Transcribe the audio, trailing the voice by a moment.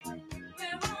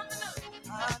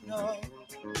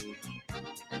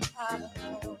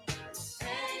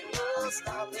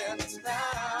stopping us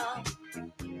now.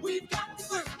 We've got the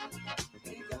groove.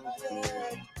 We got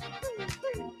it.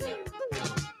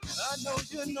 I know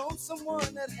you know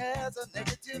someone that has a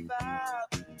negative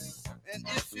vibe. And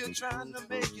if you're trying to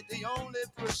make it, they only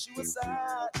push you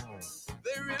aside.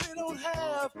 They really don't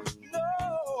have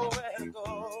nowhere to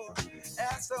go.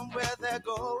 Ask them where they're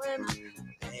going,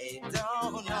 they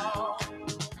don't know.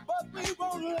 But we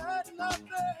won't let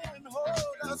nothing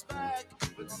hold us back.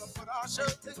 We're gonna put our show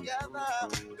together.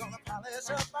 We're gonna polish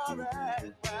up our act.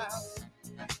 Well,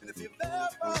 and if you've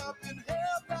ever been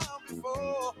held down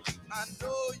before, I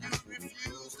know you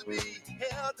refuse to be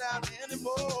held down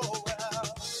anymore. Well,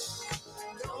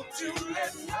 don't you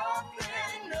let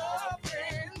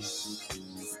nothing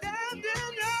stand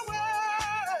in your way.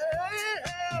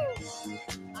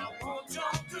 I want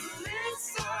y'all to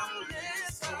listen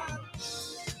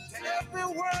to every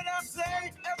word I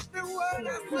say, every word I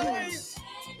say.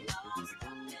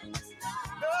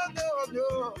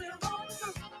 No.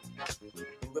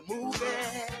 We're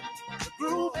moving,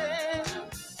 grooving.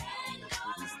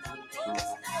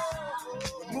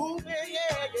 We're moving,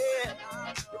 yeah.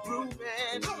 We're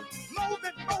grooving.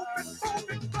 Moving,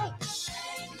 go.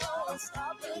 Ain't no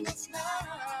stopping us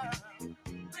now.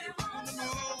 We're on the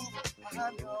move. I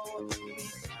know we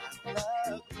got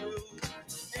the groove.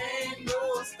 Ain't no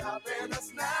stopping us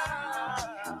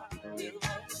now. We're on the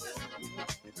groove.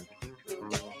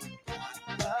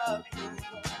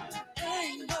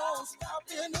 Ain't no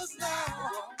stopping us now.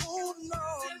 Oh no.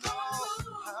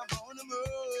 I'm on the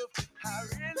move. I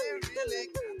really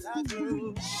got that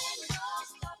groove.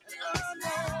 I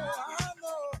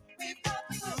know. We've got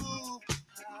the groove.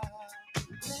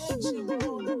 Let you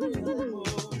on the move.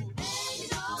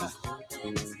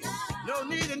 No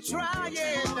need in trying,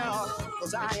 no,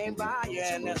 'cause I ain't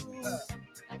buying.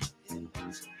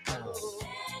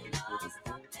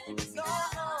 No,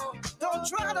 don't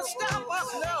try to stop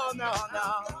us. No.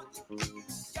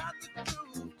 Got the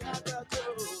groove.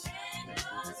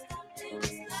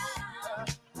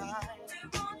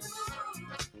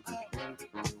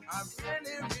 I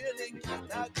really got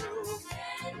that groove.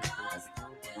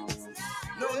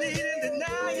 No need in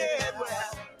denying.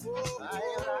 Well, I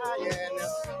ain't lying.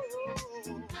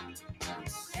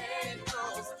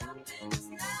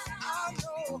 I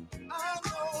know.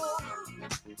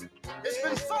 It's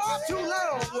been far too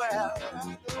long. Well,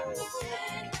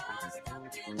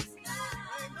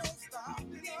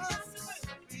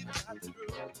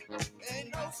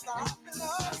 ain't no stopping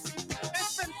us.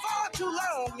 It's been far too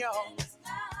long, y'all.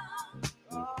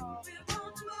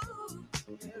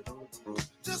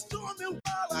 Just doing me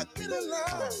while I get in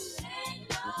line.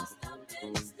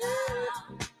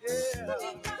 Yeah.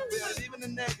 We're leaving the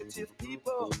negative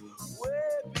people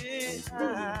way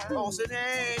behind. Oh, so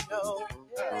they ain't no.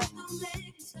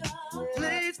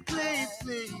 Please.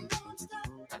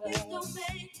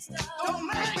 Don't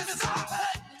make me stop.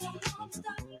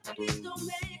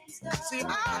 See,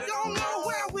 I don't know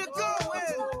where we're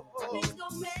going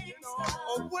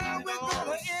or where we're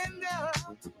gonna end up.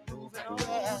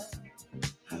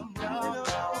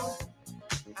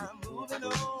 I'm moving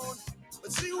on.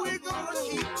 But see, we're gonna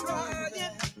keep trying.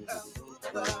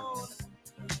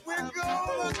 We're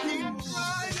gonna keep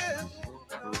trying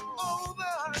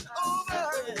over and over.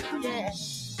 Yeah.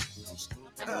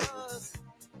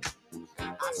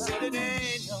 I said it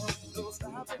ain't no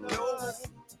stopping us.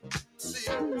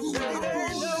 See, it ain't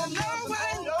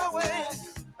no way.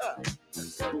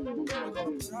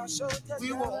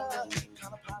 We won't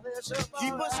kind of polish up.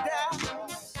 Keep us down.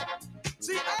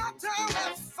 See, our time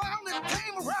has finally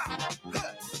came around.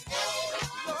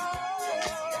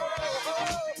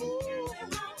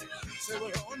 So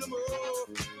we're on the move.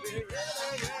 We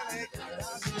really got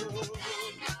our groove.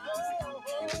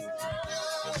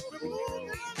 We're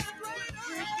moving straight up.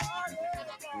 We got it.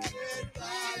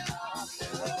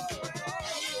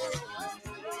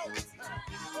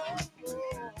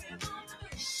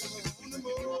 On the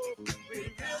move. We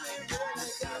really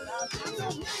got our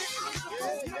groove.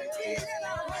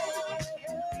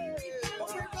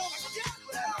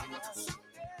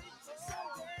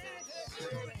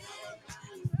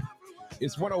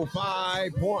 It's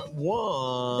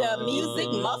 105.1. The music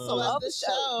muscle of the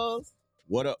shows.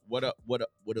 What up?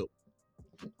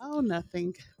 Oh,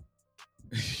 nothing.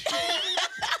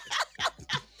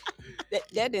 that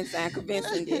didn't sound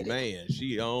convincing, did it? Man,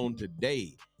 she on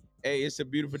today. Hey, it's a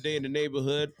beautiful day in the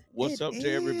neighborhood. What's up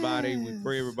to everybody? We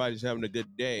pray everybody's having a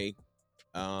good day.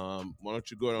 Why don't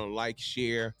you go on like,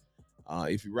 share.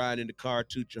 If you ride in the car,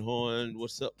 toot your horn.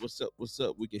 What's up?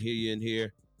 We can hear you in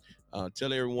here.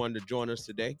 Tell everyone to join us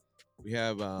today. We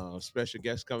have a special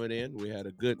guest coming in. We had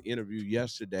a good interview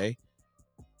yesterday.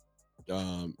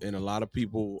 And a lot of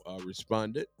people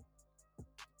responded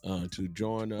to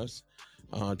join us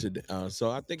today.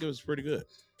 So I think it was pretty good.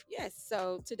 Yes.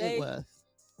 So It today was.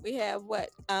 we have what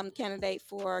candidate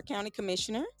for county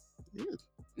commissioner, Yeah.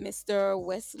 Mr.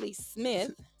 Wesley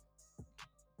Smith,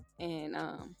 and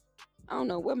I don't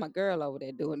know what my girl over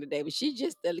there doing today, but she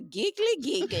just a giggly.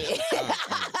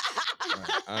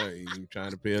 I ain't even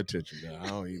trying to pay attention. Now. I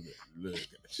don't even look.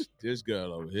 This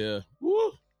girl over here.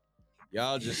 Woo,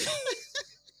 y'all just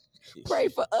Pray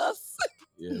for us.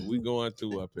 Yeah, we going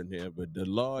through up in here, but the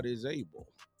Lord is able.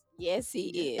 Yes,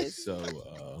 He is.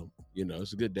 So,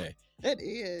 it's a good day. It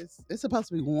is. It's supposed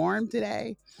to be warm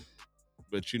today.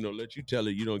 But, let you tell her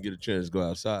you don't get a chance to go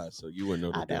outside, so you wouldn't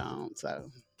know the I difference. don't. So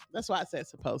that's why I said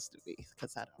supposed to be,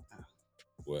 because I don't know.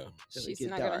 Well, she's get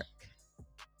not dark.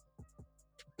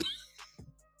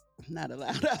 Not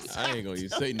allowed outside. I ain't going to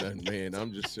even say nothing, man.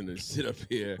 I'm just going to sit up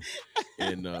here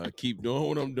and keep doing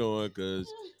what I'm doing,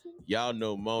 because y'all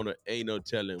know Mona ain't no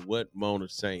telling what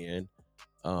Mona's saying.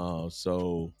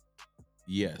 So,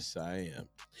 yes, I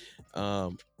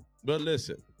am. But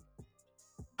listen,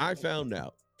 I found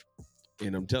out,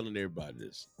 and I'm telling everybody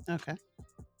this. Okay.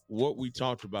 What we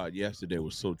talked about yesterday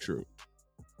was so true,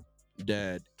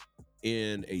 that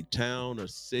in a town, a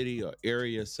city, or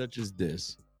area such as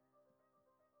this,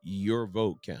 your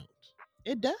vote counts.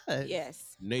 It does.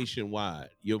 Yes. Nationwide,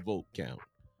 your vote counts.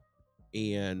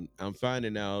 And I'm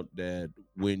finding out that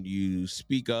when you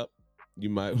speak up,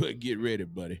 you might get ready,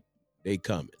 buddy. They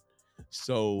coming.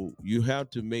 So you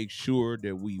have to make sure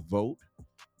that we vote.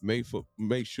 Make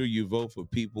sure you vote for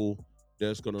people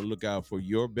that's going to look out for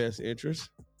your best interest.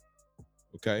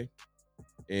 Okay.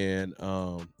 And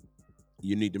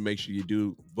you need to make sure you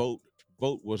do vote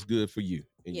what's good for you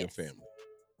and your family.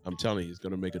 I'm telling you, it's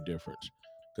going to make a difference,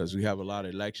 because we have a lot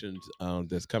of elections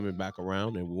that's coming back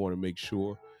around, and we want to make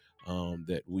sure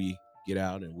that we get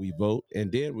out and we vote.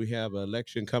 And then we have an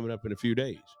election coming up in a few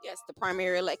days. Yes, the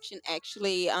primary election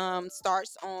actually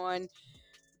starts on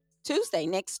Tuesday,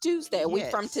 next Tuesday, a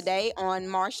week from today, on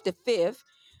March the 5th.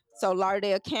 So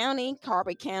Lauderdale County,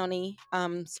 Carver County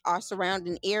are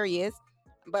surrounding areas,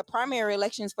 but primary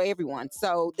elections for everyone.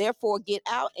 So therefore, get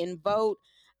out and vote.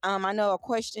 I know a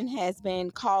question has been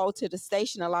called to the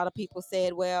station. A lot of people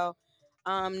said, well,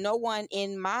 no one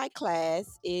in my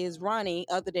class is running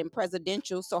other than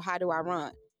presidential, so how do I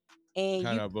run? And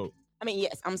How do I vote? I mean,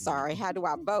 yes, I'm sorry. How do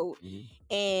I vote?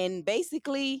 Mm-hmm. And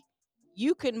basically,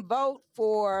 you can vote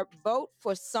for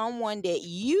someone that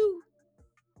you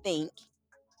think,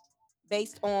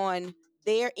 based on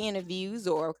their interviews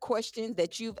or questions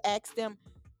that you've asked them.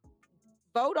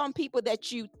 Vote on people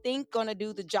that you think gonna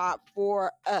do the job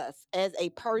for us as a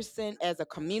person, as a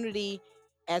community,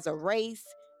 as a race.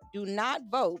 Do not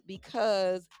vote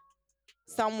because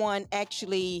someone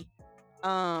actually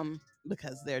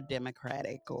because they're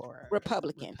Democratic or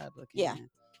Republican. Yeah. Yeah.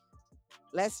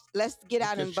 Let's get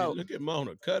out and vote. Look at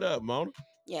Mona. Cut up, Mona.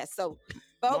 Yeah, so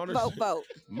vote.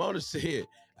 Mona said,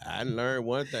 I learned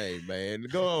one thing, man.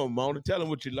 Go on, Mona. Tell them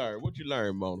what you learned. What you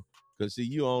learned, Mona? Because, see,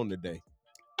 you on today.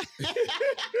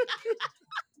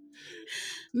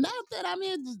 Not that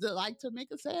like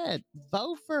Tamika said,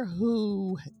 vote for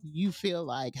who you feel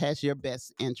like has your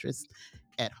best interest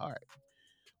at heart.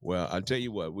 Well, I'll tell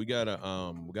you what, we got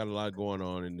a lot going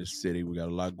on in this city. We got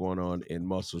a lot going on in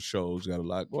Muscle Shoals. Got a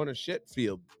lot going on in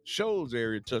Sheffield Shoals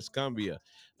area, Tuscumbia.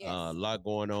 Yes. A lot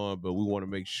going on, but we want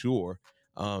to make sure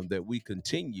that we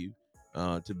continue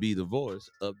to be the voice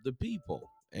of the people.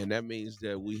 And that means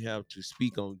that we have to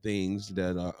speak on things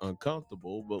that are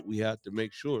uncomfortable, but we have to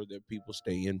make sure that people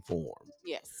stay informed.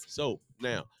 Yes. So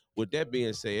now, with that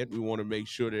being said, we want to make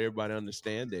sure that everybody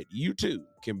understand that you too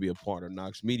can be a part of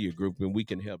Knox Media Group, and we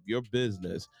can help your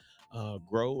business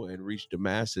grow and reach the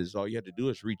masses. All you have to do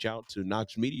is reach out to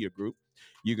Knox Media Group.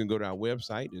 You can go to our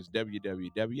website. It's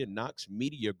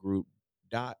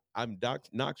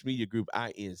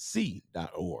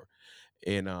knoxmediagroupinc.org.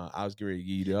 And I was going to give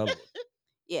you the other one.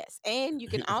 Yes, and you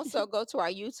can also go to our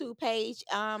YouTube page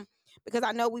because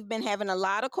I know we've been having a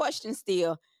lot of questions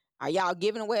still. Are y'all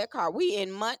giving away a car? We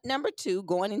in month number 2,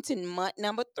 going into month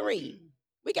number 3.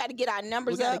 We got to get our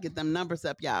numbers up. We got to get them numbers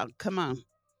up, y'all. Come on.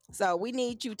 So we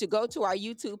need you to go to our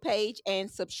YouTube page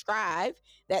and subscribe.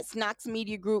 That's Knox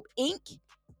Media Group Inc.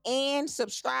 And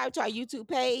subscribe to our YouTube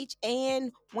page.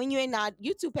 And when you're in our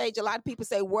YouTube page, a lot of people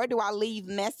say, where do I leave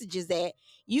messages at?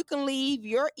 You can leave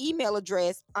your email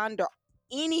address under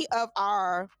any of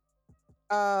our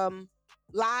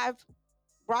live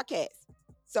broadcasts.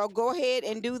 So go ahead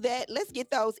and do that. Let's get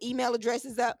those email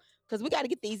addresses up because we got to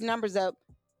get these numbers up.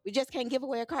 We just can't give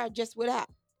away a car just without.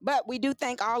 But we do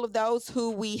thank all of those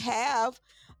who we have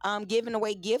giving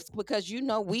away gifts because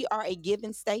we are a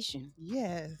giving station.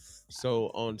 Yes.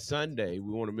 So on Sunday,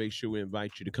 we want to make sure we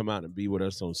invite you to come out and be with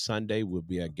us on Sunday. We'll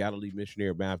be at Galilee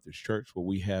Missionary Baptist Church where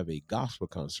we have a gospel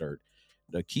concert.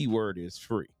 The key word is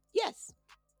free. Yes,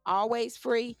 always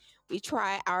free. We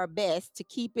try our best to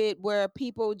keep it where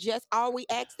people just all we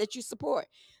ask that you support.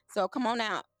 So come on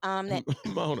out.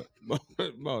 Mona,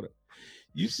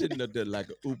 you sitting up there like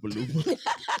a oopa loopa.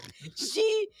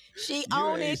 she You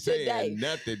owned ain't it saying today.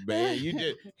 nothing, man. You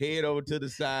just head over to the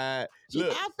side.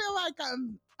 Look, I feel like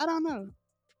I don't know.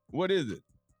 what is it?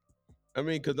 I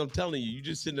mean, because I'm telling you, you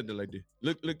just sitting there like this.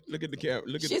 Look at the camera.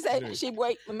 Look at. She said she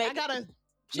wait. I gotta.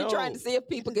 She trying to see if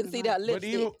people can see that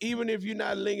lipstick. But even if you're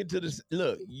not linking to the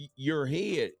look, your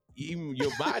head, even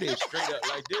your body is straight up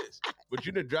like this. But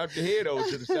you done dropped your head over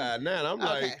to the side now. And I'm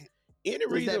like, any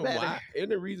reason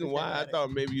why I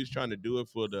thought maybe you was trying to do it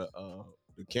for the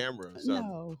camera or something.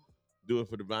 No. Do it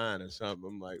for the vine or something.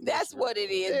 I'm like, that's what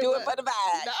it is. Do it for the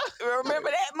vine. No.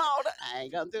 Remember that, Mona? I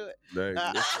ain't gonna do it.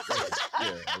 Yeah,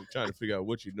 I'm trying to figure out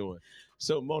what you're doing.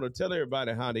 So, Mona, tell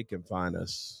everybody how they can find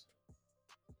us.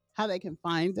 How they can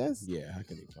find us? Yeah, how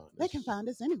can they find us? They can find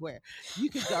us anywhere.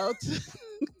 You can go to.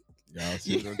 Y'all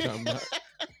see what I'm talking about?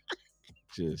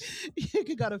 You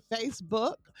can go to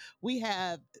Facebook. We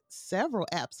have several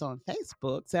apps on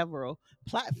Facebook, several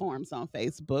platforms on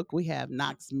Facebook. We have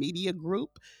Knox Media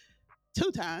Group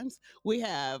 2 times. We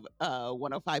have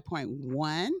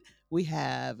 105.1. We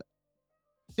have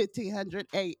 1500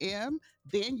 AM.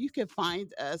 Then you can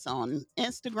find us on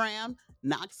Instagram,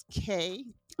 Knox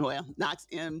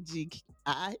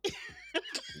MGI.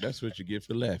 That's what you get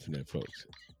for laughing at folks.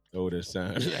 Oh, that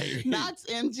sounds like Knox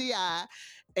MGI.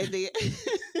 And then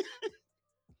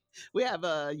we have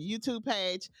a YouTube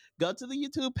page. Go to the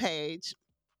YouTube page,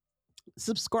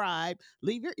 subscribe,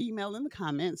 leave your email in the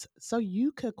comments so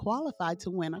you could qualify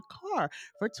to win a car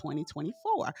for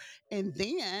 2024. And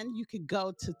then you could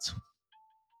go to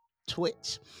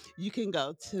Twitch. You can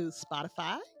go to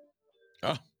Spotify.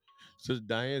 Oh, so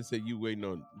Diane said you waiting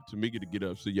on Tamika to get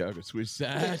up so y'all can switch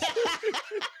sides.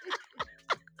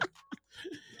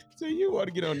 So you want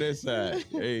to get on that side.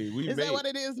 Hey, Is that what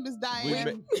it is, Miss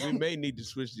Diane? We may need to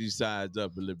switch these sides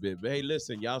up a little bit. But hey,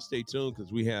 listen, y'all stay tuned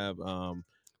because we have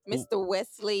Mr.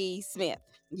 Wesly Smith.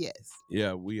 Yes.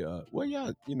 Yeah, we well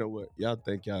y'all, you know what? Y'all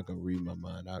think y'all can read my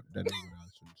mind. That ain't what I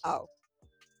was trying to say. Oh.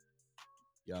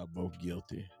 Y'all both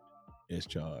guilty as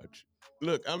charged.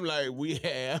 Look, I'm like, we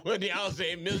have what y'all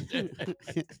say, Mr.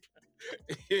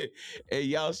 Hey,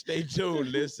 y'all stay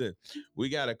tuned. Listen, we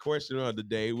got a question of the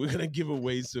day. We're gonna give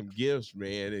away some gifts,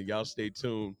 man, and y'all stay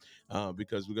tuned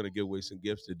because we're gonna give away some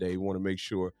gifts today. We want to make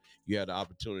sure you have the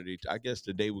opportunity. I guess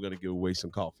today we're gonna give away some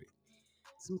coffee.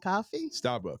 Some coffee?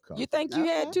 Starbucks coffee. You think you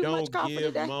had too much coffee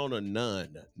today? Don't give Mona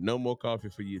none. No more coffee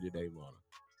for you today, Mona.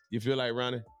 You feel like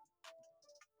running?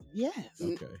 Yes.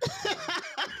 Okay.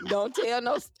 Don't tell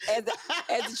no, as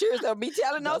the church don't be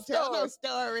telling no story. Tell no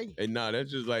story. And no,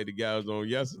 that's just like the guy was on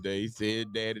yesterday. He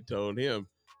said Daddy told him,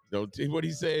 don't tell what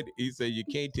he said. He said you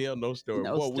can't tell no story.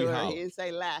 No Boy, story. He didn't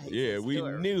say lie. We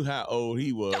knew how old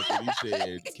he was when he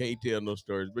said can't tell no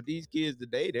stories. But these kids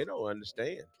today, they don't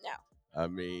understand. No. I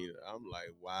mean, I'm like,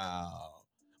 wow.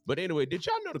 But anyway, did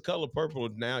y'all know the color purple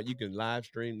now you can live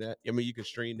stream that? I mean, you can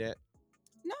stream that.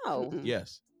 No.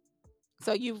 Yes.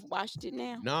 So you've watched it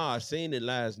now? No, I seen it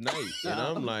last night, and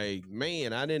I'm like,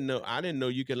 man, I didn't know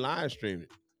you can live stream it.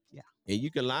 Yeah, and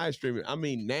you can live stream it. I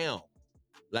mean, now,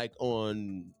 like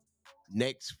on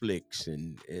Netflix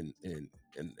and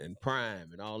Prime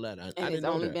and all that. And it's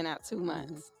only been out 2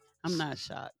 months. I'm not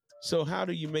shocked. So how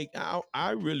do you make?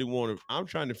 I really want to. I'm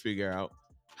trying to figure out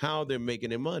how they're making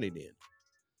their money. Then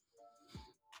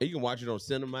you can watch it on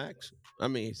Cinemax. I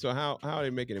mean, so how are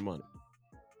they making their money?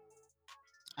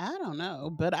 I don't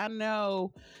know, but I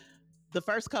know the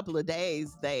first couple of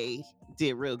days they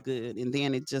did real good, and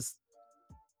then it just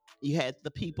you had the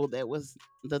people that was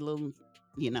the little,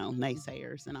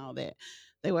 naysayers and all that.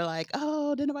 They were like,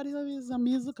 "Oh, did nobody love it as a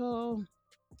musical?"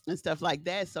 and stuff like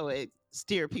that. So it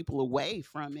steered people away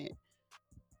from it.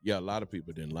 Yeah, a lot of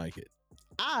people didn't like it.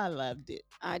 I loved it.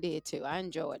 I did too. I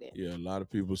enjoyed it. Yeah, a lot of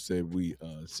people said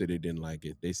said they didn't like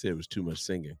it. They said it was too much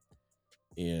singing,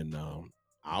 and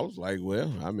I was like,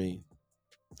 well, I mean,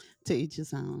 to each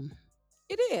his own.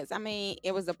 It is. I mean,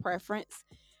 it was a preference.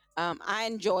 I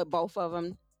enjoyed both of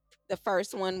them. The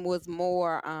first one was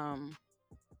more, I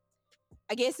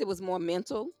guess it was more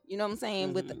mental, you know what I'm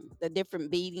saying, with the different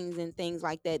beatings and things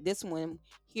like that. This one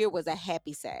here was a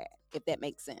happy side, if that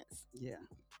makes sense. Yeah.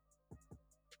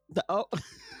 The old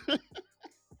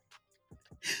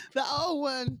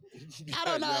one, I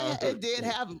don't know, it did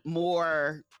have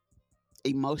more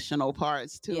emotional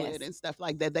parts to it and stuff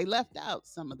like that. They left out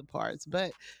some of the parts,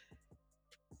 but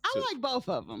I like both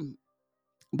of them.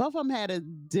 Both of them had a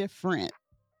different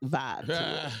vibe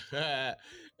to it.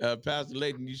 Pastor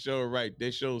Layton, you sure right. They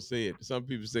sure said. Some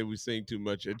people say we sing too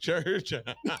much at church.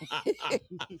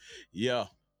 Yeah,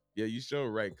 you sure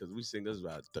right, because we sing us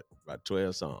about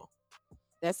 12 songs.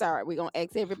 That's all right. We're going to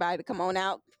ask everybody to come on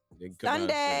out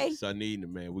Sunday. Sunday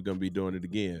evening, man. We're going to be doing it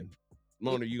again.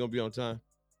 Mona, you going to be on time?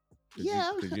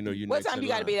 Yeah. Because you what time you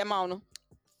got to be there, Mona?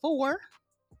 4.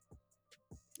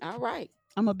 All right.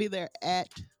 I'm going to be there at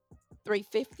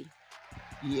 3:50.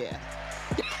 Yeah.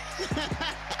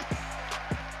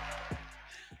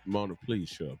 Mona, please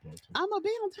show up on time. I'm going to be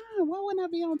on time. Why wouldn't I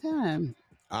be on time?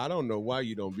 I don't know why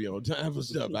you don't be on time for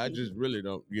stuff. I just really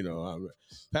don't,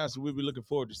 Pastor, we'll be looking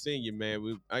forward to seeing you,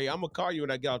 man. I'm going to call you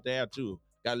when I get out there, too.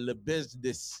 Got a little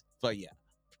business for you.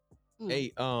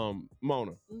 Hey,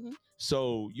 Mona. Mm-hmm.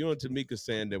 So you and Tamika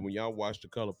saying that when y'all watched The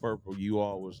Color Purple, you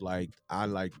all was like, I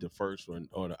like the first one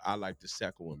or I like the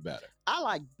second one better. I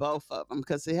like both of them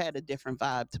because it had a different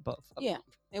vibe to both of them. Yeah,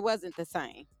 it wasn't the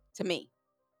same to me.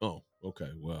 Oh, okay.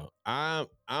 Well, I'm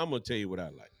going to tell you what I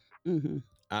like. Mm-hmm.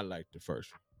 I like the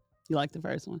first one. You like the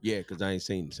first one? Yeah, because I ain't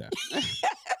seen the second.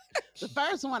 The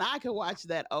first one, I could watch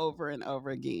that over and over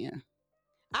again.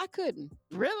 I couldn't.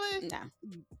 Really? No.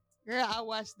 Girl, I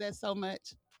watched that so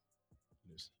much.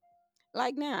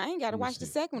 Like now, I ain't got to watch the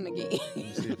second one again. Let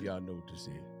me see if y'all know what this is.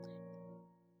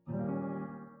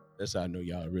 That's how I know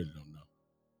y'all really don't know.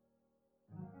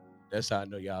 That's how I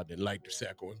know y'all didn't like the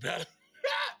second one better.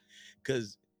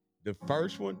 Because the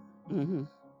first one, mm-hmm.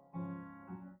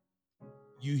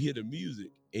 you hear the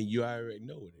music and you already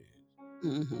know what it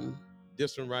is. Mm-hmm.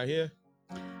 This one right here,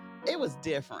 it was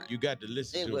different. You got to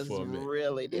listen to it for a minute. It was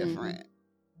really different.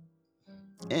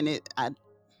 Mm-hmm. And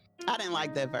I didn't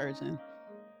like that version.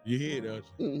 You hear it, don't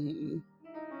you? Mm-hmm.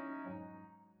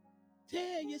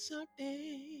 Tell you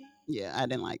something. Yeah, I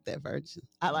didn't like that version.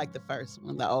 I like the first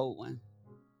one, the old one.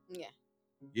 Yeah.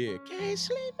 Yeah, can't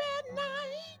sleep at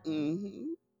night.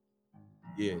 Mm-hmm.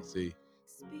 Yeah, see.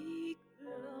 Speak,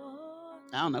 Lord.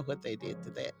 I don't know what they did to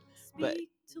that. But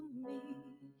to me.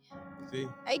 See?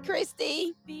 Hey,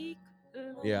 Christy. Speak,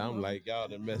 Lord. Yeah, I'm like, y'all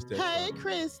done messed that Hey, up.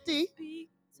 Christy. Speak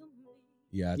to me.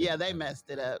 Yeah, they messed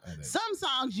it up. Some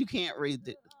songs you can't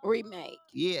remake.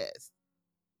 Yes.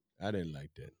 I didn't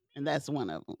like that. And that's one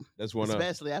of them. That's one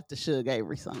Especially after Suge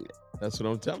Avery sung it. That's what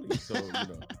I'm telling you. So,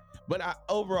 But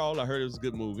overall, I heard it was a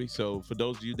good movie. So for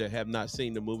those of you that have not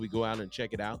seen the movie, go out and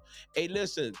check it out. Hey,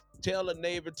 listen, tell a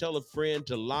neighbor, tell a friend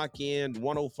to lock in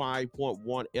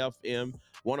 105.1 FM,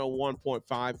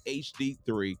 101.5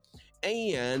 HD3.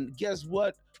 And guess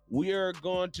what? We are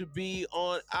going to be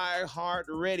on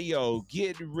iHeartRadio.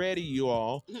 Get ready, you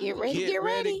all. Get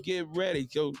ready. Get ready.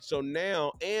 So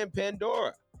now, and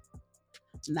Pandora.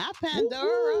 Not Pandora.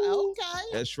 Woo-hoo. Okay.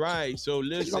 That's right. So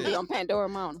listen. You're going to be on Pandora,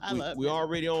 Mona. We're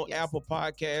already on Apple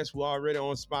Podcasts. We're already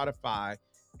on Spotify.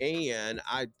 And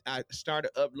I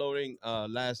started uploading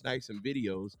last night some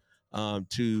videos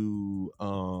to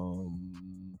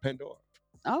Pandora.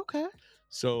 Okay.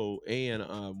 So, and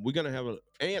we're going to have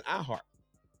and iHeart.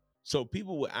 So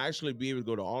people will actually be able to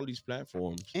go to all these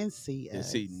platforms and see us. And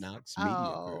see Knox Media Group.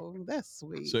 Oh, that's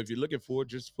sweet. So if you're looking for it,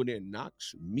 just put in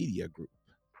Knox Media Group.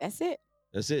 That's it.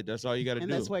 That's it. That's all you got to do.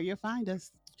 And that's where you'll find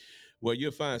us. Well,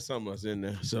 you'll find some of us in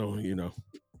there. So,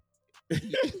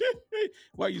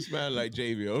 Why you smiling like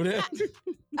JV over there?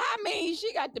 I mean,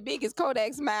 she got the biggest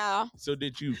Kodak smile. So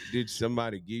did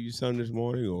somebody give you something this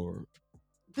morning or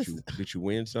did you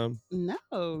win something?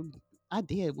 No, I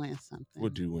did win something.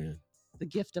 What did you win? The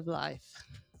gift of life.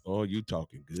 Oh, you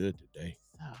talking good today.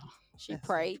 So she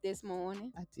prayed this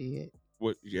morning. I did.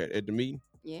 What, yeah, at the meeting?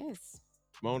 Yes.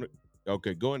 Mona,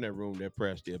 okay, go in that room. That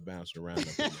prayer still bouncing around up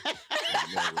in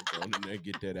there. Go in there,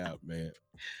 get that out, man.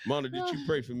 Mona, did you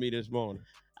pray for me this morning?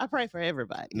 I pray for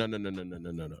everybody. No.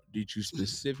 Did you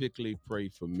specifically pray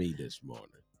for me this morning?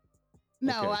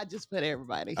 No, okay. I just put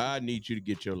everybody. I need you to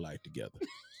get your life together.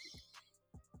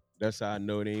 That's how I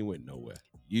know it ain't went nowhere.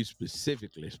 You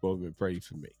specifically supposed to pray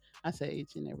for me. I say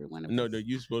each and every one of No,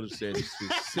 you supposed to say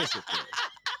specifically.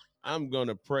 I'm going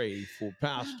to pray for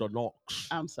Pastor Knox.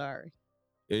 I'm sorry.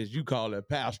 As you call it,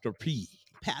 Pastor P.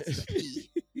 Pastor P.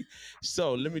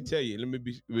 So let me tell you, let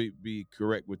me be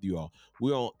correct with you all.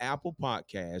 We're on Apple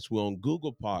Podcasts, we're on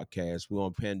Google Podcasts, we're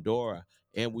on Pandora,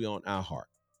 and we're on iHeart,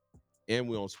 and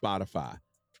we're on Spotify,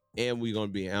 and we're going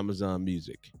to be on Amazon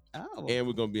Music. Oh. And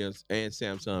we're going to be on and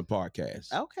Samsung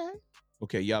Podcasts.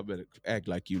 Okay, y'all better act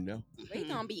like you know. We're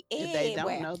going to be everywhere. If they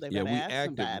don't know, they better ask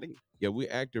somebody. Yeah,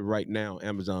 we're active right now,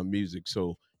 Amazon Music.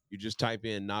 So you just type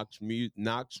in Knox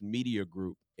Media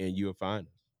Group and you'll find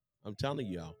us. I'm telling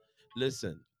y'all.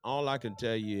 Listen, all I can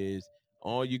tell you is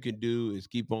all you can do is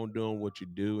keep on doing what you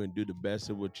do and do the best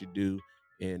of what you do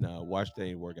and watch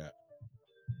things work out.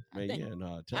 I Man, think yeah,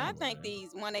 no, tell I them, think man.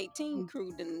 these 118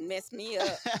 crew done messed me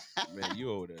up. Man, you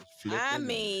over there I flipping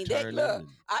mean, and they turning. look. And,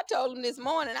 I told them this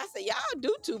morning. I said, "Y'all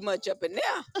do too much up in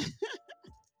there."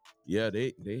 yeah,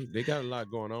 they got a lot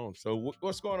going on. So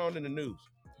what's going on in the news?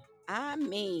 I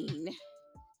mean,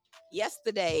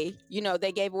 yesterday,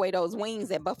 they gave away those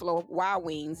wings at Buffalo Wild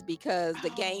Wings because the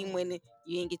game when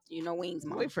you didn't get wings,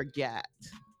 Mom. We forgot.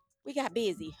 We got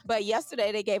busy. But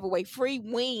yesterday they gave away free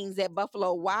wings at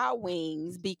Buffalo Wild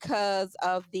Wings because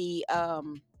the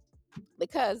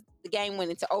game went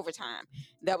into overtime.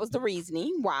 That was the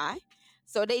reasoning why.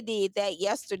 So they did that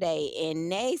yesterday,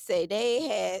 and they say they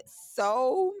had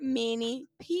so many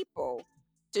people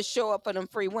to show up for them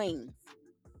free wings.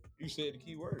 You said the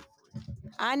key word.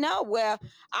 I know. Well,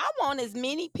 I want as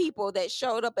many people that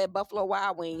showed up at Buffalo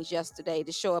Wild Wings yesterday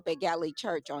to show up at Galilee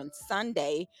Church on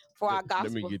Sunday for our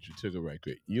gospel. Let me get you took it right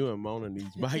quick. You and Mona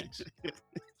these mics.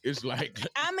 It's like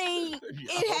I mean,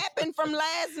 it happened from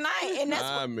last night, and that's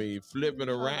I mean, flipping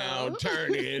around,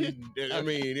 turning. I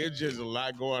mean, it's just a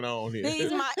lot going on here.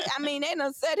 these mic. I mean, they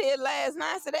done sat here last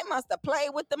night, so they must have played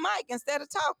with the mic instead of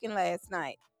talking last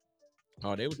night.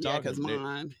 Oh, they were Yeah, talking. because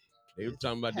mine. They were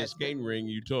talking about the skating ring.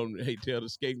 You told them, hey, tell the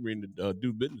skating ring to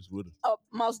do business with us. Oh,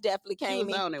 most definitely She came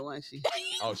was in. on it, wasn't she?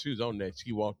 Oh, she was on that.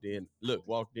 She walked in. Look,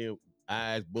 walked in,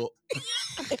 eyes booked.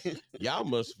 Y'all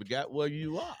must forgot where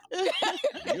you are.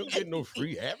 You don't get no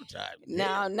free advertising.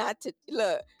 No, not to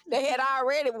look. They had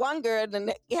already one girl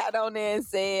that got on there and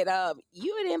said,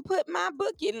 "You didn't put my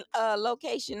booking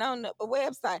location on the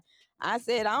website." I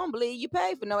said, "I don't believe you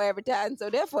pay for no advertising, so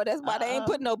therefore that's why they ain't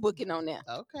put no booking on there."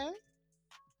 Okay.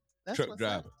 That's Truck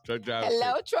driver. Truck driver.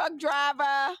 Hello, truck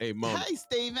driver. Hey, Mona. Hey,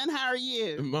 Stephen, how are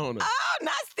you? Mona. Oh,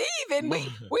 not Steven.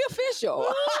 We official.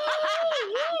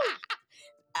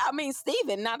 I mean,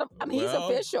 Steven, he's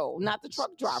official, not the truck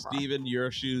driver. Steven,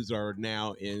 your shoes are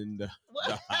now in the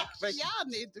But y'all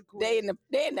need to quit.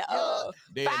 They in the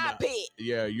fire pit.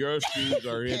 Yeah, your shoes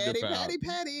are in the fire.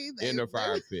 Patty. In the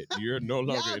fire pit. You're no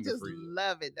longer y'all in the just freezer.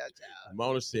 love it, don't y'all?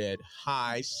 Mona said,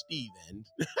 "Hi, Steven."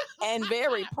 And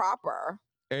very proper.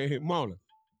 Hey, Mona.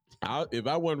 If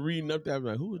I wasn't reading up there, I'd be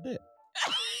like, who is that?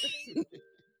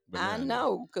 I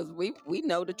know, because we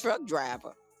know the truck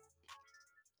driver.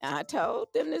 I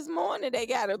told them this morning they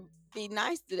gotta be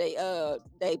nice to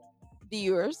they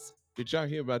viewers. Did y'all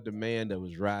hear about the man that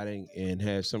was riding and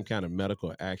had some kind of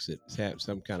medical accident, had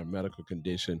some kind of medical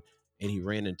condition, and he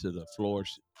ran into the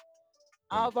floors?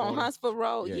 Off on Huntsville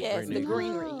Road, yes, the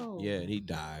greenery. Yeah, and he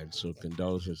died. So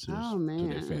condolences to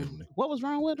their family. What was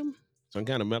wrong with him? Some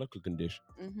kind of medical condition.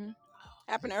 Mm-hmm.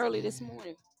 Happened early this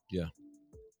morning. Yeah.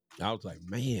 I was like,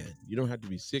 man, you don't have to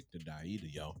be sick to die either,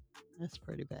 y'all. That's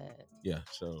pretty bad. Yeah,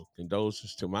 so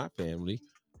condolences to my family.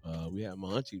 We have my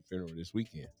auntie funeral this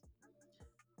weekend.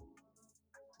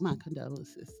 My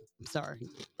condolences. I'm sorry.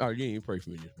 Oh, you ain't pray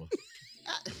for me this month.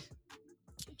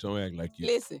 Don't act like you.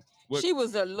 Listen, she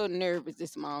was a little nervous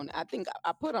this morning. I think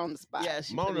I put her on the spot. Yeah,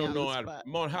 she Mona put me don't know on the how spot. to.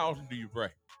 Mona, how often do you pray?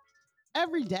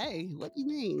 Every day. What do you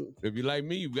mean? If you like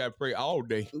me, you got to pray all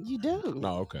day. You do.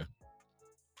 No, okay.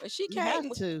 But she You have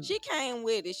came. to. She came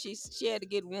with it. She had to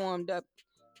get warmed up.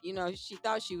 You know, she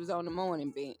thought she was on the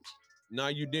morning bench. No,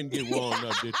 you didn't get warmed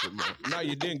up, did you, Mona? No,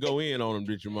 you didn't go in on him,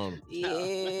 did you, Mona?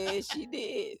 Yeah, she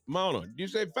did. Mona, did you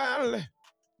say finally?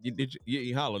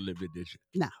 You hollered a little bit, did you?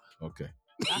 No. Okay.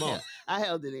 Mona, I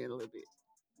held it in a little bit.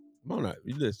 Mona,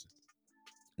 you listen.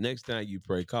 Next time you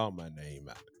pray, call my name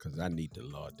out because I need the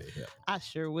Lord to help. I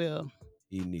sure will.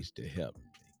 He needs to help me.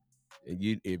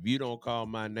 And if you don't call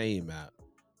my name out,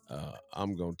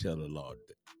 I'm gonna tell the Lord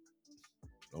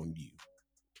on you.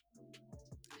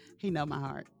 He know my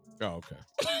heart. Oh, okay.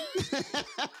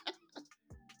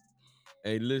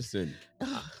 Hey, listen.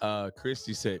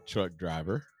 Christy said truck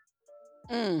driver.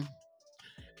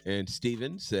 And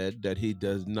Steven said that he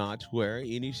does not wear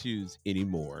any shoes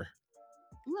anymore.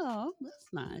 Oh, that's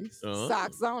nice.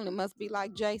 Socks only must be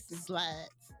like Jason. Slides.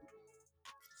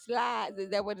 Slides, is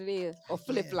that what it is? Or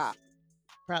flip flop?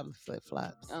 Probably flip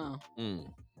flops. Oh.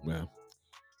 Well,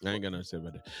 I ain't got nothing to say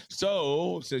about that.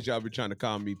 So, since y'all be trying to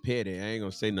call me petty, I ain't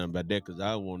gonna say nothing about that because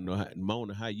I want to know,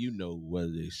 Mona, how you know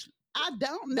whether it's. I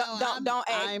don't know. Don't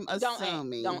ask. I'm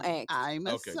assuming. Don't ask. I'm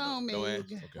Okay, assuming. Don't ask.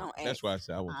 Okay. Don't ask. That's why I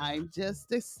said I won't. I'm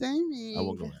just assuming. I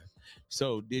won't go ask.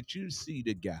 So, did you see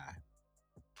the guy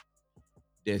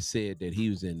that said that he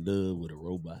was in love with a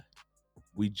robot?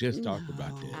 We just talked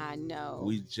about that. I know.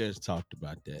 We just talked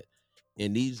about that.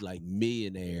 and these like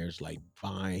millionaires like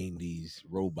buying these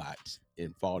robots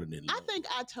and falling in I love. think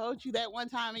I told you that one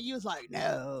time, and you was like,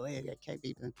 "No, it can't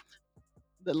be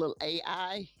the little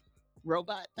AI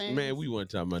robot thing." Man, we weren't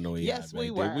talking about no AI Yes, back we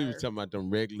then. We were. was talking about them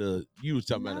regular. You was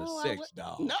talking about a No, sex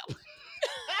doll. No,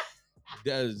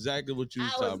 That's exactly what you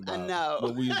was I was- talking about. no.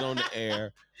 When we was on the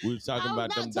air, we was talking I was about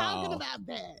not them talking dolls. about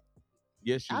that.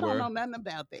 Yes, you I were. don't know nothing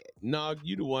about that. No,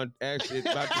 you the one actually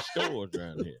about the stores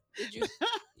around here. Did you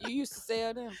used to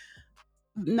sell them?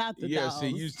 Not the Yeah, dolls. see,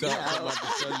 you talking about the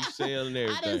stuff you sell and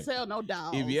everything. I didn't sell no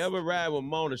dolls. If you ever ride with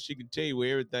Mona, she can tell you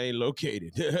where everything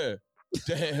located.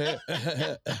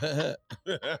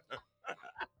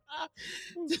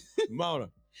 Mona.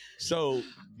 So,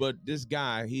 but this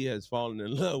guy, he has fallen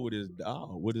in love with his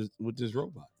doll, with this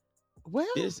robot. Well,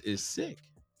 This is sick.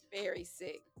 Very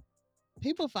sick.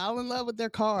 people fall in love with their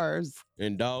cars.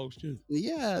 And dogs too.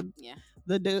 Yeah. Yeah.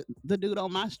 The dude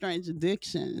on My Strange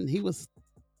Addiction, he was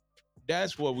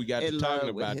That's what we got in to talking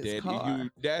love with about. his That car.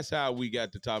 that's how we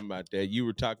got to talking about that. You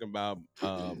were talking about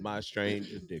My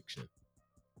Strange Addiction.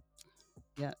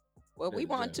 Well, we Yeah,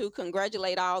 want yeah. to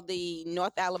congratulate all the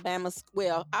North Alabama,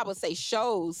 well, I would say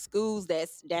schools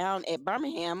that's down at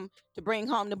Birmingham to bring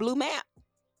home the blue map.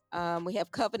 We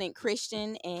have Covenant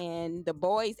Christian and the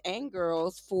boys and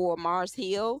girls for Mars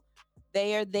Hill.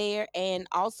 They are there, and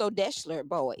also Deschler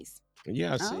boys.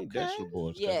 Yeah, I seen Okay. Dexter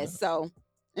Boys. come Yes, out. so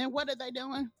And what are they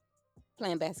doing?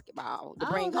 playing basketball to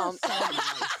Oh, bring home that's so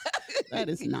nice. That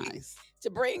is nice. to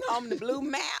bring home the blue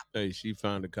map. Hey, she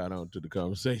finally caught on to the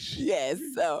conversation. Yes,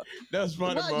 so That's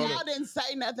funny, Well, Mona. y'all didn't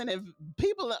say nothing. If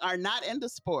people are not into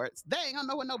sports, they ain't gonna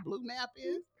know what no blue map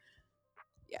is.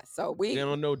 yeah, so They we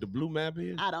don't know what the blue map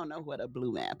is? I don't know what a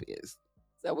blue map is.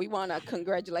 want to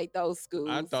congratulate those schools.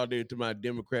 I thought they were to my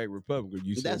Democratic Republican.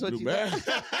 You said That's what blue you map.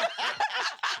 thought.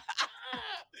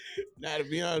 Now, to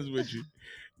be honest with you,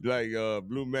 like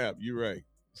blue map, you're right.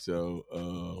 So,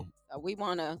 So we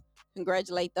want to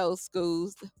congratulate those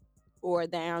schools who are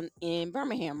down in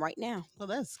Birmingham right now. Well,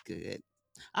 that's good.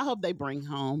 I hope they bring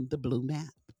home the blue map.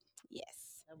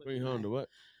 Yes, bring home to what?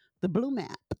 The blue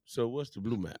map. So, what's the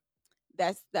blue map?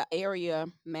 that's the area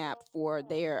map for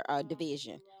their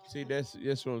division. See, that's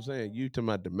what I'm saying. You talking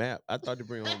about the map? I thought they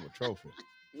bring home a trophy.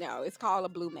 No, it's called a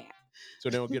blue map. So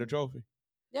they don't get a trophy.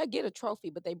 They'll get a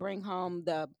trophy, but they bring home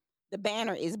the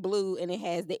banner is blue and it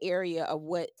has the area of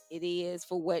what it is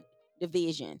for what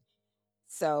division.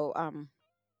 So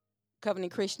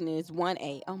Covenant Christian is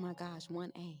 1A. Oh my gosh,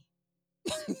 1A.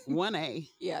 1A.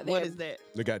 Yeah, What they're- is that?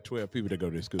 They got 12 people that go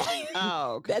to this school.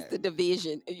 Oh, okay. That's the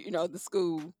division, the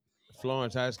school.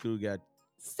 Florence High School got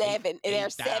 7. They're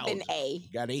 8,000.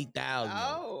 7A. got 8,000.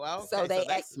 Oh, okay. So they that's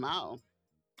act- small.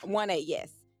 1A, yes.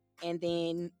 And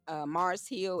then Mars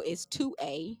Hill is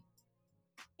 2A.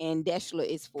 And Deschler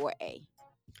is 4A.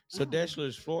 So Oh. Deschler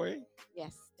is 4A?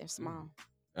 Yes, they're small.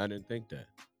 I didn't think that.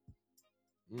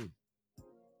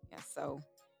 Yeah, so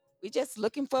we just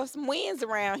looking for some wins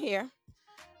around here.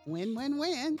 Win, win,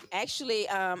 win. Actually,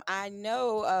 I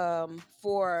know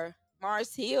for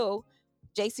Mars Hill,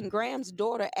 Jason Graham's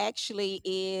daughter actually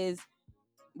is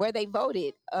where they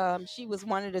voted. She was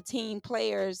one of the team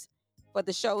players for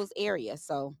the show's area.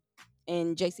 So,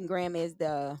 and Jason Graham is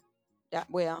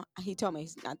well, he told me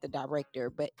he's not the director,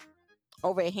 but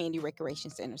over at Handy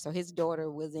Recreation Center. So his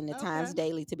daughter was in the Times Okay.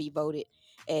 Daily to be voted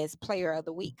as Player of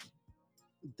the Week.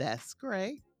 That's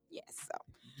great. Yes, so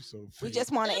You're so fake. we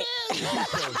just want It is. You're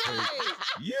That's so great. fake.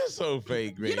 You're so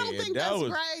fake, man. You don't think That that's was,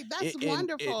 great? That's and-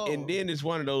 wonderful. And then it's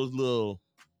one of those little,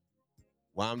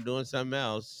 while I'm doing something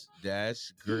else,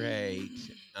 that's great.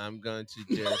 I'm going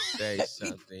to just say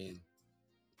something.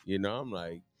 I'm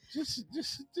like, just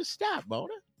stop,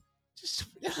 Mona. Just.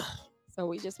 So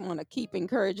we just want to keep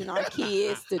encouraging our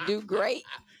kids to do great.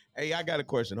 Hey, I got a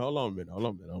question. Hold on a minute.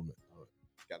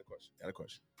 Got a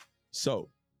question. So,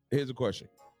 here's a question.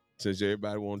 Since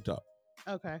everybody want to talk.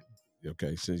 Okay.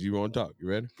 Okay, since you want to talk, you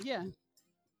ready? Yeah.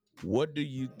 What do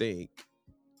you think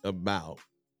about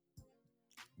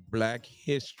Black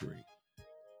History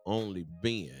only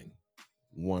being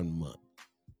 1 month?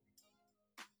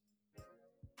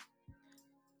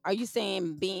 Are you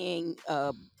saying being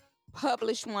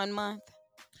published 1 month,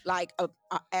 like a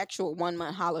actual 1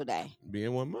 month holiday?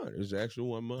 Being 1 month. It's the actual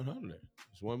 1 month holiday.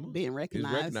 It's 1 month. Being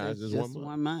recognized, recognized as as 1 just month.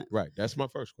 1 month. Right. That's my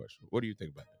first question. What do you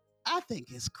think about that? I think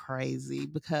it's crazy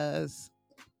because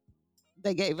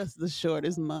they gave us the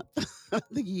shortest month of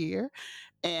the year.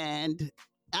 And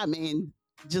I mean,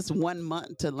 just 1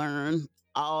 month to learn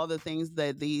all the things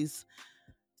that these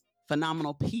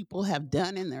phenomenal people have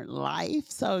done in their life.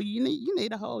 So you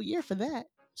need a whole year for that.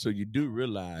 So you do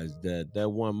realize that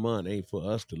 1 month ain't for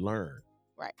us to learn.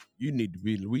 Right. You need to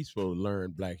be. We supposed to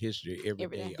learn Black history every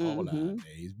Every day, day. all our Mhm.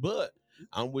 days. But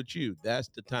I'm with you. That's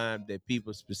the time that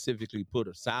people specifically put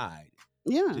aside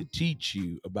Yeah. to teach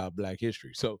you about Black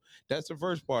history. So that's the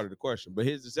first part of the question. But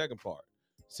here's the second part,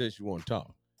 since you want to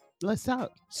talk. Let's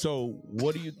talk. So,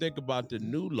 what do you think about the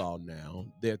new law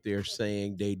now that they're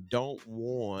saying they don't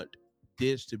want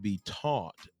this to be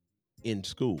taught in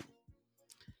school?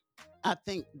 I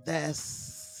think that's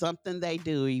something they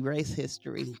do, erase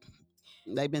history.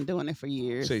 They've been doing it for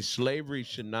years. Say slavery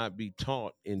should not be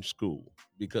taught in school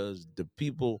because the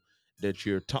people that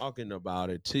you're talking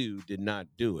about it to did not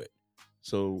do it.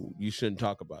 So you shouldn't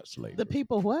talk about slavery. The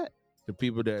people what? The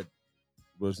people that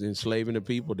was enslaving the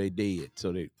people, they did.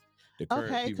 So the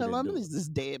current Okay, people didn't do Columbus it. is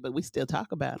dead, but we still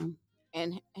talk about him.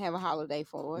 And have a holiday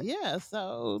for it. Yeah,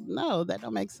 so no, that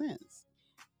don't make sense.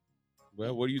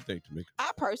 Well, what do you think, Tamika?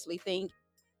 I personally think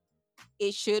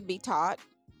it should be taught.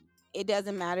 It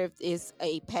doesn't matter if it's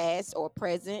a past or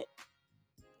present.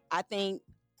 I think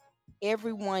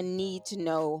everyone need to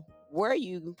know where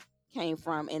you came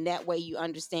from, and that way you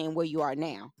understand where you are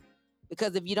now.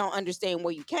 Because if you don't understand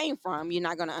where you came from, you're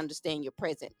not going to understand your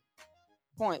present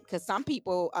point. Because some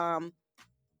people,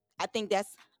 I think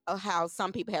that's how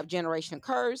some people have generation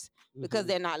curse because Mhm.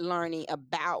 they're not learning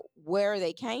about where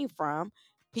they came from.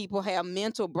 People have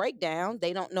mental breakdowns.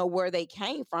 They don't know where they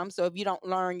came from. So if you don't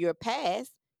learn your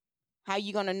past, how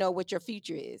you going to know what your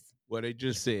future is? Well, they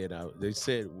just said, they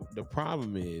said the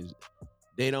problem is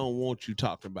they don't want you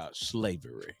talking about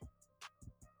slavery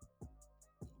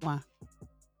Why?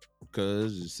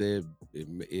 because it said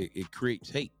it creates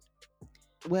hate.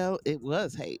 Well, it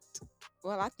was hate.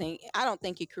 Well, I don't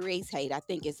think it creates hate. I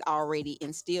think it's already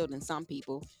instilled in some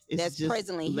people. It's That's just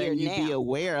presently here letting you be now.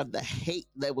 aware of the hate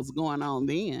that was going on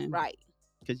then. Right.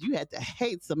 Because you had to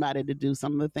hate somebody to do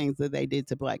some of the things that they did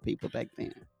to Black people back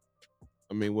then.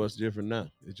 I mean, what's different now?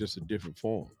 It's just a different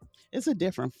form. It's a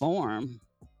different form.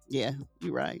 Yeah,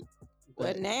 you're right.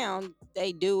 But now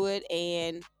they do it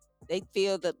and they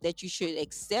feel that you should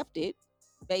accept it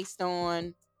based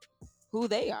on who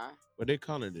they are. But they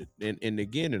call it, and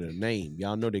again, in a name,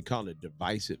 y'all know they call it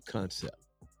divisive concept.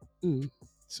 Mm.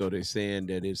 So they're saying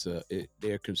that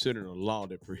they're considering a law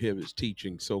that prohibits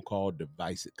teaching so-called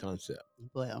divisive concept.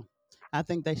 Well, I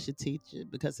think they should teach it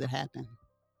because it happened.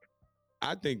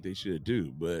 I think they should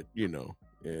do, but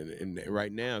and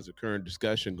right now is a current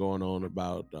discussion going on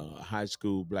about high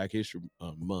school Black History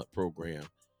Month program,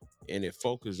 and it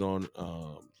focuses on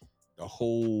the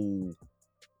whole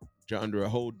under a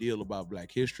whole deal about Black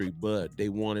history, but they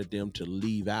wanted them to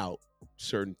leave out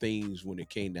certain things when it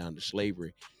came down to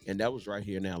slavery, and that was right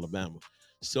here in Alabama.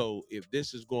 So if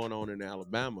this is going on in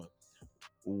Alabama,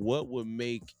 what would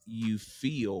make you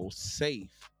feel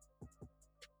safe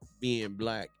being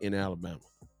Black in Alabama?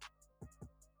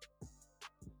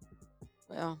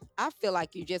 Well, I feel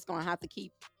like you're just going to have to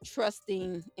keep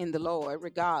trusting in the Lord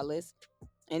regardless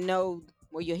and know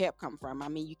where your help come from. I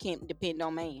mean, you can't depend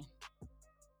on man.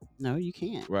 No, you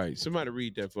can't. Right. Somebody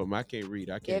read that for me. I can't read.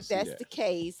 I can't If see that's that. the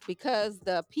case, because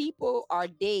the people are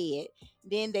dead,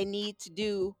 then they need to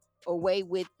do away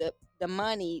with the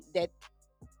money that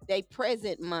they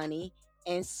present money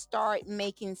and start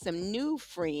making some new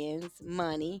friends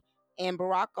money and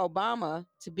Barack Obama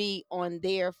to be on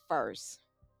there first.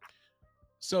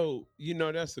 So,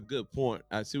 that's a good point.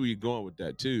 I see where you're going with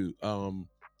that too.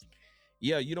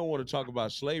 Yeah, you don't want to talk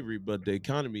about slavery, but the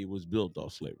economy was built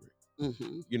off slavery.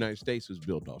 Mm-hmm. United States was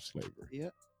built off slavery.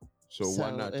 Yep. So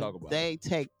why not talk about it? They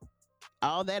take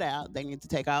all that out. They need to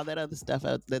take all that other stuff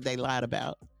out that they lied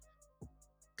about.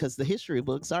 Because the history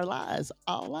books are lies,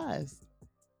 all lies.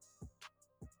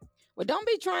 Well, don't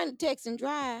be trying to text and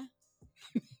drive.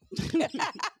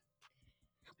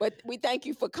 But we thank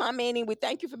you for commenting. We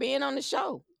thank you for being on the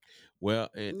show. Well,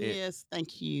 and yes,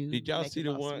 thank you. did y'all see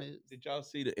the one? Did y'all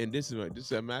see the? And this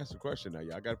is a master question now.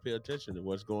 Y'all got to pay attention to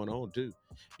what's going on too.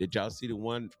 Did y'all see the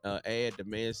one ad? The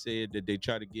man said that they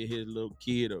try to get his little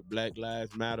kid a Black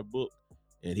Lives Matter book,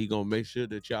 and he gonna make sure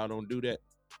that y'all don't do that.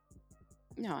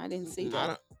 No, I didn't see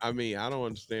that. I don't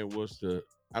understand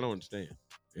I don't understand.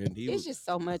 And it's just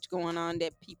so much going on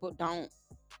that people don't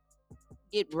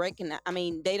get recognized. I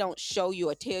mean, they don't show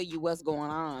you or tell you what's going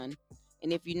on.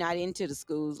 And if you're not into the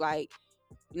schools, like,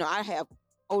 I have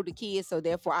older kids, so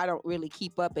therefore I don't really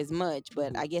keep up as much,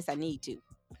 but I guess I need to.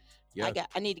 Yeah.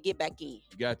 I need to get back in.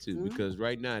 You got to, because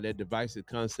right now that divisive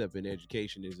concept in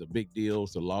education is a big deal.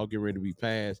 It's a law getting ready to be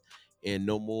passed, and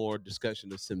no more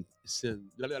discussion of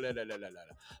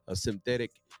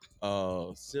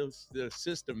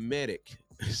systematic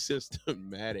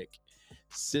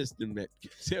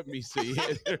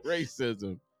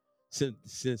racism.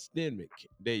 Systemic.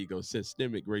 There you go.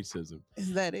 Systemic racism.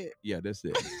 Is that it? Yeah, that's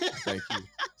it. Thank you.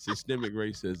 Systemic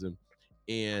racism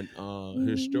and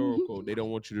historical. They don't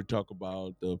want you to talk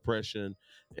about the oppression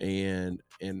and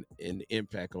the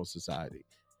impact on society.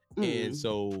 And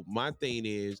so my thing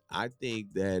is, I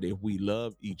think that if we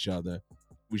love each other,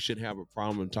 we should have a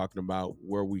problem talking about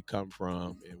where we come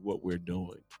from and what we're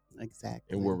doing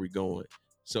Exactly. and where we're going.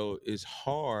 So it's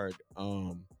hard.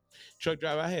 Truck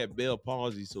driver, I had Bell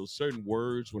palsy, so certain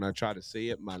words when I try to say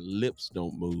it, my lips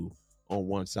don't move on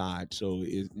one side, so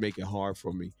it make it hard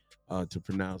for me to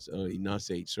pronounce,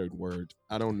 enunciate certain words.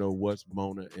 I don't know what's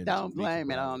Mona and don't Tamika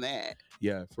blame it problem. on that.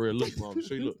 Yeah, for real. Look, Mona,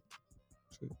 so you look.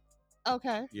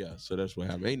 Okay. Yeah, so that's what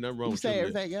happened. Ain't nothing wrong You with say your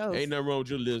everything lips. else. Ain't nothing wrong with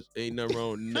your lips. Ain't nothing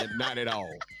wrong, not at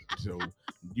all. So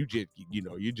you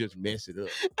just mess it up.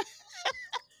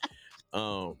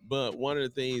 But one of the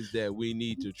things that we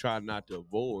need to try not to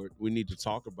avoid, we need to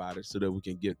talk about it so that we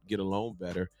can get along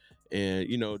better. And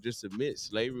just admit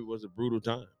slavery was a brutal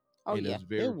time. Oh, and yeah. it was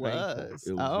very painful. It was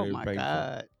Oh very my painful.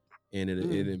 God. And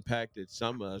it impacted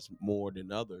some of us more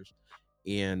than others.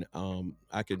 And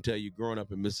I can tell you, growing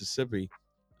up in Mississippi,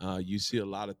 you see a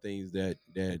lot of things that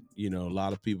a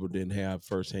lot of people didn't have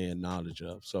firsthand knowledge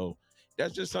of. So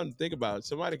that's just something to think about.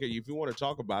 Somebody could, if you want to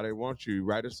talk about it, why don't you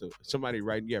write us a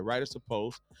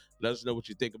post. Let us know what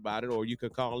you think about it, or you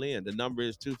can call in. The number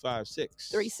is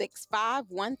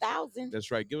 256-365-1000.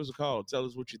 That's right. Give us a call. Tell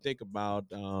us what you think about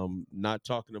not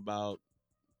talking about.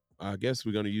 I guess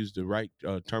we're going to use the right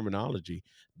terminology.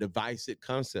 Divisive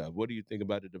concept. What do you think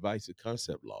about the divisive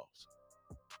concept laws?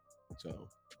 So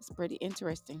it's pretty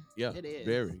interesting. Yeah, it is.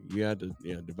 Very. You had the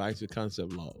divisive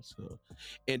concept laws. So.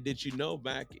 And did you know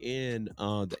back in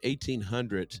the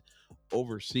 1800s,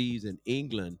 overseas in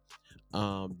England,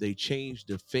 they changed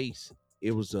the face.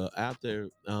 It was after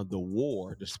the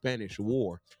war, the Spanish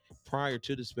War. Prior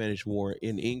to the Spanish War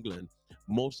in England,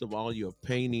 most of all your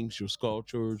paintings, your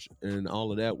sculptures, and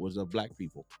all of that was of black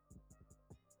people.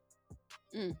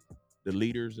 The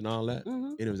leaders and all that.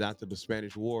 And it was after the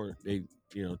Spanish War, they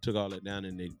took all that down,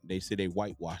 and they said they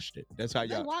whitewashed it. That's how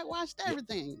They whitewashed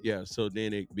everything. Yeah, so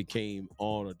then it became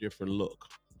all a different look.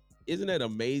 Isn't that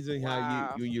amazing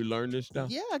how you learn this stuff?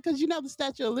 Yeah, because the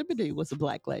Statue of Liberty was a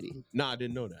black lady. No, I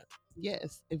didn't know that.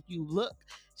 Yes, if you look,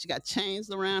 she got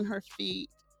chains around her feet,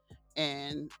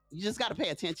 and you just got to pay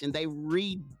attention. They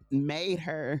remade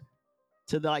her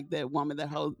to that woman that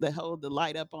hold the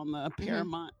light up on the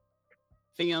Paramount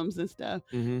films and stuff.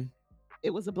 It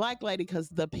was a black lady because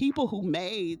the people who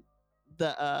made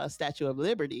the Statue of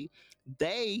Liberty,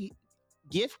 they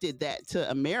gifted that to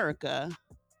America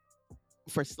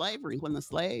for slavery when they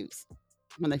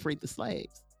freed the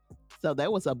slaves. So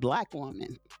there was a black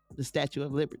woman, the Statue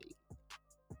of Liberty.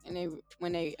 And they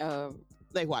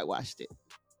whitewashed it.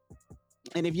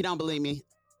 And if you don't believe me,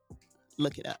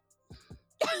 look it up.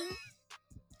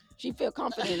 She feel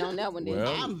confident on that one.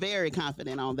 I'm very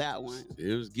confident on that one.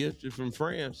 It was gifted from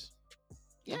France.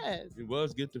 Yes. It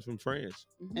was gifted from France.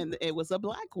 And it was a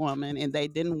black woman, and they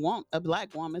didn't want a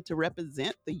black woman to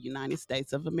represent the United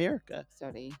States of America.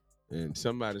 So and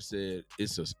somebody said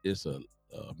it's a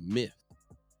myth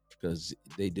because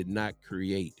they did not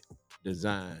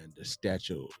design the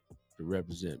statue to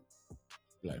represent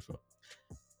black folk.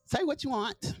 Say what you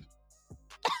want.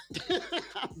 I'm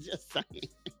just saying.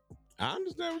 I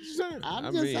understand what you're saying.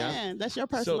 I'm just saying. That's your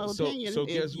personal opinion. So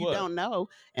guess if you don't know,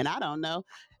 and I don't know,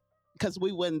 because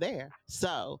we wasn't there.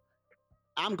 So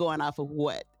I'm going off of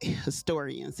what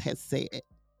historians have said.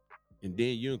 And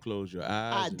then you close your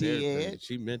eyes. I did. Everything.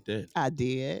 She meant that. I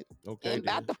did. Okay. And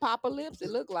about the Papa lips, it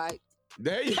looked like.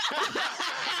 There you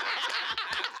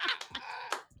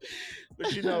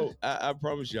But I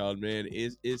promise y'all, man,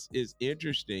 it's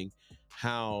interesting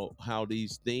how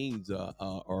these things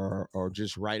are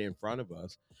just right in front of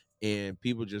us, and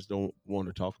people just don't want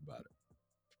to talk about it.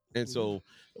 And so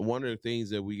one of the things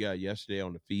that we got yesterday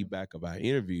on the feedback of our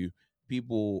interview,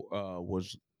 people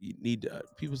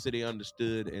people said they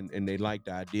understood and they liked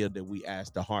the idea that we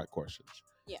asked the hard questions.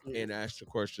 Yeah. And asked the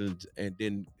questions and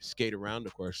then skate around the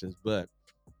questions. But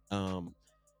I'm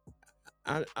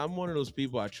one of those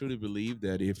people. I truly believe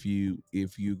that if you're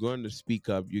going to speak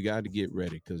up, you got to get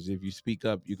ready, because if you speak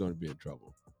up, you're going to be in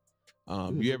trouble.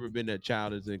 You ever been that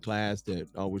child that's in class that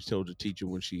always told the teacher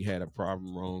when she had a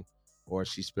problem wrong or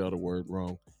she spelled a word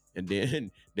wrong, and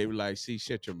then they were like, "See,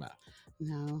 shut your mouth"?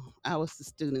 No, I was the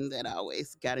student that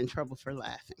always got in trouble for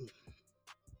laughing.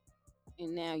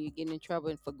 And now you're getting in trouble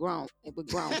with grown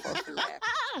folks for laughing.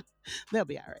 They'll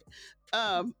be all right.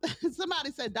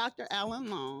 Somebody said Dr. Alan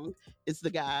Long is the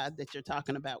guy that you're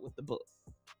talking about with the book.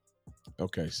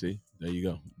 Okay, see, there you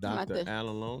go, Dr.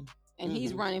 Alan Long. and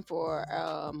he's running for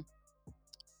an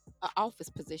office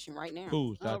position right now.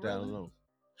 Who's Oh, Dr. really? Alan Long?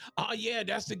 Oh yeah,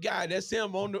 that's the guy. That's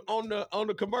him on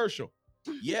the commercial.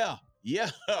 Yeah,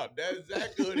 that's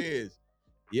exactly who it is.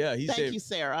 Yeah, he Thank said you,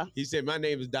 Sarah. he said my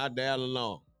name is Dr. Alan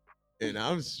Long. And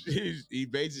he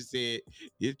basically said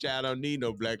his child don't need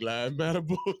no Black Lives Matter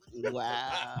book.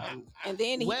 Wow. And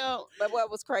then but what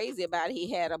was crazy about it, he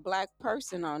had a black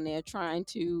person on there trying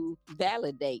to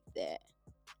validate that.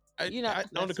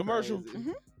 On the commercial.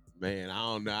 Crazy. Man, I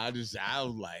don't know. I was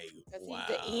like, wow.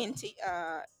 He's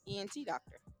the ENT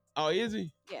doctor. Oh, is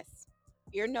he? Yes,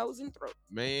 ear, nose, and throat.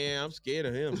 Man, I'm scared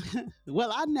of him.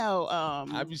 Well, I know.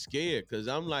 I'd be scared because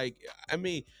I'm like, I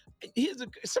mean,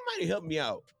 somebody help me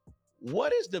out.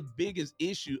 What is the biggest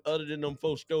issue other than them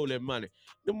folks stole that money?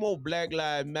 The more Black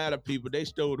Lives Matter people, they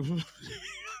stole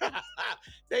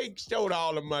they stole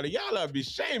all the money. Y'all ought to be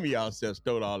ashamed of yourselves,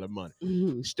 stole all the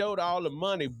money. Stole all the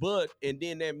money, and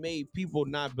then that made people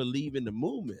not believe in the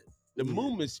movement. The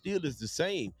movement still is the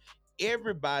same.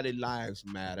 Everybody lives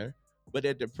matter, but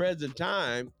at the present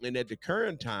time and at the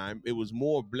current time, it was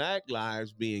more Black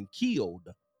lives being killed.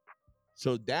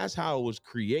 So that's how it was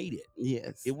created.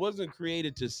 Yes. It wasn't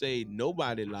created to say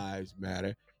nobody lives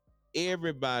matter.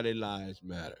 Everybody lives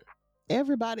matter.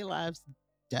 Everybody lives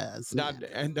does.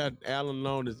 And Dr. Alan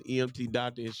Long is EMT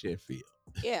doctor in Sheffield.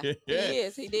 Yeah, he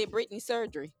is. He did Britney's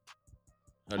surgery.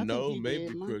 No,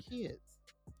 maybe kids.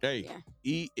 Hey,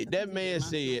 that man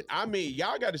said, I mean,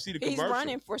 y'all got to see the commercial. He's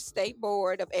running for State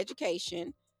Board of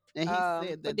Education. And he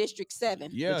said that District 7.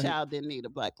 Yeah, the child didn't need a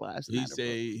Black Lives Matter. He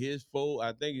said his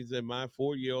I think he said my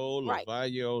 4-year-old or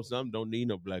 5-year-old something don't need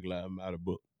no Black Lives Matter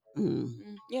book.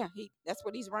 Yeah, that's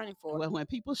what he's running for. Well, when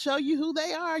people show you who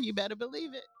they are, you better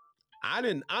believe it. I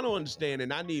don't understand,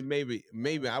 and I need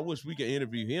maybe I wish we could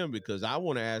interview him because I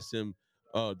want to ask him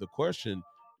the question,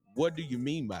 what do you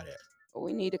mean by that?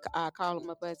 We need to call him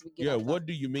up as we get. Yeah, what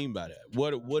do you mean by that?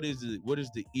 What is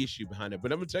the issue behind it?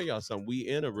 But I'm gonna tell y'all something. We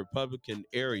in a Republican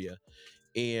area,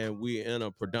 and we're in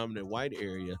a predominant white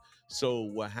area. So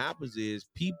what happens is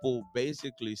people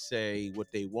basically say what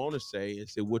they want to say and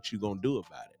say what you gonna do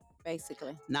about it.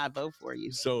 Basically, not vote for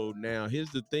you. So now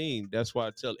here's the thing. That's why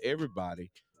I tell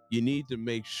everybody, you need to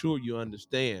make sure you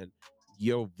understand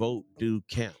your vote do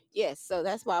count. Yes, so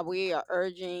that's why we are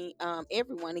urging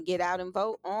everyone to get out and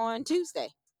vote on Tuesday,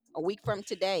 a week from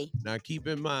today. Now, keep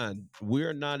in mind,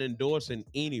 we're not endorsing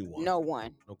anyone. No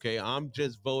one. Okay, I'm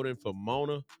just voting for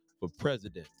Mona for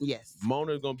president. Yes.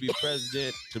 Mona's going to be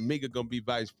president. Tamika going to be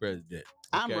vice president.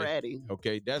 Okay? I'm ready.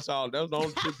 Okay, that's all. That's the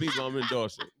only two people I'm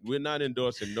endorsing. We're not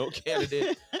endorsing no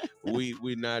candidate.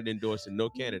 We're not endorsing no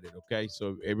candidate, okay?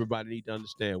 So everybody need to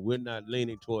understand, we're not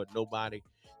leaning toward nobody.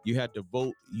 You have to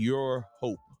vote your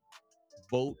hope.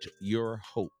 Vote your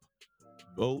hope.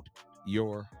 Vote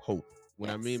your hope. What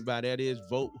I mean by that is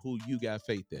vote who you got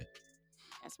faith in.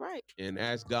 That's right. And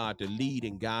ask God to lead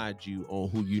and guide you on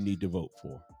who you need to vote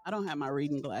for. I don't have my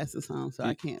reading glasses on, so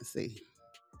I can't see.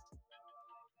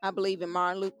 I believe in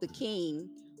Martin Luther King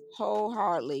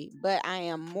wholeheartedly, but I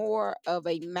am more of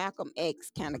a Malcolm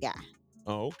X kind of guy.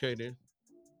 Oh, okay then.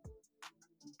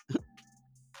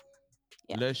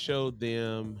 Yeah. Let's show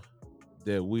them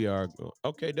that we are.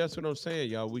 Okay, that's what I'm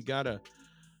saying, y'all. We gotta.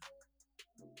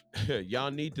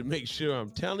 Y'all need to make sure. I'm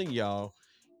telling y'all,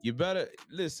 you better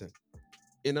listen.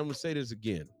 And I'm gonna say this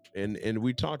again. And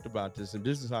we talked about this, and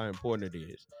this is how important it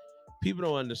is. People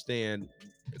don't understand.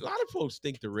 A lot of folks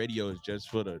think the radio is just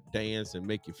for the dance and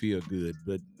make you feel good,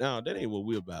 but no, that ain't what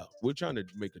we're about. We're trying to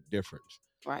make a difference.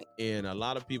 Right. And a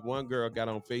lot of people, one girl got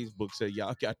on Facebook, said,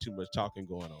 y'all got too much talking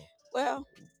going on. Well,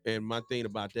 and my thing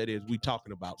about that is we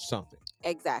talking about something.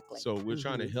 Exactly. So we're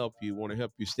trying to help you, want to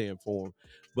help you stay informed.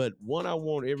 But what I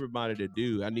want everybody to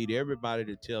do, I need everybody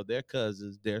to tell their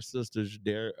cousins, their sisters,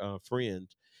 their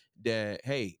friends that,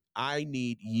 hey, I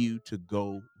need you to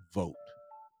go vote.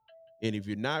 And if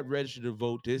you're not registered to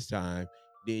vote this time,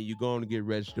 then you're going to get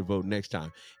registered to vote next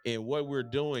time. And what we're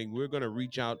doing, we're going to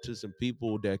reach out to some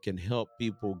people that can help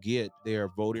people get their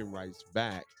voting rights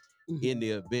back in the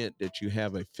event that you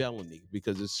have a felony,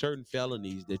 because there's certain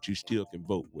felonies that you still can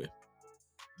vote with.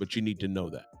 But you need to know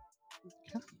that.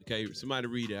 Okay, somebody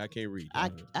read it. I can't read.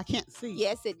 I can't see.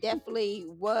 Yes, it definitely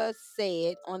was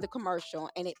said on the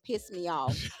commercial, and it pissed me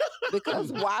off.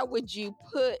 Because why would you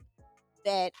put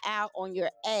that out on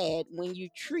your ad when you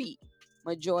treat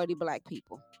majority Black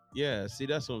people? Yeah, see,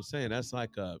 that's what I'm saying. That's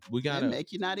like we gotta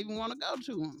make you not even want to go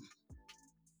to them.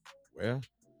 Well,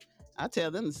 I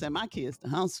tell them to send my kids to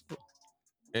Huntsville.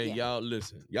 Hey, y'all,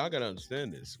 listen. Y'all gotta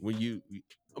understand this. When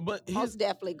but most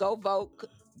definitely go vote.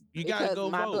 You gotta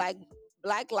go my vote.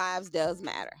 Black lives does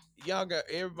matter. y'all got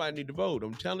everybody need to vote.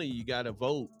 I'm telling you, you gotta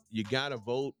vote. You gotta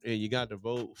vote, and you got to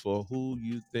vote for who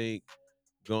you think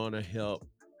gonna help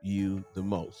you the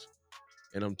most.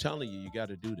 And I'm telling you, you got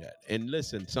to do that. And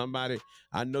listen, somebody,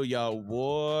 I know y'all,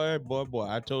 boy.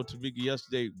 I told Tamika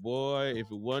yesterday, boy, if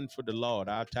it wasn't for the Lord,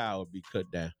 our tower would be cut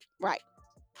down. Right.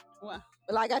 Well,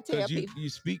 Like I tell Because people. you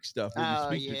speak stuff when you oh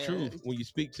speak the yeah. truth, when you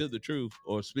speak to the truth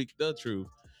or speak the truth,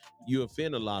 you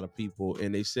offend a lot of people.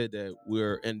 And they said that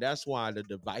and that's why the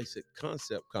divisive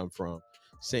concept come from,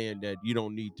 saying that you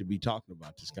don't need to be talking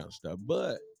about this kind of stuff.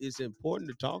 But it's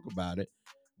important to talk about it.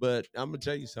 But I'm gonna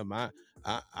tell you something.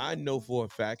 I know for a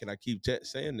fact, and I keep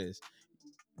saying this: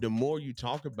 the more you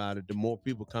talk about it, the more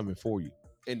people coming for you.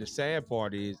 And the sad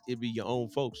part is, it be your own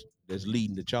folks that's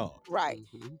leading the charge. Right.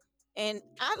 Mhm. And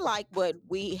I like what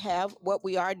we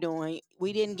are doing.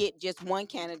 We didn't get just one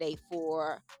candidate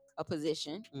for a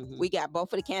position. Mhm. We got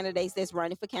both of the candidates that's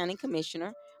running for county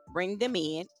commissioner, bring them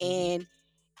in and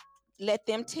let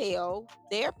them tell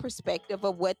their perspective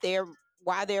of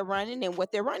why they're running and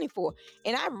what they're running for.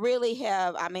 And I really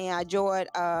have, I enjoyed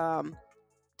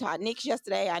Todd Nix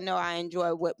yesterday. I know I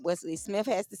enjoy what Wesly Smith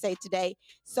has to say today.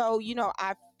 So,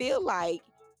 I feel like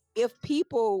if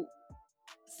people,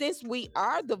 since we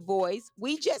are the voice,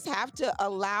 we just have to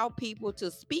allow people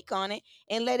to speak on it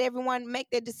and let everyone make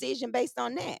their decision based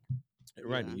on that.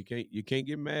 Right. Yeah. You can't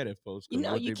get mad at folks because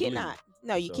what You they believe. cannot.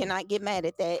 No, you So, cannot get mad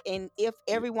at that. And if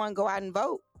everyone go out and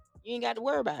vote, you ain't got to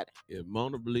worry about it. if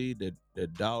Mona believe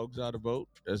that dogs ought to vote,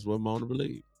 that's what Mona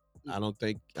believe. I don't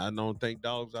think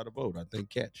dogs ought to vote. I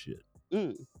think cats should.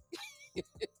 Mm.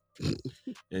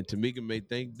 And Tamika may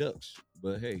think ducks,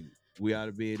 but hey, we ought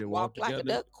to be able to walk Walk like together.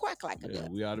 a duck, quack like a duck.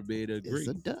 We ought to be able to agree. It's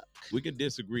a duck. We can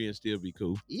disagree and still be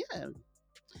cool. Yeah.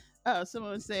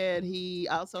 Someone said he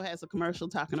also has a commercial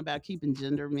talking about keeping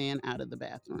gender men out of the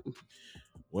bathroom.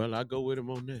 Well, I go with him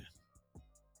on that.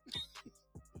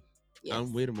 Yes.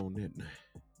 I'm with him on that now.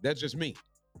 That's just me.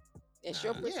 That's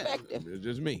your perspective. It's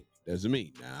just me. That's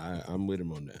me. Nah, I'm with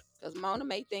him on that. Because Mona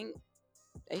may think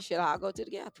they should all go to the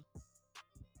gathering.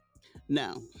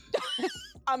 No.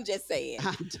 I'm just saying.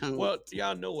 I don't. Well,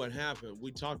 y'all know what happened.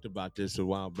 We talked about this a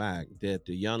while back, that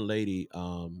the young lady,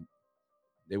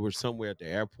 they were somewhere at the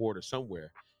airport or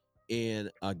somewhere,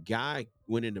 and a guy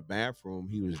went in the bathroom.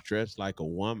 He was dressed like a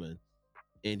woman,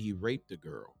 and he raped the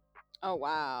girl. Oh,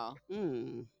 wow.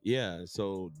 Yeah,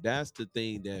 so that's the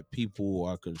thing that people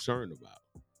are concerned about.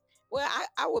 Well,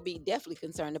 I would be definitely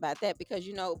concerned about that because,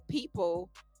 people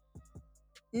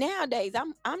nowadays,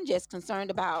 I'm just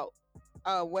concerned about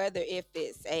whether if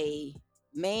it's a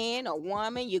man or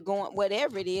woman, you're going,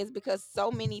 whatever it is, because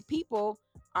so many people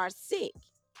are sick.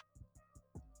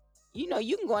 You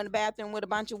can go in the bathroom with a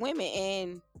bunch of women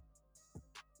and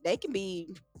they can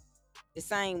be the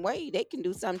same way. They can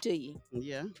do something to you.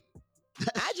 Yeah.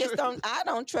 I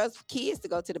don't trust kids to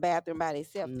go to the bathroom by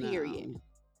themselves, No. period.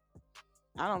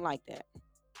 I don't like that.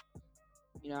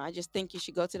 I just think you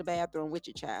should go to the bathroom with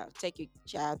your child. Take your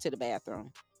child to the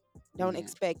bathroom. Don't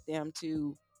expect them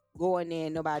to go in there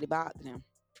and nobody bother them.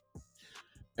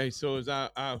 Hey, so is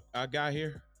our guy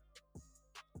here?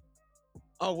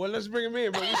 Oh, well, let's bring him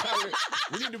in. But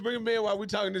we need to bring him in while we're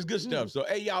talking this good stuff. So,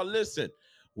 hey, y'all, listen.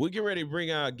 We get ready to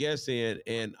bring our guest in,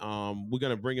 and we're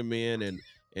gonna bring him in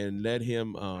and let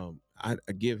him I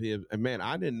give him. And man,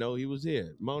 I didn't know he was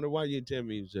here. Mona, why you didn't tell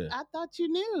me he was here? I thought you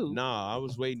knew. No, I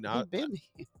was waiting. He'd been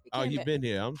here. Oh, you've been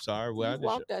here. I'm sorry. Well, you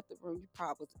walked out the room. You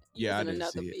probably I didn't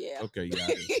see it. Yeah. Okay, yeah, I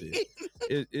didn't see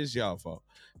it. It's y'all fault.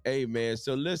 Hey, man.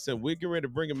 So listen, we're getting ready to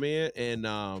bring him in,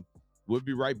 and we'll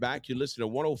be right back. You listen to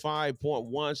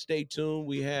 105.1. Stay tuned.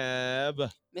 We have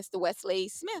Mr. Wesly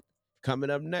Smith coming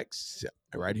up next.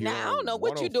 Right here. Now I don't know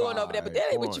what you're doing over there, but that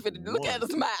ain't what you finna do. Look at us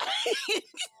smile.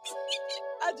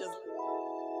 I just.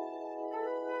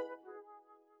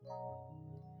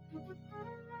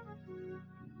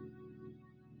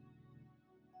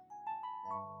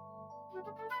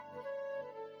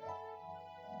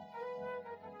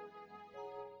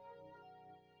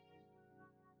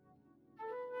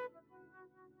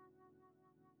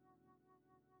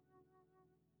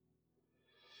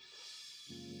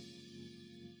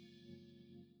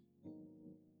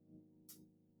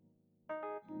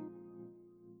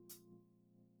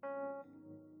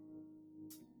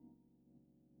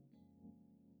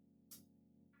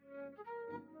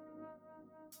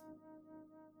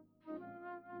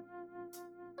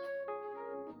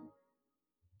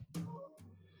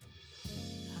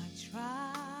 I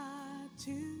try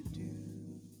to do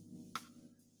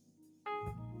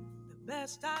the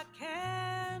best I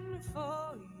can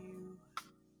for you,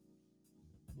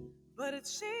 but it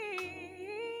seems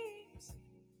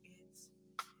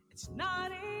it's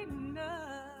not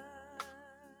enough.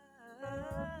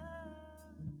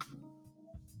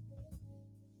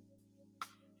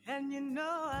 And you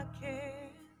know I care,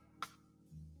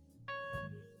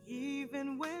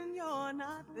 even when you're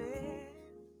not there.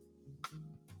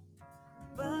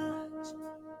 But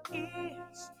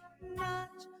it's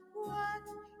not what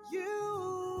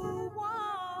you want.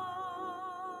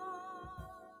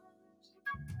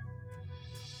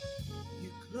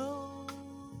 You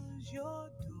close your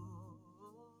door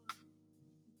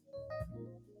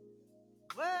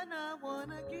when I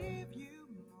wanna give you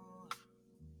more.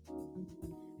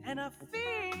 And I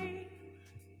feel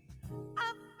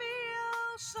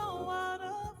so out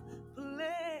of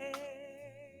place.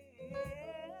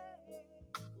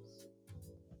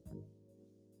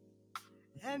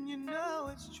 And you know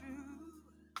it's true.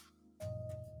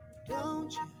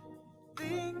 Don't you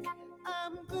think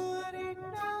I'm good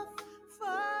enough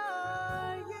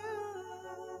for you?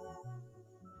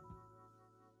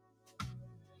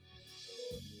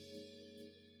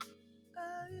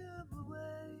 Are you away?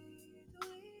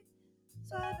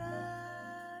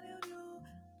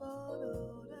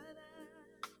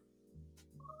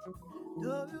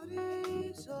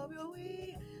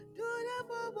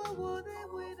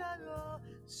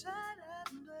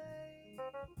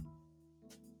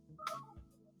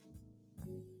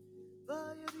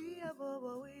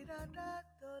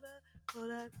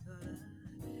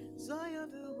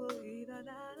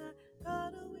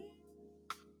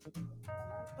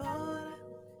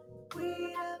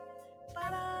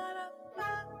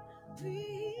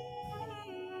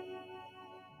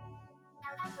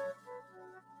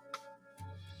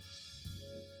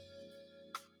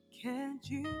 Can't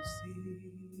you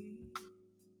see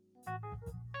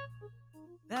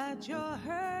that you're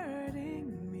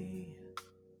hurting me?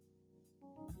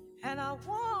 And I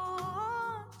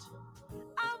want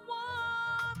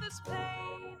this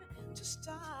pain to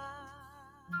stop.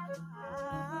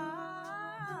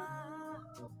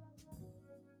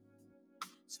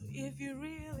 So if you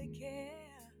really care,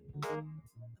 I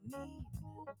mean,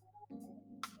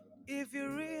 if you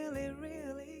really,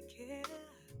 really care,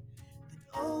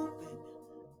 then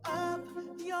open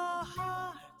up your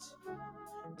heart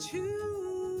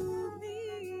to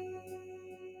me.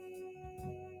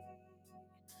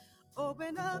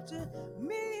 Open up to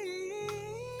me.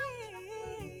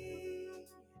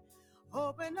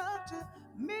 Open up to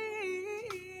me.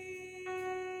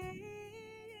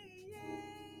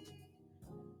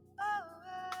 Oh,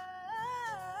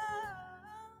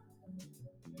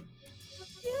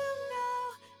 you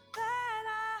know that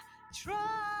I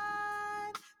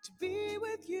tried to be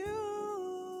with you.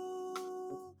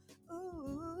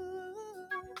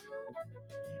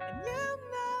 And you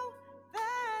know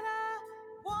that I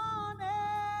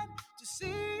wanted to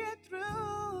see it through.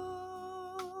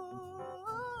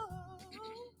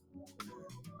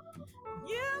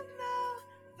 You know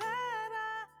that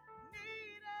I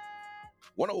needed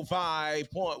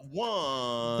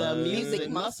 105.1. The Music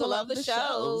muscle of the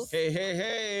shows. Hey, hey,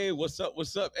 hey. What's up?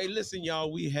 What's up? Hey, listen,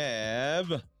 y'all. We have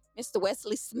Mr.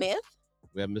 Wesly Smith.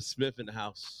 Miss Smith in the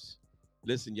house.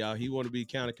 Listen, y'all. He want to be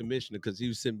county commissioner because he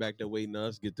was sitting back there waiting on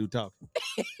us to get through talking.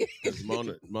 Because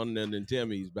Mona didn't tell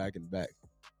me he's back in the back.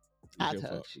 I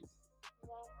told you.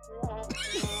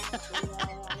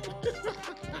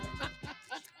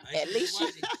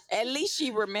 At least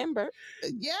she remembered.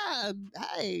 Yeah.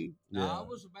 Hey. Yeah. I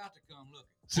was about to come looking.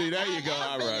 See, there you go.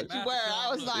 All right. You were. I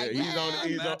was like,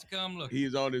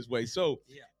 he's on his way. So,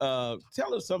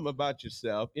 tell us something about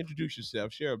yourself. Introduce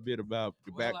yourself. Share a bit about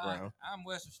your background. I'm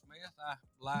Wesly Smith. I'm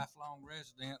lifelong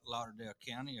resident, Lauderdale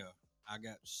County. I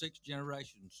got 6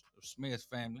 generations of Smith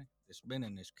family that's been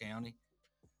in this county.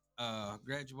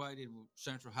 Graduated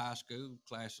Central High School,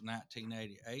 class of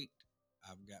 1988.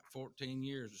 I've got 14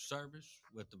 years of service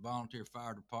with the volunteer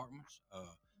fire departments.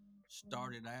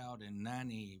 Started out in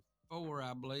 94,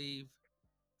 I believe.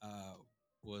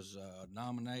 Was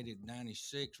nominated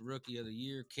 96 Rookie of the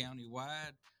Year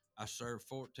countywide. I served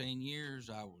 14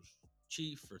 years. I was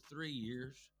chief for 3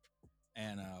 years,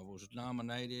 and was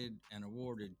nominated and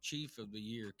awarded Chief of the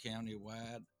Year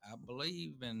countywide, I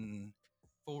believe, in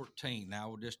 14. Now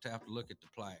we'll just have to look at the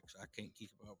plaques. I can't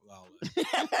keep up with all of it.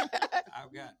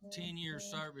 I've got 10 years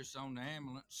service on the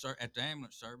ambulance at the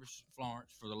ambulance service in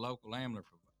Florence for the local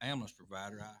ambulance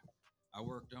provider. I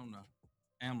worked on the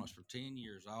ambulance for 10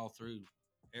 years, all through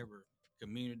every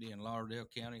community in Lauderdale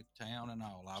County, town, and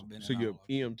all. I've been. So you're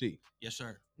EMT? Yes,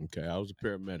 sir. Okay, I was a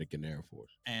paramedic in the Air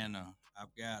Force. And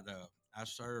I've got. I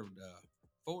served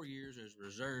 4 years as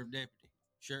reserve deputy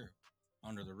sheriff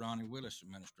under the Ronnie Willis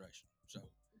administration. So,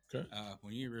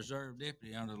 when you're reserve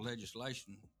deputy under the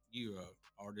legislation, you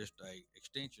are just a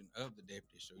extension of the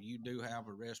deputy. So you do have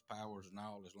arrest powers and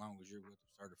all, as long as you're with a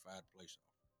certified police officer.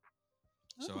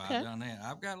 So I Okay. done that.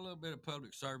 I've got a little bit of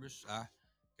public service. I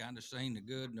kind of seen the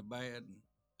good and the bad and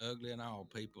ugly in all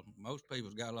people. Most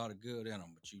people's got a lot of good in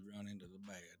them, but you run into the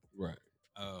bad. Right.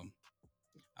 Um,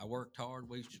 I worked hard.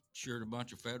 We secured a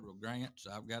bunch of federal grants.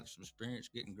 I've got some experience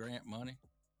getting grant money.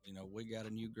 You know, we got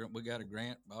a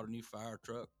grant, bought a new fire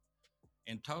truck.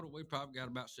 In total, we probably got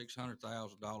about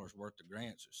 $600,000 worth of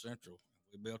grants at Central.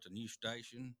 We built a new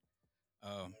station.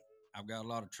 Um, I've got a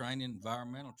lot of training,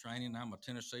 environmental training. I'm a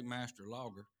Tennessee master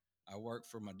logger. I worked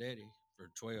for my daddy for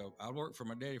 12. I worked for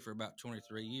my daddy for about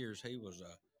 23 years.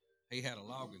 He had a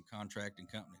logging contracting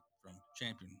company from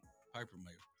Champion Paper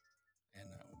Mill, and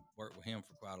worked with him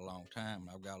for quite a long time.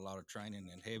 I've got a lot of training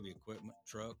in heavy equipment,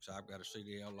 trucks. I've got a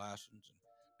CDL license, and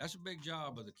that's a big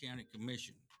job of the county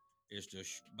commission is to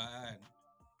buy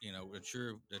and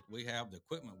ensure that we have the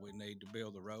equipment we need to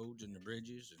build the roads and the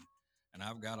bridges, and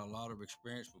I've got a lot of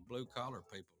experience with blue collar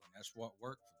people, and that's what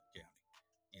worked for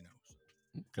the county.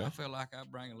 So I Okay. feel like I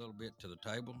bring a little bit to the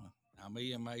table. I'm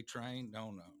EMA trained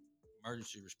on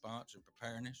emergency response and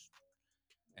preparedness,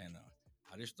 and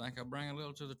I just think I bring a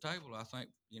little to the table. I think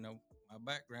my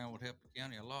background would help the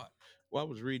county a lot. Well, I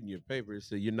was reading your paper. It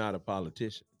said you're not a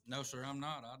politician. No, sir, I'm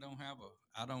not. I don't have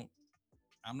a. I don't.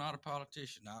 I'm not a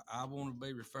politician. I want to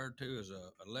be referred to as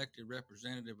a elected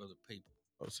representative of the people.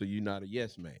 Oh, so you're not a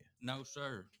yes man. No,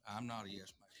 sir, I'm not a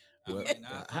yes man. Well, I mean,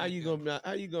 I think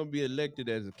how you gonna be elected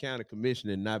as a county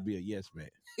commissioner and not be a yes man?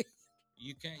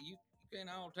 you can't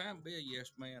all the time be a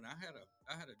yes man. I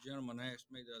had a gentleman ask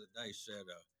me the other day, said,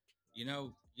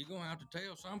 you're gonna have to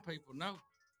tell some people no.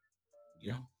 You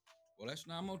Yeah. know, well, that's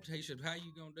not. I'm gonna tell you. He said, how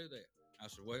you gonna do that? I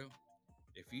said, well,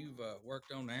 if you've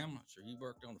worked on the ambulance or you've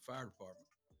worked on the fire department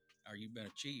or you've been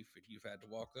a chief and you've had to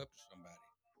walk up to somebody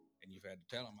and you've had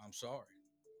to tell them, I'm sorry,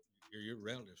 your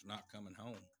relative's not coming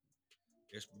home.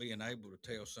 It's being able to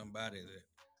tell somebody that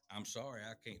I'm sorry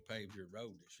I can't pave your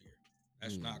road this year.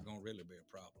 That's not going to really be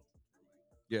a problem for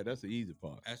me. Yeah, that's the easy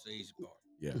part. That's the easy part.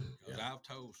 Yeah. Because Yeah.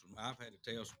 I've had to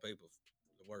tell some people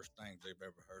the worst things they've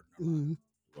ever heard in their life.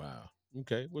 Wow.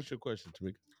 Okay. What's your question,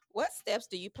 Tamika? What steps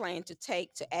do you plan to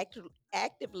take to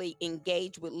actively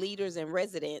engage with leaders and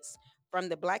residents from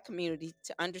the Black community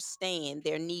to understand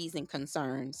their needs and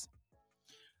concerns?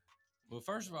 Well,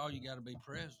 first of all, you got to be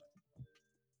present.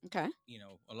 Okay.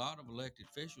 A lot of elected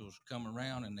officials come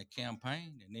around and they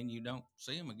campaign, and then you don't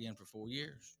see them again for 4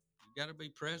 years. You got to be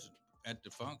present at the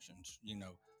functions.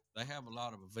 They have a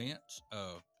lot of events.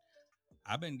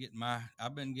 I've been getting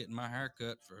my hair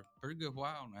cut for a pretty good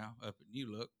while now up at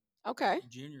New Look. Okay.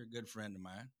 Junior, a good friend of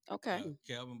mine. Okay.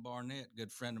 Kelvin Barnett,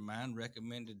 good friend of mine,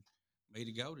 recommended me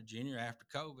to go to Junior after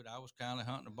COVID. I was kind of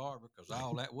hunting a barber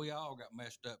because we all got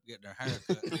messed up getting our hair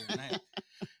cut here and there.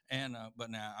 And but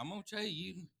now I'm gonna tell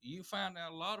you, you find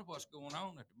out a lot of what's going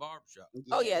on at the barbershop.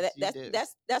 Oh yeah,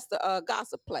 that's the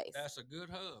gossip place. That's a good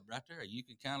hub right there. You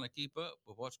can kind of keep up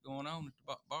with what's going on at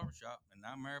the barbershop. And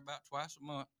I'm there about twice a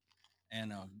month,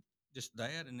 and just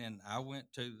that. And then I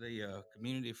went to the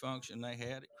community function they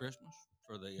had at Christmas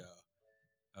for the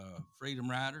Freedom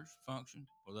Riders function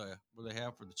where they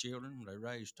have for the children where they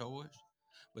raise toys.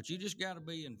 But you just got to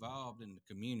be involved in the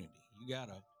community. You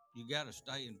gotta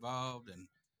stay involved and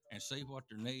see what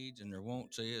their needs and their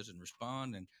wants is and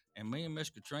respond. And me and Miss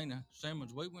Katrina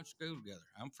Simmons, we went to school together.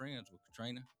 I'm friends with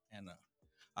Katrina, and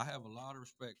I have a lot of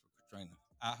respect for Katrina.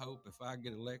 I hope if I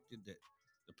get elected that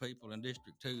the people in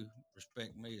District 2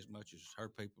 respect me as much as her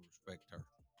people respect her.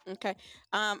 Okay.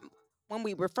 When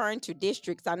we referring to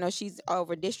districts, I know she's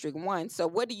over District 1. So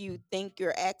what do you think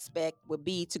your aspect would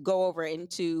be to go over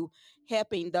into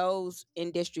helping those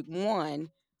in District 1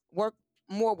 work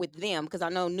more with them? Because I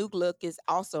know New Look is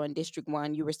also in District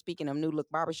 1. You were speaking of New Look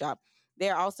Barbershop.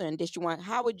 They're also in District 1.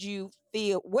 How would you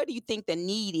feel? What do you think the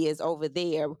need is over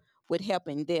there with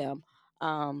helping them?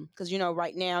 Because,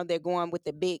 right now they're going with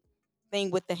the big thing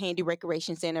with the Handy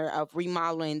Recreation Center of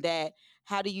remodeling that.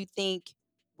 How do you think,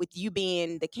 with you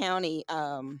being the county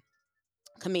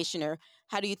commissioner,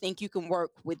 how do you think you can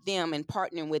work with them and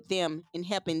partnering with them and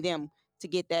helping them to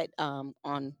get that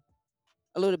on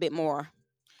a little bit more?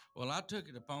 Well, I took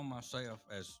it upon myself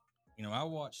as I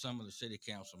watched some of the city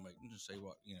council meetings and see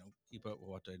what keep up with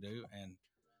what they do, and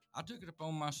I took it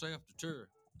upon myself to tour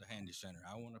the Handy Center.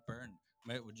 I went up there and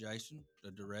met with Jason,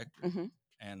 the director, Mm-hmm.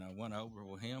 and went over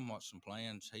with him what some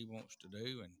plans he wants to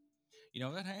do.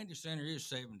 And that Handy Center is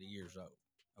 70 years old,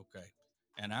 okay,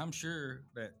 and I'm sure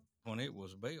that when it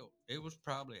was built, it was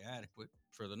probably adequate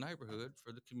for the neighborhood,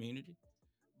 for the community,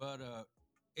 but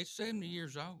it's 70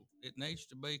 years old. It needs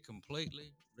to be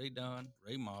completely redone,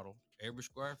 remodeled, every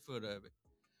square foot of it.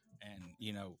 And,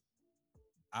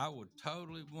 I am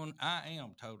totally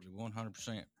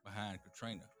 100% behind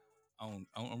Katrina on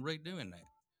redoing that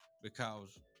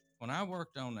because when I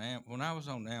worked on when I was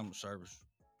on the ambulance service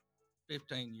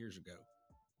 15 years ago,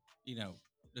 you know,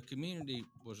 the community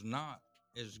was not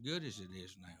as good as it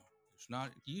is now. It's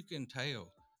not. You can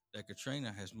tell that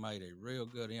Katrina has made a real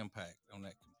good impact on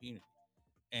that community,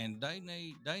 and they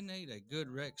need a good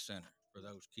rec center for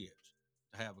those kids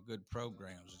to have a good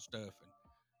programs and stuff. And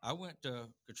I went to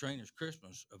Katrina's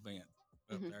Christmas event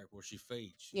up Hmm. there where she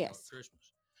feeds, at Yes.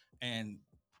 Christmas, and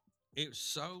it's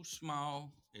so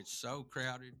small, it's so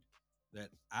crowded that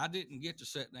I didn't get to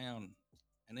sit down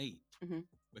and eat Hmm.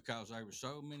 because there were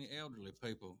so many elderly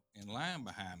people in line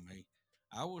behind me.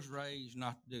 I was raised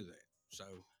not to do that.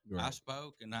 So I Right.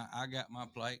 spoke and I got my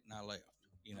plate and I left,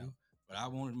 you know. Mhm. But I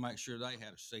wanted to make sure they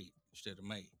had a seat instead of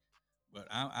me. But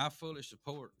I fully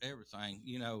support everything.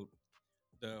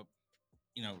 The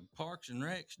Parks and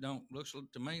Recs don't looks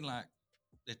to me like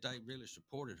that they really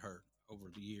supported her over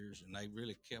the years and they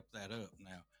really kept that up.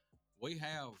 Now we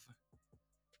have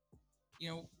you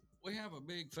know, we have a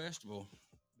big festival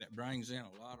that brings in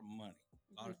a lot of money,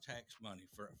 a lot Hmm. of tax money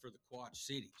for the Quad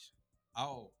Cities,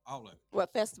 all of it.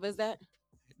 What festival is that?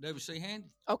 WC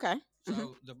Handy. Okay. Hmm.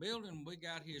 So the building we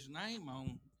got his name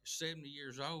on is 70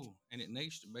 years old and it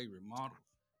needs to be remodeled.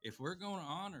 If we're going to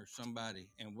honor somebody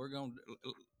and we're going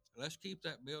to let's keep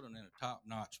that building in a top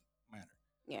notch manner.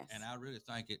 And Yes. I really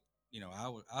think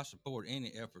I support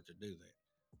any effort to do that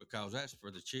because that's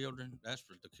for the children, that's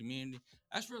for the community,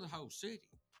 that's for the whole city.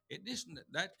 It just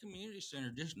that community center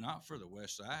just not for the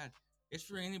West Side. It's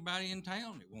for anybody in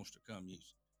town that wants to come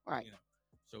use it. Right.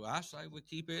 So I say we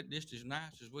keep it just as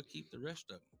nice as we keep the rest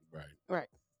of them. Right. Right.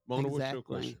 Mona, what's your Exactly.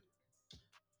 question?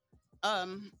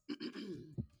 Um,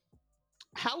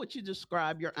 how would you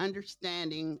describe your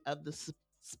understanding of the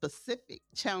specific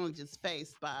challenges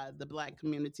faced by the Black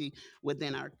community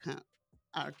within our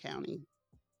county?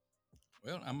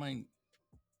 Well, I mean,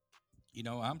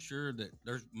 I'm sure that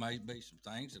there's may be some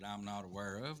things that I'm not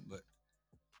aware of, but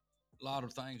a lot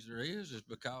of things there is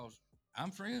because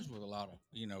I'm friends with a lot of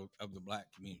of the Black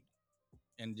community.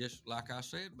 And just like I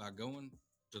said, by going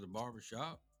to the barber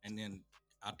shop and then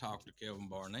I talked to Kelvin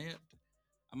Barnett.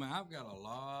 I mean, I've got a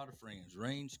lot of friends,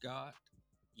 Reen Scott,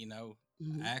 you know,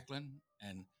 Mhm. Ackland,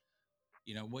 and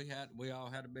we all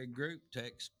had a big group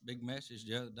text, big message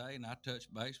the other day, and I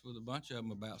touched base with a bunch of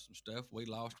them about some stuff. We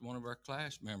lost one of our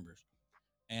class members,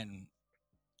 and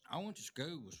I went to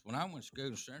school was when I went to school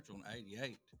in Central in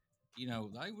 '88.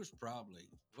 They was probably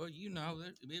it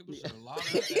was Yeah. a lot of.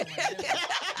 I mean, it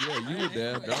was. Yeah, you were Man,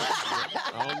 there.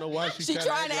 Don't, I don't know why she She trying to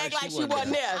trying act to like act she like she wasn't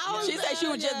wasn't there. there. I was She said she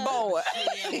there, was just yeah. bored.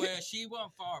 Well, she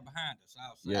wasn't far behind us.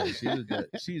 I'll say. Yeah,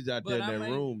 that. she's out But there in I that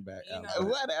mean, room back you out know,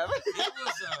 back. Whatever.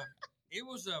 it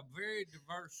was a very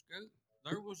diverse school.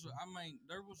 There was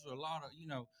a lot of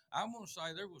I want to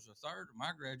say there was a third of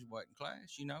my graduating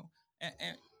class.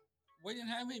 And we didn't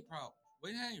have any problems.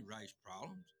 We didn't have any race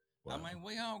problems. I Wow. mean,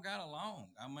 we all got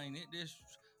along. I mean,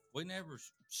 we never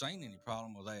seen any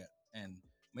problem with that. And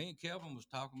me and Kelvin was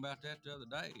talking about that the other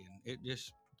day, and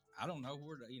I don't know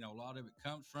where a lot of it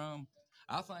comes from.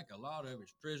 I think a lot of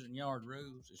it's prison yard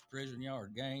rules, it's prison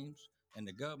yard games, and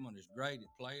the government is great at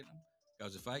playing them.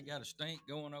 Because if they got a stink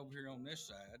going over here on this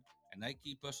side, and they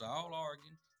keep us all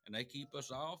arguing, and they keep us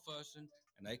all fussing,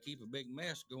 and they keep a big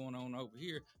mess going on over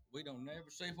here, we don't never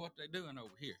see what they're doing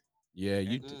over here. Yeah,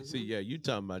 And see. Mhm. Yeah, you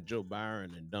talking about Joe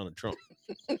Byron and Donald Trump?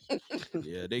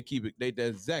 Yeah, they keep it. That's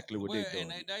exactly what they well, and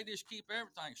doing. they just keep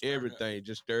everything stirred up. Everything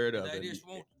just stirred And up, they and just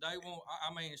want, they want,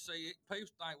 I mean, see, people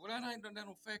think, well, that don't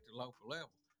affect the local level.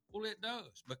 Well, it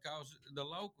does because the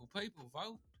local people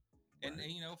vote. And, right.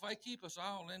 if they keep us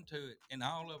all into it and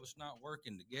all of us not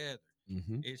working together,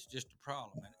 Mm-hmm. it's just a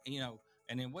problem.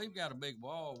 And then we've got a big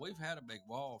wall. We've had a big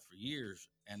wall for years,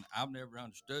 and I've never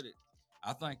understood it.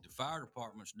 I think the fire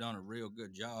department's done a real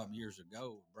good job years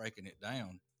ago of breaking it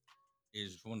down.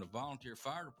 Is when the volunteer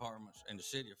fire departments and the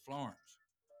city of Florence,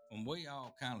 when we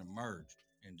all kind of merged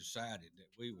and decided that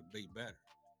we would be better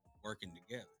working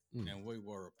together, Mm. and we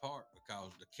were apart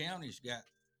because the county's got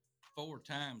 4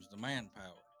 times the manpower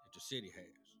that the city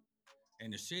has,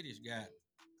 and the city's got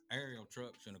aerial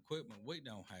trucks and equipment we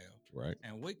don't have. Right.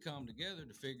 And we come together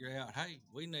to figure out, hey,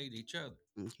 we need each other.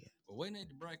 Yeah. But we need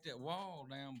to break that wall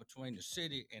down between the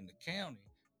city and the county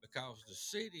because the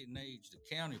city needs the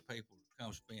county people to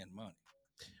come spend money.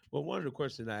 Well, one of the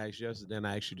questions I asked yesterday, and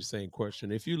I asked you the same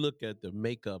question. If you look at the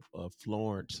makeup of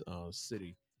Florence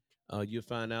City, you'll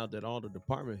find out that all the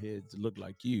department heads look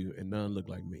like you and none look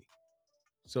like me.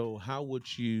 So, how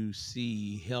would you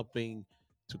see helping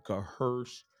to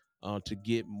coerce to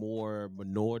get more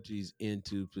minorities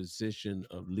into position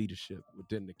of leadership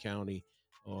within the county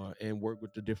and work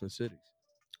with the different cities?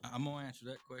 I'm gonna answer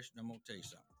that question. I'm gonna tell you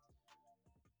something.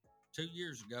 2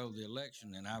 years ago, the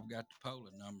election, and I've got the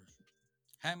polling numbers.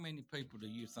 How many people do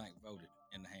you think voted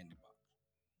in the handy box?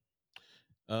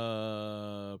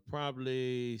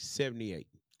 Probably 78.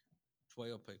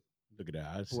 12 people. Look at that.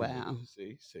 I see. Wow.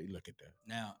 See, look at that.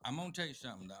 Now, I'm going to tell you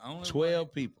something. The only 12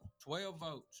 way, people. 12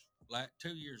 votes, like 2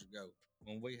 years ago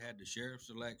when we had the sheriff's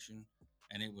election,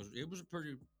 and it was a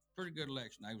pretty good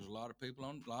election. There was a lot of people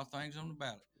on, a lot of things on the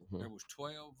ballot. There was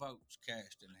 12 votes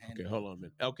cast in the handy Okay, box. hold on a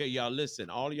minute. Okay, y'all listen.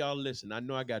 All of y'all listen. I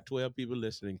know I got 12 people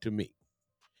listening to me.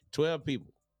 12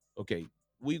 people. Okay,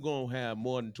 we going to have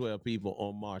more than 12 people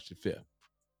on March the 5th.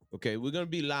 Okay, we're going to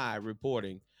be live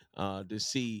reporting to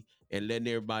see and letting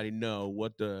everybody know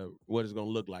what it's going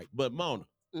to look like. But Mona,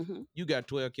 you got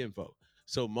 12 kinfolks.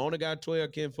 So Mona got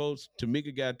 12 kinfolks.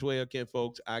 Tamika got 12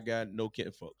 kinfolks. I got no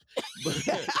kinfolks.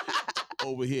 But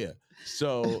over here.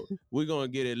 So we're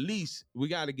going to get we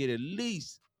got to get at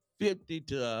least 50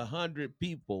 to 100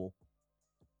 people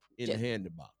in the handy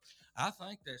box. I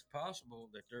think that's possible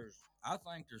that I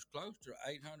think there's close to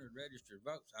 800 registered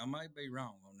votes. I may be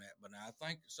wrong on that, but I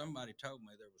think somebody told me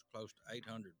there was close to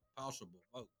 800 possible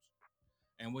votes.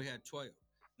 And we had 12.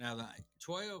 Now, the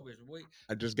 12 is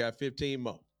I just got 15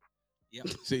 more. Yep.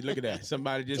 See, look at that.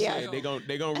 Somebody just said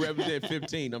they're gonna represent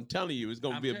 15. I'm telling you, it's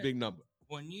going to be a big number.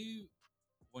 When you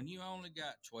only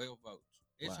got 12 votes,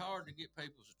 it's hard to get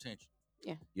people's attention.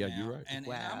 Yeah. Yeah, you're right. And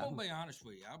I'm going to be honest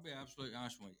with you. I'll be absolutely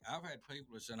honest with you. I've had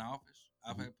people that's in office.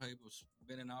 I've had people that's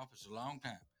been in office a long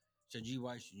time. Said, you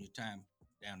wasting your time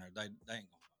down there. They ain't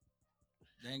going to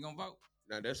vote. They ain't going to vote.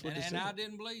 Now, that's what and I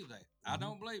didn't believe that. I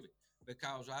don't believe it.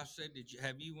 Because I said,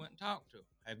 have you went and talked to them?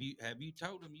 Have you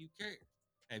told them you care?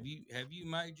 Have you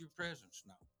made your presence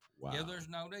known? Wow. Yeah, there's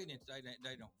no need if they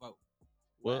don't vote.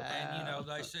 Well, and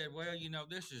they said, well,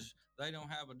 they don't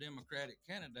have a Democratic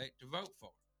candidate to vote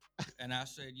for. And I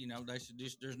said, they said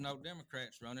there's no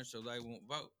Democrats running, so they won't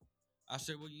vote. I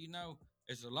said, well,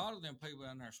 there's a lot of them people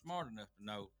down there smart enough to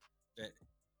know that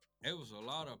it was a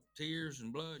lot of tears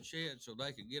and blood shed so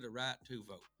they could get a right to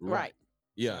vote. Right.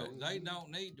 Yeah. So they don't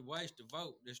need to waste a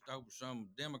vote just over some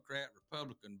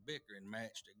Democrat-Republican bickering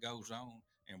match that goes on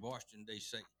in Washington,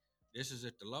 D.C. This is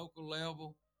at the local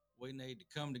level. We need to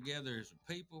come together as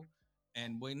a people,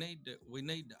 and we need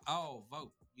to all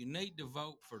vote. You need to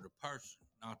vote for the person,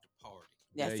 not the party.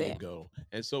 That's there you go.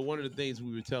 And so one of the things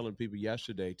we were telling people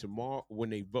yesterday, tomorrow when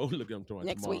they vote, look, I'm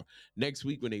talking tomorrow. Next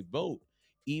week when they vote,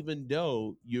 even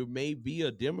though you may be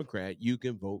a Democrat, you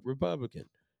can vote Republican.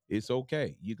 It's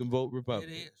okay. You can vote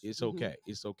Republican. It is. It's okay.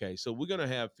 It's okay. So we're gonna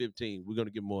have 15. We're gonna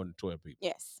get more than 12 people.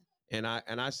 Yes. And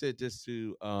I said this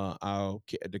to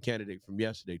the candidate from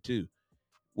yesterday too.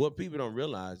 What people don't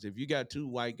realize, if you got two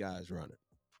white guys running,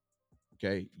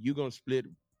 okay, you're gonna split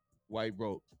white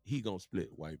vote. He gonna split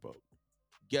white vote.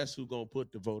 Guess who's gonna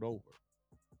put the vote over?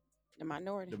 The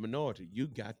minority. The minority. You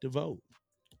got to vote.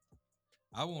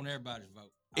 I want everybody's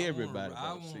vote. I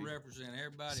want to represent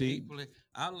everybody equally.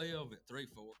 I live at Three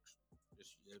Forks,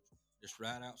 just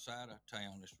right outside of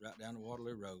town, just right down the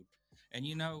Waterloo Road. And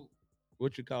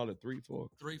what you call it, Three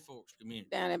Forks? Three Forks community.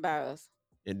 Down in Bowers.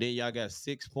 And then y'all got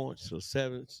 6 points or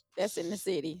 7s. That's in the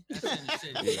city. That's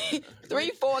in the city. Three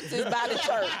Forks is by the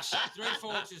church. Three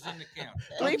Forks is in the county.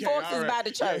 Three Forks is by the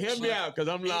church. Yeah, help me out, because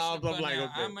I'm loud. I'm like,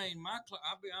 okay. I mean,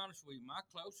 I'll be honest with you. My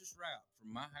closest route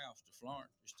from my house to Florence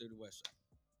is through the west side.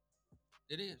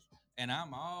 It is. And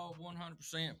I'm all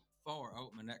 100% for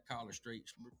opening that College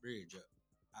Street bridge up.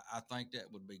 I think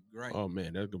that would be great. Oh,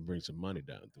 man, that's going to bring some money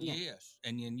down. Yes.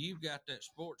 And then you've got that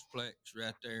sportsplex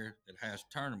right there that has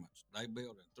tournaments. They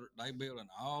building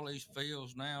all these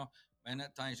fields now. Man,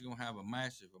 that thing's going to have a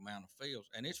massive amount of fields.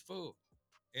 And it's full.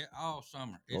 All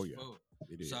summer, it's full.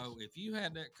 It is. So if you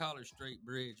had that College Street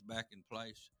bridge back in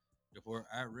place to where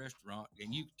our restaurant,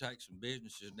 and you could take some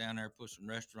businesses down there, put some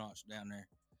restaurants down there.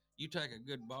 You take a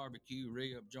good barbecue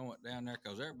rib joint down there,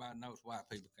 because everybody knows white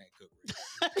people can't cook ribs.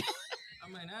 I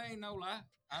mean, that ain't no lie.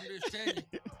 I'm just telling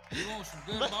you. You want some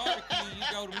good barbecue, you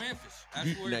go to Memphis.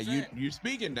 That's where it's at. You're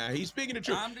speaking now. He's speaking the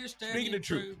truth. I'm just telling you the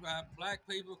truth. Black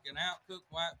people can outcook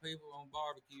white people on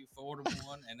barbecue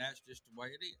 4-1, and that's just the way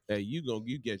it is. Hey, you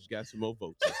got some more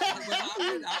votes.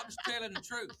 I was telling the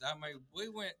truth. I mean, we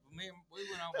went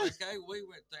on vacation. We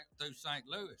went through St.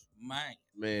 Louis.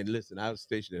 Man, listen, I was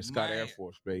stationed at Scott Air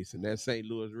Force Base, and that's St.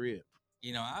 Louis rib.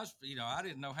 I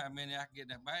didn't know how many I could get in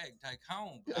that bag and take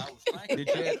home, but I was thinking.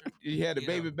 Did you have a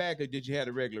baby back, or did you have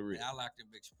a regular rib? I like the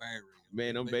big spare rib.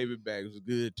 Man, them baby bags was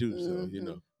good too. Mm-hmm.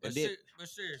 So But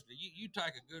seriously, you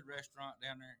take a good restaurant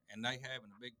down there, and they having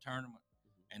a big tournament,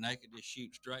 and they could just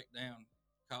shoot straight down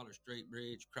College Street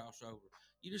Bridge, cross over.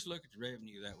 you just look at the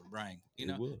revenue that would bring,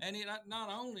 It would. and not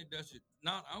only does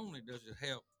it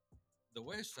help the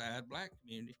West Side Black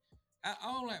community.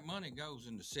 All that money goes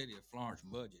in the city of Florence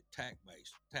budget, tax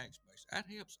base. That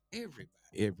helps everybody.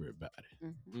 Everybody.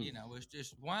 Mm-hmm. It's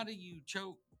just why do you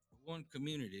choke one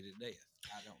community to death?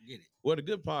 I don't get it. Well, the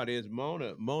good part is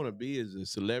Mona B is a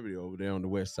celebrity over there on the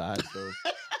West Side, so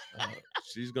uh,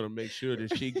 she's gonna make sure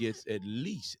that she gets at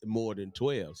least more than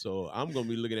 12. So I'm gonna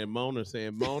be looking at Mona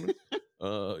saying, Mona,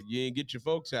 you ain't get your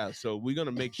folks out. So we're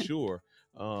gonna make sure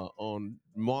on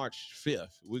March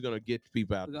 5th we're gonna get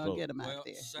people out We're to gonna vote. get them out Well,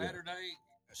 there.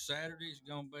 Saturday's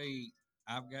gonna be.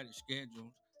 I've got it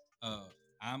scheduled. Uh,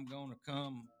 I'm gonna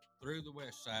come through the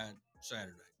West Side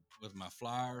Saturday with my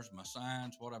flyers, my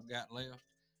signs, what I've got left,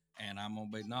 and I'm gonna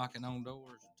be knocking on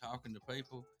doors and talking to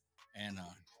people. And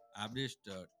I've just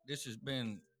this has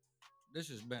been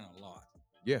a lot.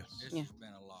 Yes. This Yeah. has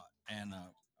been a lot, and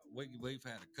we've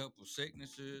had a couple of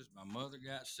sicknesses. My mother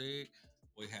got sick.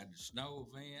 We had the snow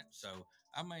event, so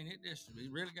I mean, it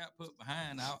really got put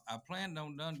behind. I planned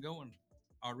on done going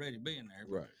already being there,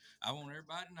 but Right. I want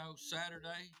everybody to know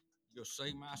Saturday you'll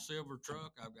see my silver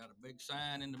truck. I've got a big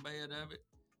sign in the bed of it.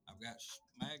 I've got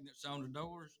magnets on the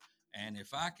doors. And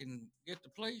if I can get the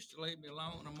police to leave me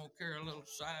alone, I'm gonna carry a little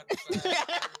side by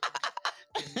side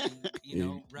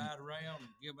and ride around and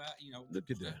give out, Look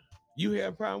at stuff. that. You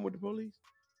have a problem with the police?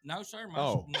 No, sir.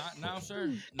 Oh. No,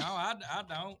 sir. No, I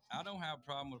don't. I don't have a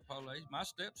problem with police. My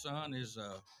stepson's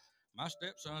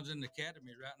in the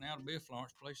academy right now to be a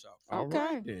Florence police officer. All Okay.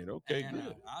 right then. Okay, And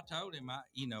good. I told him,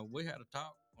 we had a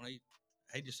talk when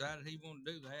he decided he wanted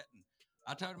to do that, and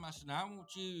I told him, I said, now I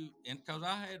want you, and because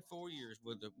I had 4 years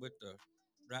with the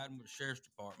riding with the sheriff's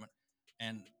department,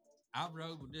 and I've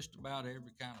rode with just about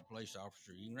every kind of police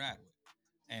officer you can ride with,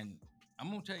 and I'm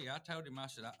gonna tell you, I told him, I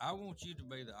said, I want you to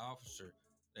be the officer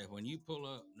that when you pull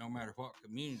up, no matter what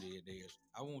community it is,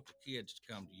 I want the kids to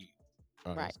come to you. Oh,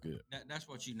 Right. that's good. That's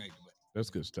what you need to be. That's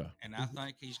good stuff. And I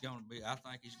think he's gonna be. I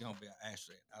think he's gonna be an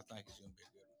asset. I think he's gonna be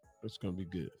a good one. That's gonna be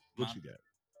good. What My- you got?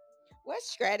 What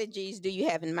strategies do you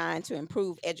have in mind to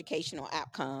improve educational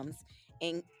outcomes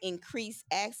and increase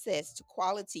access to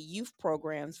quality youth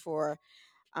programs for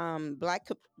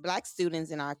black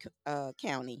students in our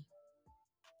county?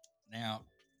 Now,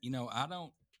 I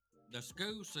don't. The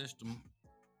school system,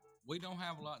 we don't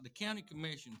have a lot. The county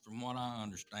commission, from what I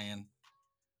understand,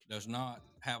 does not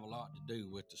have a lot to do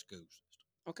with the school system.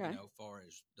 Okay. As far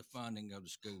as the funding of the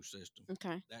school system,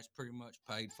 Okay. that's pretty much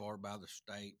paid for by the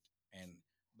state, and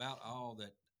about all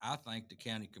that I think the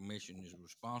county commission is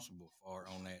responsible for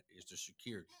on that is the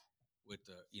security with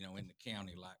the in the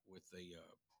county, like with the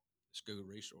school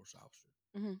resource officer.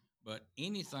 Mm-hmm. But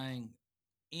anything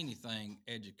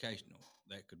educational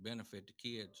that could benefit the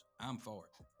kids, I'm for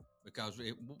it. Because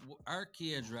our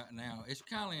kids right now, it's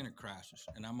kind of in a crisis,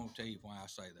 and I'm gonna tell you why I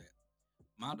say that.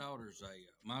 My daughter's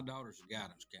a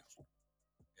guidance counselor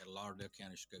at Lauderdale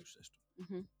County School System.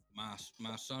 Mm-hmm.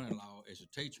 My son-in-law is a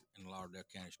teacher in the Lauderdale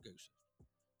County School System,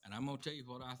 and I'm gonna tell you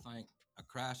what I think a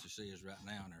crisis is right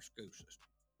now in our school system.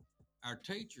 Our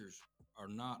teachers are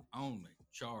not only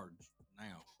charged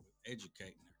now with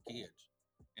educating their kids.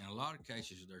 In a lot of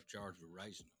cases, they're charged with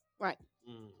raising them. Right.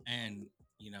 And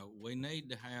we need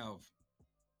to have.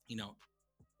 You know,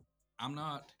 I'm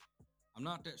not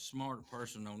that smart a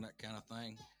person on that kind of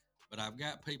thing, but I've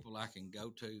got people I can go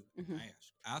to and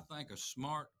ask. I think a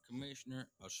smart commissioner,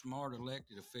 a smart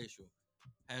elected official,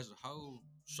 has a whole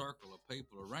circle of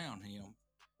people around him.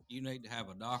 You need to have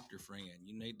a doctor friend.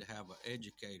 You need to have an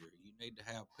educator. You need to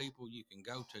have people you can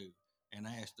go to and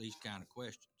ask these kind of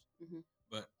questions. Mm-hmm.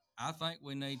 But I think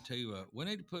we need to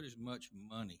put as much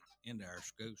money into our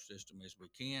school system as we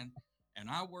can. And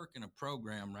I work in a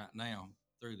program right now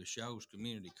through the Shoals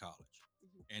Community College,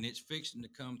 and it's fixing to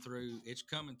come through. It's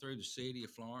coming through the city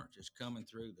of Florence. It's coming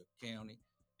through the county.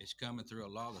 It's coming through a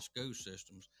lot of the school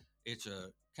systems. It's a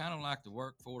kind of like the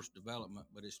workforce development,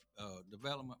 but it's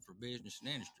development for business and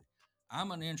industry.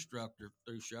 I'm an instructor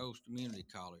through Shoals Community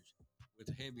College with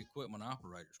the heavy equipment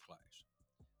operators class.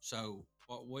 So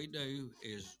what we do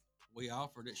is we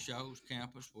offer it at Shoals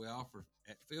campus. We offer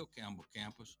at Phil Campbell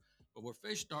campus, but we're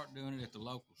fish start doing it at the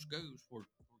local schools where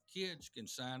kids can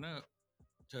sign up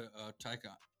to take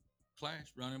a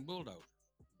class running bulldozers.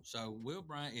 So we'll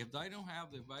bring, if they don't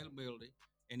have the availability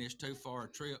and it's too far a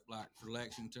trip, like for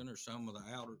Lexington or some of the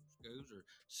outer schools or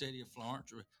city of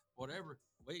Florence or whatever,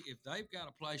 if they've got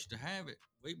a place to have it,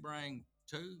 we bring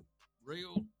 2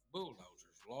 real bulldozers,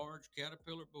 large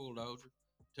Caterpillar bulldozers,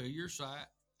 to your site,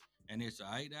 and it's an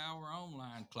 8-hour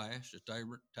online class that they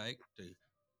take to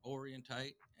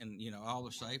orientate and all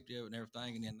the safety of it and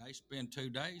everything, and then they spend 2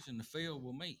 days in the field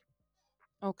with me.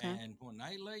 Okay. and when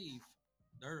they leave,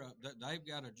 they've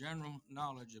got a general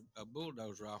knowledge of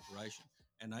bulldozer operation,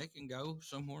 and they can go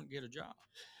somewhere and get a job.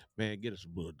 Man, get us a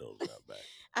bulldozer out back.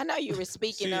 I know you were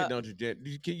speaking See it, of. don't you, Jet?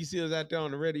 Can you see us out there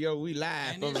on the radio? We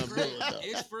live And from it's a free. bulldozer.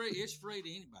 It's free. It's free to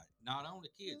anybody, not only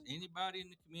kids. Anybody in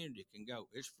the community can go.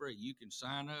 It's free. You can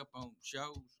sign up on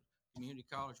shows, community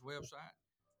college website.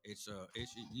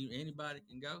 Anybody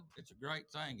can go. It's a great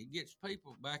thing. It gets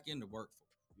people back into workforce.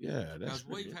 Yeah, that's Because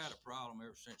pretty we've had a interesting. problem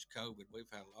ever since COVID. We've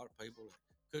had a lot of people that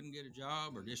couldn't get a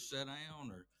job or just sat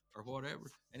down or whatever,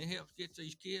 and it helps get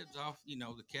these kids off, the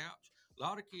couch. A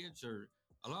lot of kids are.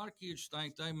 A lot of kids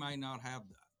think they may not have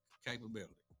the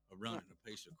capability of running a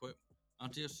piece of equipment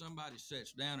until somebody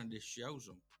sits down and just shows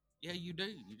them. Yeah, you do.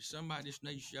 Somebody just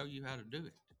needs to show you how to do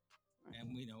it.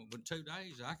 And in 2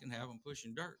 days I can have them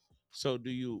pushing dirt. So,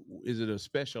 is it a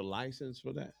special license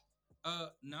for that?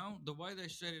 No, the way they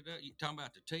set it up, you talking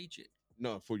about to teach it.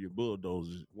 No, for your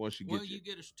bulldozers. Once you Well, get your, you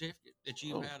get a certificate that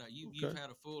oh, you've okay, had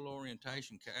a full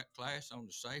orientation class on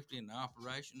the safety and the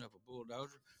operation of a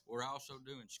bulldozer. We're also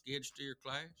doing skid steer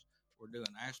class. We're doing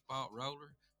asphalt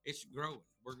roller. It's growing.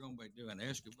 We're going to be doing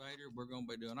excavator. We're going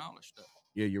to be doing all this stuff.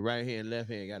 yeah, your right hand, left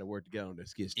hand got to work together on that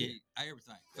skid steer.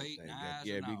 Everything, That feet and thing eyes,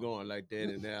 yeah, and be all. going like that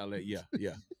and now, like, yeah,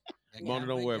 yeah. Mona,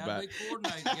 Don't worry gotta about be it.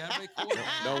 coordinated. Gotta be coordinated.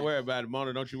 Don't worry about it,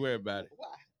 Mona. Don't you worry about it. Why?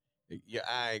 Your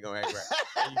eye ain't gonna act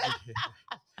right.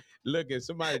 Look, and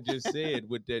somebody just said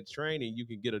with that training, you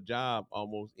can get a job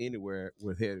almost anywhere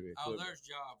with heavy Oh, equipment.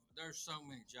 there's so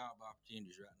many job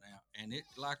opportunities right now, and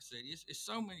like I said, it's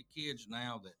so many kids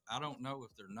now that I don't know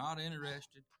if they're not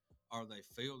interested, or they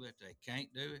feel that they can't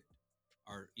do it,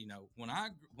 or when I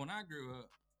grew up,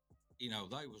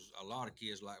 there was a lot of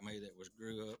kids like me that was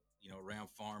grew up, around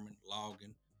farming,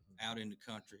 logging, out in the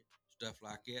country, stuff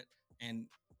like that, and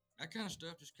that kind of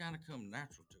stuff just kind of come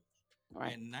natural to us.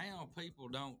 Right. And now people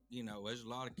don't, there's a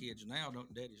lot of kids now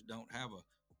daddies don't have a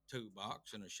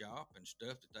toolbox and a shop and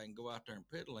stuff that they can go out there and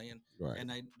piddle in, Right. and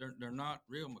they're not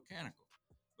real mechanical.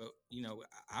 But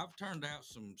I've turned out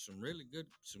some really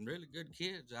good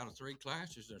kids out of 3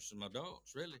 classes. There's some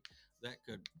adults really that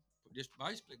could just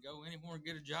basically go anywhere and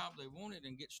get a job they wanted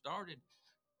and get started.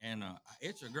 And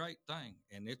it's a great thing,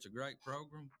 and it's a great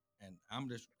program, and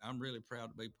I'm really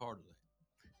proud to be part of that.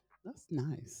 That's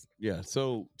nice. Yeah.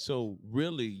 So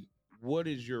really, what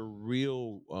is your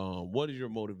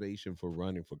motivation for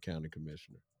running for county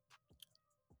commissioner?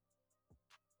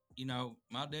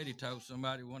 My daddy told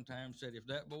somebody one time, said if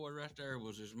that boy right there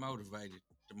was as motivated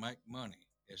to make money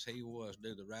as he was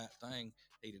do the right thing,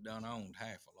 he'd have done owned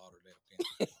half of Lauderdale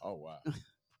County. Oh wow.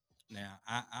 Now,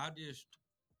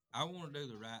 I want to do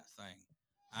the right thing.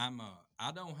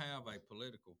 I don't have a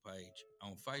political page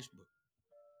on Facebook.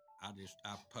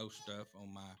 I post stuff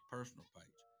on my personal page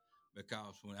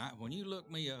because when you look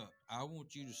me up, I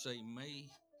want you to see me.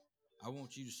 I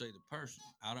want you to see the person.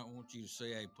 I don't want you to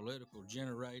see a political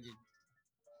generated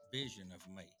vision of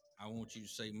me. I want you to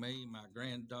see me, my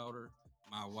granddaughter,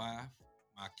 my wife,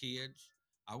 my kids.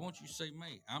 I want you to see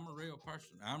me. I'm a real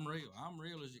person. I'm real. I'm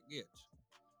real as it gets.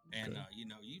 And Okay.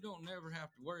 you don't never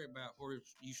have to worry about where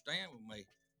you stand with me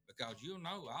because you'll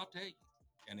know. I'll tell you,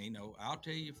 and I'll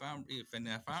tell you if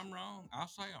I'm wrong, I'll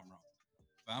say I'm wrong.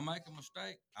 If I make a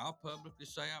mistake, I'll publicly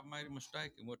say I've made a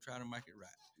mistake, and we'll try to make it right.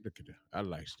 Look at that. I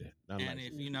like that. And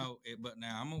if but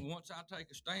now once I take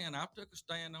a stand, I've took a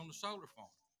stand on the solar farm.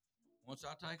 Once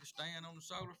I take a stand on the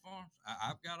solar farms,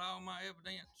 I've got all my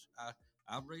evidence.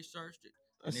 I've researched it,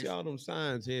 I and see all them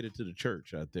signs headed to the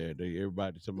church out there.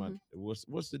 Everybody talking about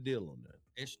what's the deal on that?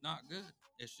 it's not good.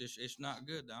 It's not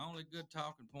good. The only good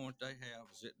talking point they have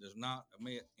is it does not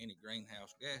emit any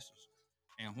greenhouse gases,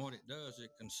 and what it does,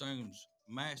 it consumes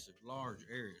massive, large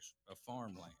areas of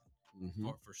farmland Mm-hmm.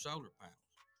 for solar panels.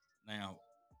 Now,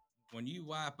 when you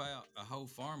wipe out a whole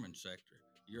farming sector,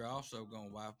 you're also going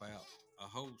to wipe out a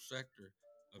whole sector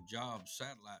of jobs,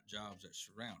 satellite jobs that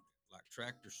surround it, like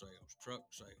tractor sales, truck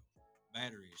sales,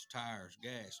 batteries, tires,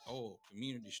 gas, oil,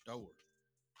 community stores.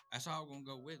 That's all going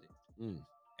to go with it. Mm.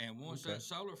 And once Okay. that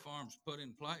solar farm's put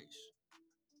in place,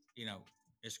 you know,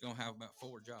 it's going to have about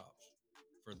 4 jobs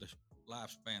for the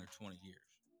lifespan of 20 years.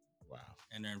 Wow.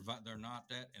 And they're not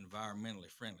that environmentally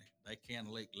friendly. They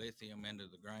can leak lithium into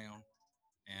the ground.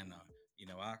 And,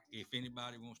 if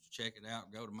anybody wants to check it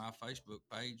out, go to my Facebook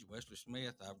page, Wesly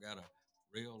Smith. I've got a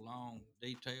real long,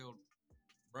 detailed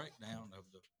breakdown of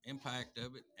the impact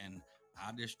of it. And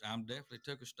I'm definitely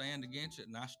took a stand against it,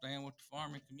 and I stand with the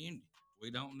farming community.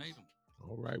 We don't need them.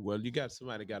 All right. Well, you got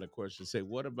somebody got a question. Say,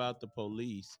 what about the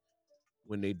police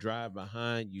when they drive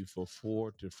behind you for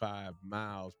 4 to 5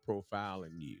 miles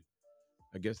profiling you?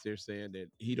 I guess they're saying that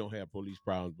he don't have police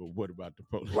problems, but what about the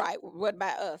police? Right. What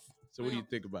about us? So what do you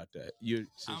think about that? You're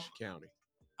Citrus County.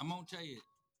 I'm gonna tell you,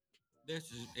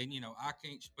 this is, and I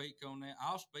can't speak on that.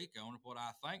 I'll speak on what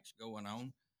I think's going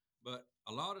on, but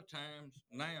a lot of times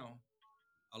now,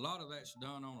 a lot of that's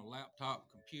done on a laptop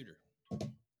computer.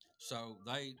 So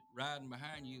they riding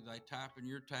behind you, they typing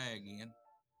your tag in,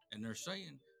 and they're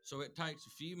saying, so it takes a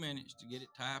few minutes to get it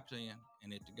typed in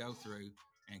and it to go through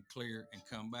and clear and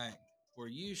come back. We're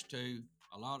used to,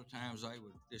 a lot of times they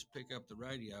would just pick up the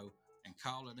radio and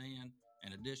call it in,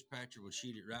 and the dispatcher would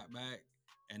shoot it right back,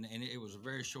 and it was a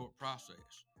very short process.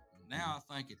 Now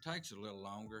I think it takes a little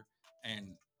longer,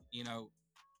 and you know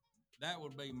that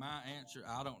would be my answer.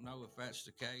 I don't know if that's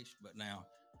the case, but now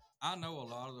I know a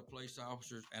lot of the police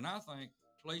officers, and I think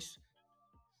police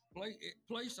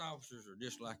police officers are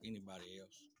just like anybody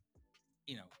else.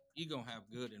 You're gonna have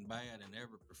good and bad in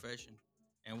every profession,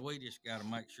 and we just got to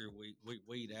make sure we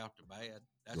weed out the bad.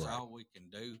 That's Right. all we can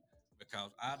do,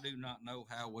 because I do not know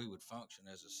how we would function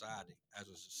as a society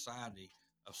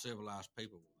of civilized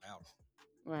people without them.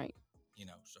 Right.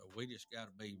 So we just got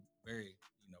to be very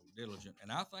diligent,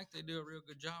 and I think they do a real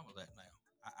good job of that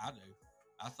now. I do.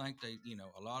 I think they,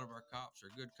 a lot of our cops are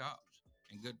good cops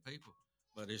and good people,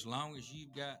 but as long as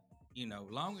you've got,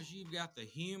 long as you've got the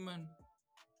human,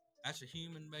 that's a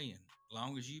human being.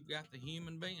 Long as you've got the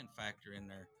human being factor in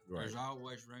there, Right. there's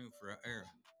always room for error,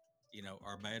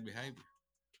 or bad behavior,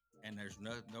 and there's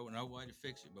no way to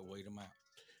fix it but weed them out.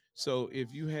 So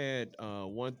if you had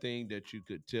one thing that you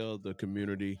could tell the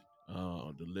community,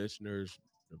 the listeners,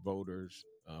 the voters,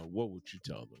 what would you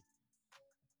tell them?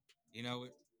 You know,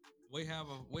 it, we have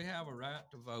a right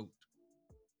to vote,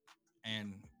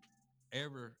 and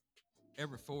every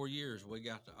every 4 years we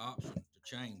got the option to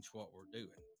change what we're doing,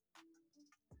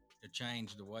 to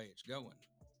change the way it's going.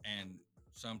 And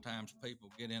sometimes people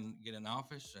get in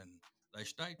office and they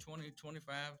stay 20,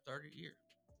 25, 30 years.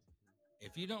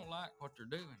 If you don't like what they're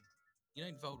doing, you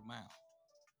need to vote them out.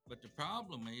 But the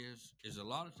problem is a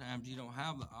lot of times you don't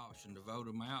have the option to vote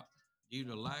them out due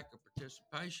to lack of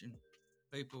participation.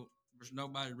 People, there's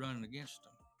nobody running against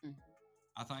them. Mm.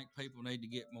 I think people need to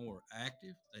get more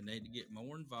active. They need to get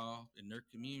more involved in their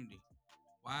community.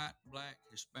 White, black,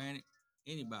 Hispanic,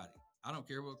 anybody. I don't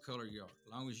care what color you are.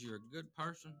 As long as you're a good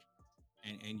person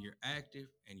and you're active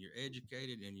and you're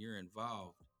educated and you're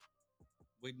involved,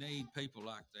 we need people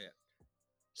like that.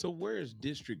 So where is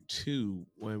District 2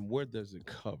 and where does it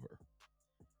cover?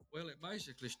 Well, it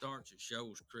basically starts at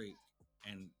Shoals Creek,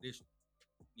 and this,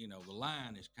 the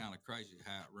line is kind of crazy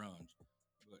how it runs.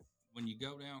 But when you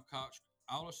go down Cox,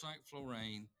 all of St.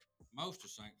 Florine, most of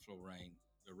St. Florine,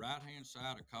 the right hand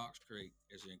side of Cox Creek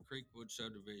is in Creekwood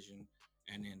subdivision,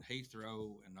 and then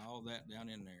Heathrow and all that down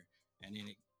in there. And then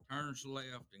it turns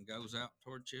left and goes out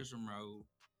toward Chisholm Road,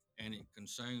 and it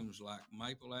consumes like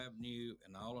Maple Avenue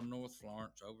and all of North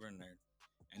Florence over in there.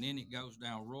 And then it goes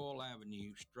down Royal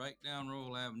Avenue, straight down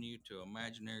Royal Avenue to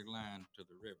Imaginary Line to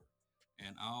the river.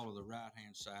 And all of the right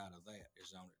hand side of that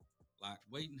is on it. Like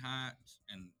Wheaton Heights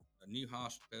and the new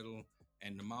hospital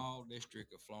and the mall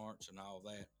district of Florence and all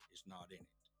that is not in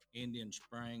it. Indian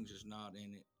Springs is not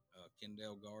in it.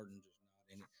 Kendall Gardens is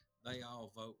not in it. They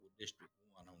all vote with District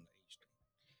 1 on the east end.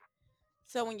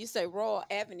 So when you say Royal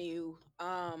Avenue,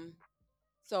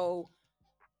 so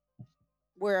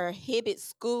where Hibbett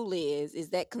School is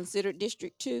that considered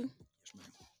District 2? Yes,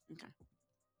 ma'am. Okay.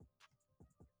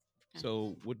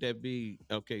 So would that be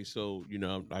okay? So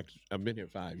I've been here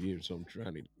 5 years, so I'm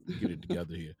trying to get it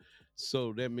together here.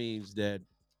 So that means that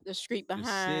The street the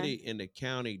behind. city and the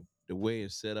county, the way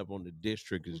it's set up on the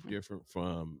district is Mhm. different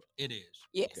from. It is.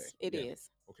 Yes, Okay, it yeah. is.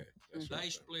 Okay, that's what I'm They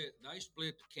saying.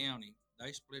 split the county.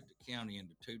 They split the county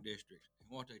into two districts, and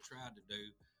what they tried to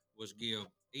do was give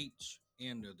each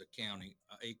end of the county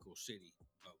an equal city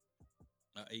vote,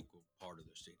 an equal part of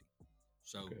the city.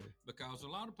 So, Okay. because a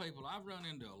lot of people, I've run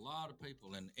into a lot of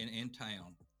people in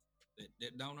town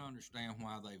that don't understand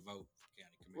why they vote for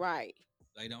county commission. Right.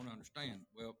 They don't understand.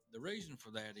 Well, the reason for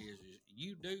that is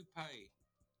you do pay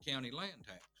county land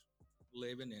tax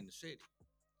living in the city.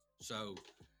 So,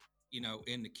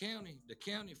 in the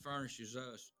county furnishes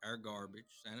us our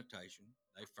garbage, sanitation.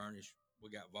 They furnish, we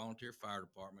got volunteer fire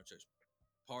departments that's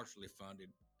partially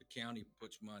funded. The county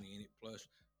puts money in it, plus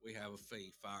we have a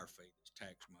fee, fire fee, that's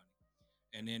tax money.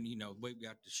 And then, we've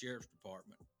got the sheriff's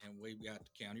department and we've got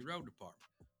the county road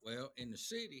department. Well, in the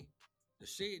city,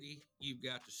 you've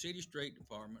got the city street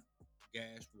department,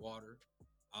 gas, water,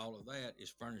 all of that is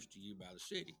furnished to you by the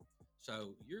city.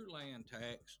 So your land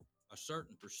tax, a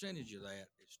certain percentage of that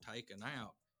is taken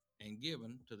out and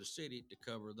given to the city to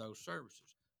cover those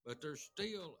services. but there's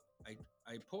still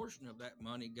a portion of that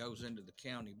money goes into the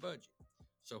county budget.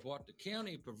 So what the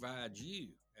county provides you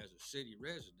as a city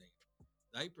resident,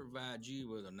 they provide you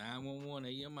with a 911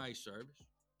 EMA service,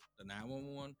 the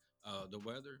 911, the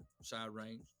weather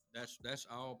sirens. That's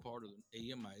all part of the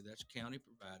EMA. That's county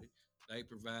provided. They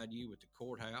provide you with the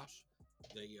courthouse,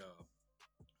 the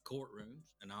courtrooms,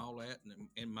 and all that,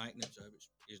 and maintenance of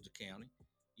it is the county.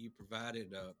 You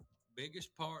provided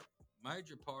biggest part,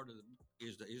 major part of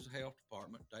the health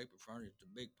department. They furnish the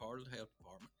big part of the health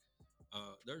department.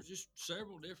 There's just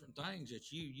several different things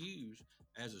that you use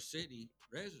as a city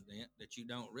resident that you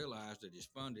don't realize that is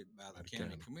funded by the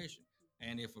county commission.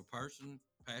 And if a person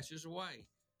passes away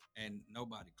and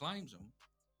nobody claims them,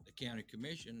 the county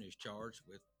commission is charged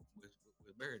with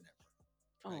burying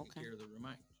that person, taking care of the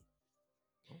remains.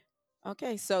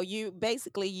 Okay, so you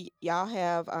basically y'all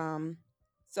have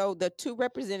so the two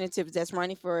representatives that's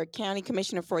running for county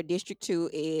commissioner for District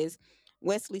 2 is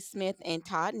Wesley Smith and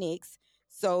Todd Nix.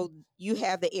 So you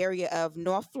have the area of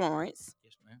North Florence,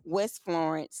 yes, ma'am, West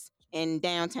Florence, and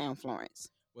downtown Florence.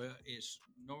 Well, it's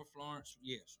North Florence,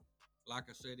 yes. Like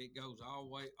I said, it goes all the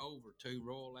way over to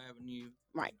Royal Avenue,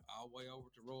 right? All the way over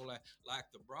to Royal,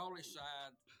 like the Brawley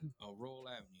side of Royal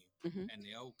Avenue, and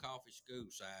the old coffee school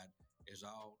side is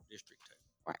all District 2.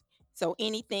 Right. So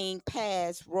anything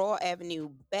past Royal Avenue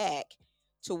back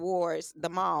towards the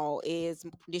mall is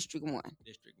District 1.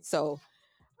 District 1. So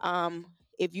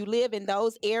if you live in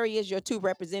those areas, your two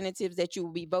representatives that you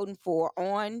will be voting for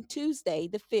on Tuesday,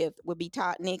 the 5th, will be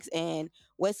Todd Nix and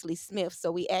Wesley Smith.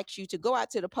 So we ask you to go out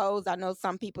to the polls. I know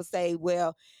some people say,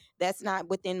 well, that's not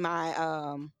within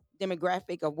my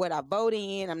demographic of what I vote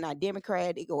in. I'm not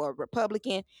Democratic or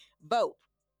Republican. Vote.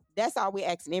 That's all we're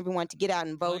asking everyone to get out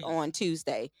and vote on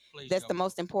Tuesday. That's the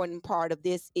most important part of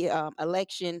this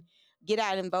election. Get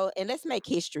out and vote, and let's make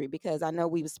history, because I know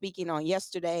we were speaking on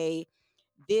yesterday.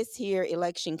 This here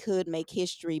election could make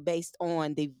history based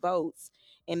on the votes,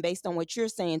 and based on what you're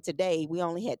saying today, we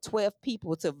only had 12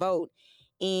 people to vote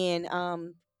in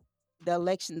the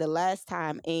election the last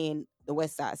time in the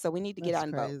West Side. So we need to get out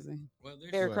and vote. Well,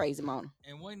 very crazy, Mona.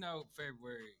 And we know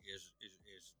February is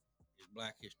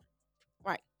Black History.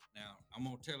 Right. Now, I'm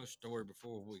going to tell a story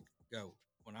before we go.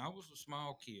 When I was a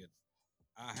small kid,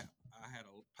 I had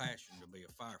a passion to be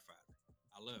a firefighter.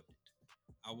 I loved it.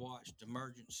 I watched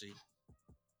emergency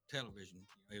television.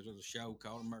 It was a show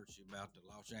called Emergency about the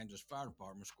Los Angeles Fire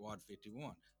Department, Squad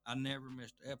 51. I never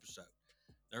missed an episode.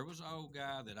 There was an old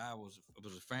guy that was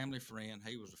a family friend.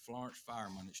 He was a Florence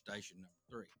fireman at station number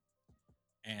 3.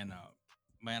 And,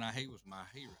 man, he was my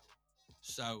hero.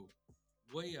 So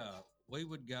we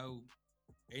would go,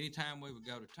 anytime we would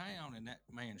go to town and that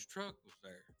man's truck was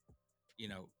there,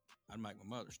 I'd make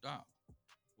my mother stop.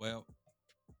 Well,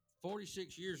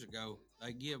 46 years ago,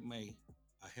 they give me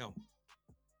a helmet.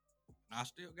 And I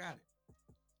still got it.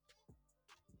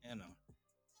 And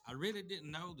I really didn't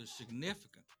know the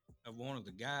significance of one of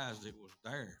the guys that was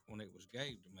there when it was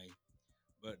gave to me.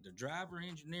 But the driver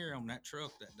engineer on that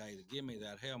truck that day that gave me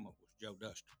that helmet was Joe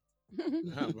Duster.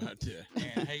 How about that?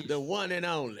 And he's the one and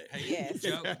only. Yes.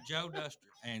 Joe Duster.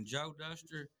 And Joe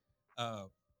Duster,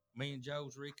 me and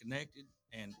Joe's reconnected,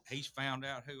 and he's found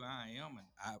out who I am,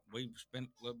 and we've spent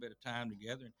a little bit of time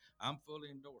together, and I'm fully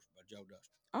endorsed by Joe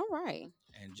Duster. All right.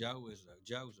 And Joe's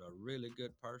a really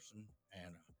good person,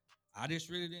 and I just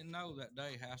really didn't know that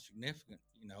day how significant,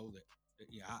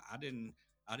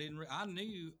 I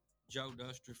knew Joe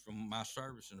Duster from my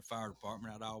service in the fire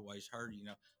department. I'd always heard,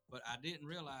 but I didn't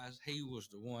realize he was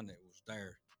the one that was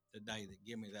there the day that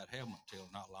gave me that helmet till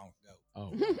not long ago.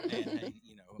 Oh, and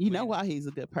he, why he's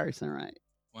a good person, right?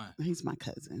 Why? He's my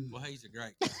cousin. Well, he's a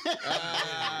great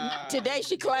guy. Today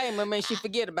she claimed him and she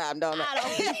forget about him, don't I? I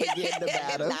don't be forgetting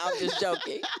about him. No, I'm just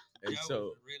joking. And Joe so,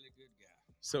 was a really good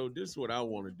guy. So this is what I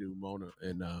want to do, Mona,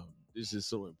 and this is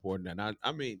so important. And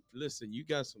I mean, listen, you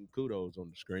got some kudos on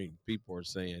the screen. People are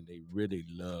saying they really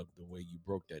love the way you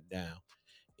broke that down,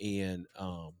 and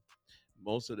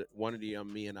one of the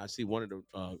young men, I see one of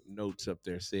the notes up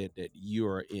there said that you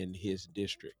are in his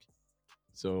district.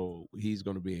 So he's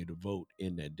going to be able to vote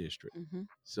in that district. Mm-hmm.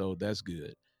 So that's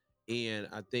good. And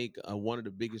I think one of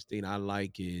the biggest thing I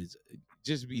like is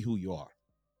just be who you are.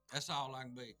 That's all I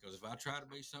can be, because if I try to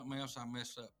be something else, I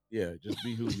mess up. Yeah, just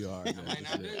be who you are. I mean,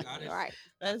 I do. Right.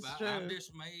 That's true. I'm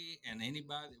just me, and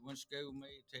anybody that went to school with me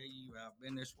tell you I've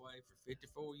been this way for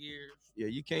 54 years. Yeah,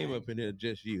 you came up in here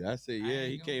just you. I said, yeah,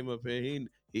 he came up here. He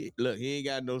ain't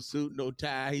got no suit, no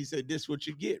tie. He said, this what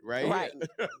you get, right? Right.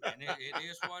 And it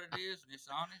is what it is, and it's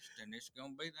honest, and it's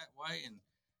going to be that way. And,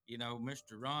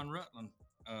 Mr. Ron Rutland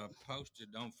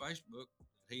posted on Facebook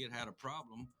that he had a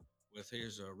problem with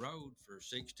his road for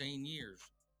 16 years,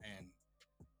 and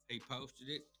he posted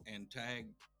it and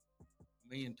tagged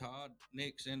me and Todd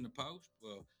Nix in the post.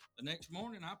 Well, the next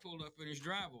morning I pulled up in his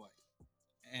driveway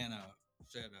and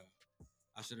said,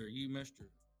 I said, "Are you Mr.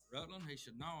 Rutland?" He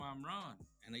said, "No, I'm Ron."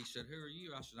 And he said, "Who are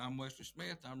you?" I said, "I'm Wesley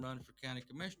Smith. I'm running for county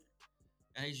commissioner."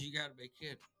 And he said, "You got to be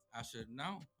kidding." I said,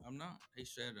 "No, I'm not." He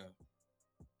said,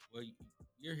 "Well,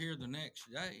 you're here the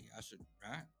next day." I said,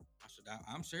 "Right." I said,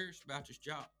 I'm serious about this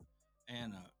job."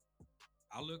 And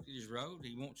I looked at his road.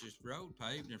 He wants his road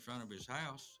paved in front of his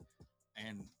house.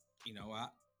 And,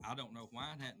 I don't know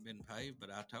why it hadn't been paved, but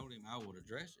I told him I would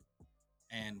address it.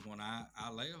 And when I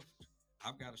left,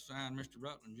 I've got to sign Mr.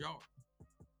 Rutland's yard.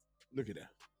 Look at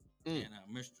that. And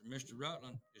Mr.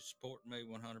 Rutland is supporting me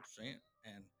 100%.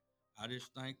 And I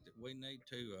just think that we need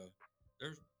to,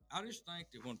 I just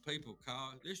think that when people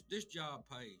call, this job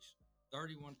pays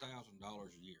 $31,000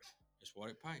 a year. That's what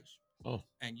it pays. Oh.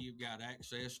 And you've got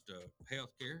access to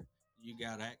health care. You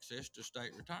got access to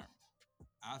state retirement.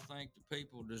 I think the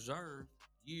people deserve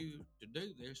you to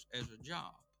do this as a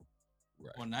job.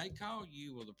 Right. When they call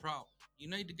you with a problem, you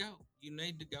need to go. You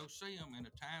need to go see them in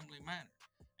a timely manner.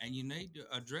 And you need to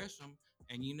address them.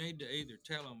 And you need to either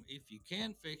tell them if you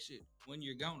can fix it, when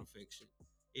you're going to fix it.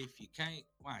 If you can't,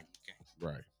 why you can't.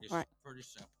 Right. It's right. pretty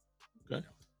simple. Okay.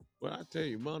 Well, I tell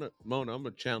you, Mona, I'm going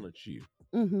to challenge you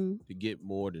to get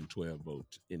more than 12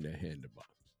 votes in the hand box.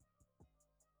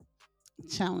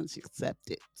 Challenge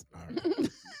accepted. All right.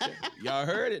 Okay. Y'all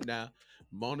heard it now.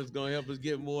 Mona's going to help us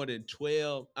get more than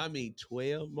 12.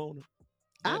 12, Mona?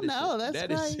 I know,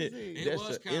 that's crazy. It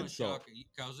was kind of shocking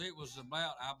because it was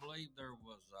about, I believe there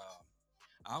was,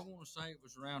 I want to say it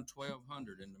was around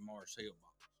 1,200 in the Mars Hill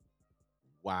box.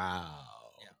 Wow.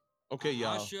 Yeah. Okay,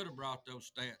 y'all. I should have brought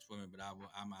those stats with me, but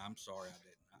I'm sorry I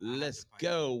didn't. Let's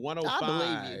go.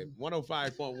 105.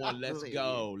 105.1. Let's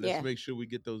go. Let's Yeah. make sure we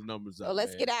get those numbers up. So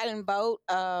let's get out and vote.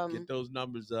 Get those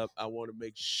numbers up. I want to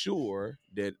make sure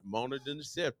that Mona didn't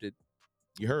accept it.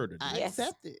 You heard it. I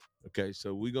accept it. Okay,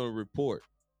 so we're going to report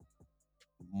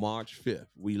March 5th.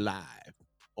 We live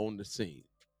on the scene.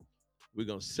 We're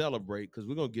going to celebrate because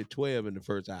we're going to get 12 in the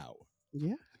first hour.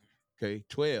 Yeah. Okay,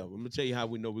 12. I'm going to tell you how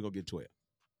we know we're going to get 12.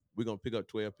 We're going to pick up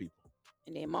 12 people.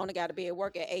 And then Mona got to be at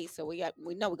work at 8, so we know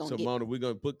we're going to get. So Mona, we're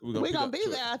going to be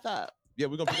there, I thought. Yeah,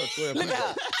 we're going to pick up 12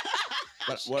 people.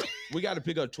 But what we got to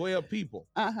pick up 12 people.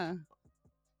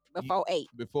 Before 8.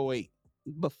 Before 8.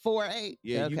 Before 8.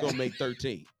 Yeah, you're going to make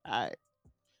 13. All right.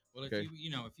 Well, if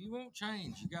you want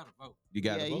change, you got to vote. You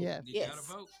got to vote. You got to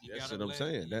vote. That's what I'm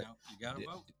saying. You got to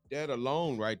vote. That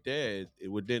alone, right there,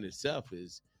 within itself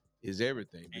is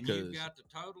everything. And you've got the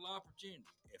total opportunity.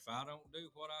 If I don't do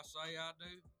what I say I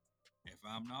do, if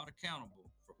I'm not accountable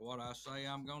for what I say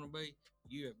I'm going to be,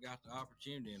 you have got the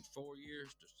opportunity in 4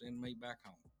 years to send me back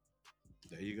home.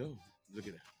 There you go. Look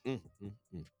at that.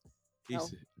 He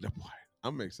said, boy,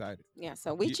 I'm excited. Yeah,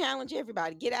 so we challenge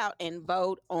everybody. Get out and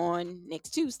vote on next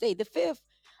Tuesday, the 5th.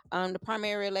 The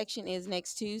primary election is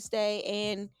next Tuesday,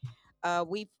 and let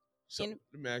me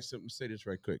ask something. Say this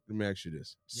right quick. Let me ask you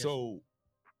this. Yes. So,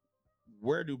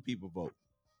 where do people vote?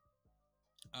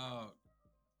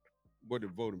 Where the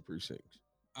voting precincts?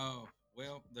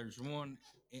 Well, there's one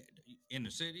in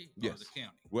the city or the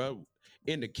county. Well,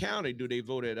 in the county, do they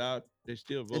vote it out? They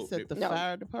still vote. It's at the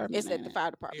fire department. It's at the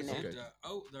fire department. It's at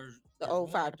there's the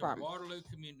old fire department. Waterloo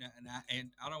Community, and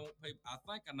I don't want people. I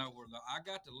think I know where I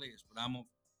got the list, but I'm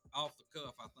off the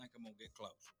cuff. I think I'm gonna get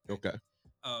close. Okay.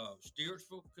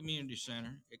 Stewartsville Community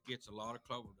Center. It gets a lot of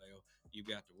Cloverdale. You've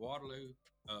got the Waterloo.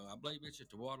 I believe it's at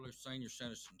the Waterloo Senior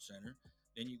Citizen Center.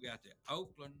 Then you got the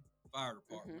Oakland Fire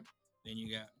Department. Then you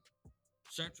got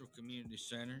Central Community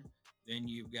Center. Then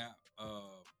you've got,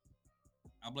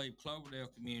 I believe, Cloverdale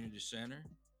Community Center.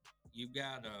 You've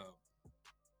got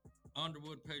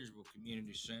Underwood Petersville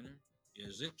Community Center.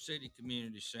 Zip City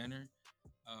Community Center.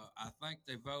 I think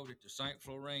they voted to St.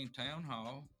 Florine Town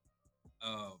Hall.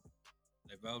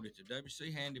 They voted to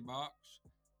WC Handy Box.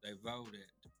 They voted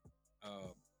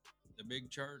the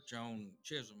big church on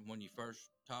Chisholm when you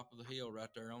first top of the hill right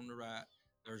there on the right.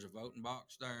 There's a voting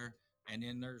box there. And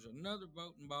then there's another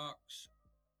voting box.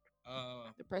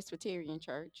 The Presbyterian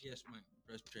Church. Yes, ma'am.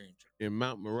 Presbyterian Church. In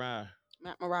Mount Moriah.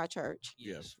 Mount Moriah Church.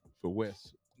 Yes. For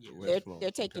West. Yes.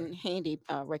 They're taking handy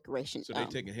recreation. So they're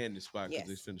taking handy spot because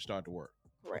they're finna start to work.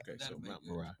 Correct. Okay, so Mount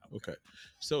Moriah. Okay.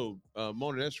 So,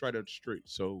 Mona, that's right up the street.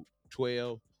 So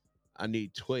 12, I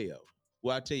need 12.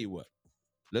 Well, I tell you what.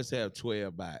 Let's have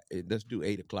 12 let's do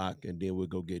 8 o'clock and then we'll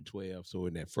go get 12. So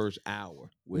in that first hour,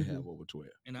 we'll have over 12.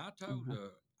 And I told,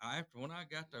 after when I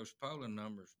got those polling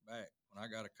numbers back, when I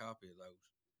got a copy of those,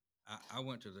 I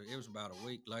went to it was about a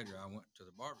week later, I went to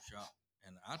the barbershop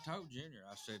and I told Junior,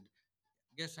 I said,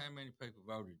 guess how many people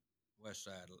voted West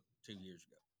Side 2 years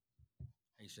ago?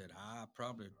 He said,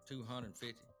 probably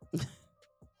 250.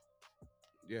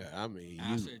 Yeah, I mean,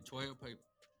 I said 12 people.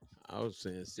 I was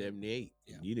saying 78.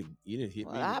 Yeah. You didn't hit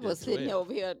Well, me. I with was that sitting 12.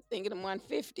 over here thinking of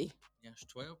 150. Yes,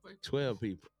 12 people. 12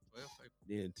 people. 12 people.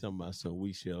 Then talking about something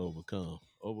we shall overcome.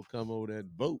 Overcome over that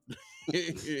vote.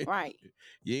 Right.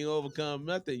 You ain't overcome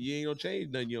nothing. You ain't gonna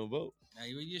change nothing. You don't vote. Now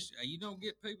you don't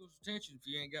get people's attention if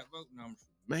you ain't got vote numbers.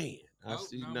 Man, I Vote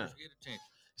see now. numbers get attention.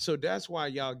 So that's why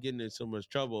y'all getting in so much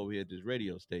trouble over here at this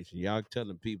radio station. Y'all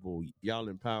telling people, y'all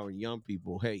empowering young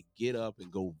people, hey, get up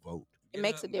and go vote. It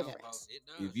makes a difference. It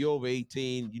does. If you're over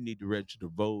 18, you need to register to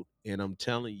vote. And I'm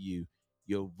telling you,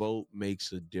 your vote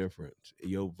makes a difference.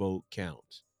 Your vote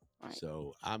counts. Right.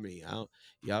 So I mean,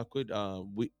 y'all could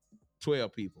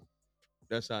 12 people.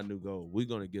 That's our new goal. We're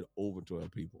gonna get over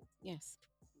 12 people. Yes.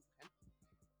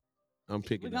 I'm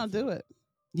picking. We're up gonna do it.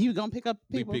 You gonna pick up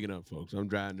people? We picking up folks. I'm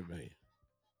driving the van.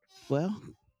 Well,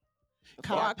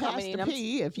 call Y'all coming Pastor in,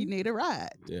 P if you need a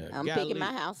ride. Yeah, I'm picking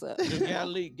my house up.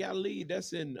 Galilee,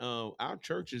 that's in our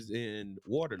church is in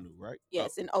Waterloo, right?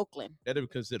 Yes, in Oakland. That'll be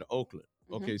considered Oakland.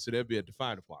 Mhm. Okay, so that'll be at the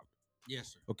fire department.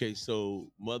 Yes, sir. Okay,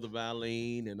 so Mother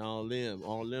Valene and all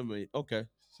them okay.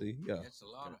 See, yeah. It's a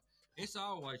lot of. It's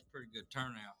always pretty good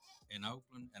turnout in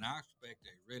Oakland, and I expect a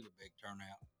really big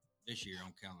turnout this year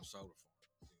on account of the solar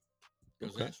farm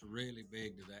because that's really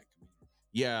big to that community.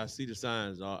 Yeah, I see the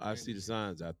signs. I see the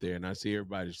signs out there, and I see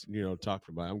everybody,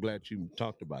 talking about it. I'm glad you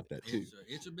talked about that too.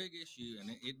 It's a big issue,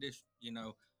 and it just,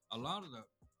 a lot of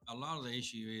the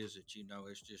issue is that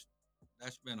it's just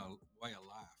that's been a way of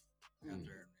life out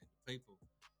there, and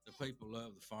the people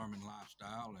love the farming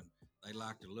lifestyle, and they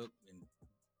like to look and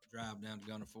drive down to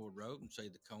Gunner Ford Road and see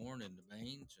the corn and the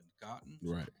beans and the cotton,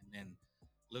 right? And then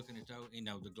looking at those,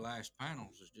 the glass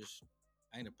panels is just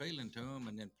ain't appealing to them,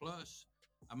 and then plus.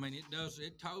 I mean,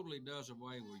 it totally does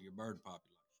away with your bird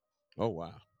population. Oh,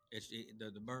 wow.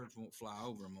 The birds won't fly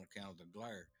over them on account of the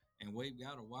glare. And we've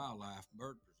got a wildlife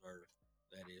bird preserve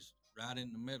that is right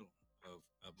in the middle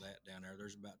of that down there.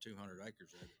 There's about 200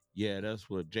 acres of it. Yeah, that's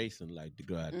what Jason liked to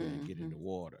go out there and get in the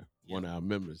water. One of our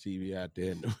members, he be out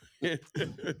there.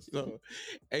 So,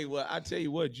 hey, well, I tell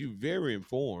you what, you're very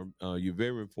informed. You're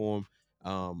very informed.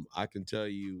 I can tell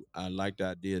you, I like the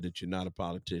idea that you're not a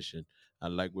politician. I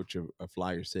like what your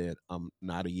flyer said. I'm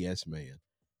not a yes man,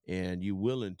 and you're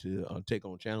willing to take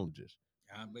on challenges.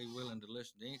 I'd be willing to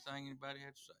listen to anything anybody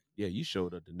had to say. Yeah, you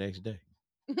showed up the next day.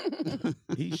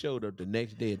 He showed up the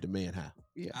next day at the man house.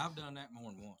 Yeah, I've done that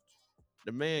more than once.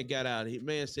 The man got out. The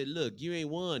man said, "Look, you ain't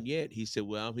won yet." He said,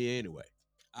 "Well, I'm here anyway."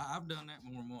 I've done that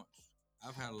more than once.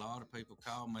 I've had a lot of people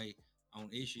call me on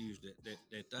issues that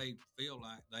they feel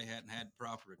like they hadn't had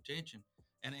proper attention,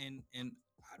 and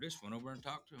I just went over and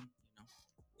talked to them.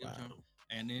 Wow.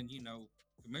 And then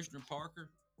Commissioner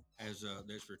Parker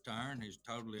that's retiring. He's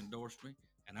totally endorsed me,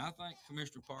 and I think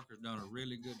Commissioner Parker's done a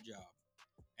really good job.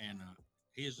 And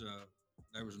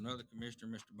there was another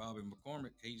commissioner, Mr. Bobby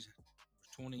McCormick. He's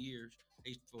 20 years.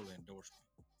 He's fully endorsed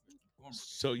me. Mr. McCormick.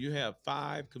 So you have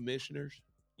 5 commissioners?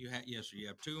 Yes, sir. You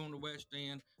have 2 on the west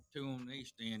end, 2 on the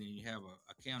east end, and you have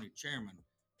a county chairman,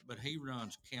 but he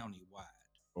runs county-wide.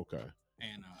 Okay.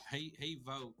 And he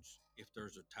votes if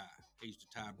there's a tie. He's the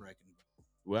tie-breaking vote.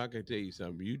 Well, I can tell you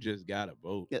something. You just got to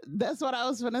vote. That's what I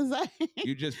was going to say.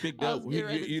 You just picked up.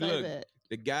 You look. That.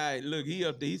 The guy, look, he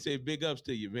up there. He said, "Big ups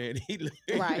to you, man."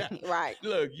 Right.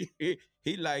 Look,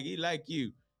 he like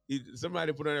you.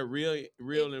 Somebody put on that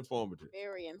real informative.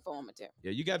 Very informative.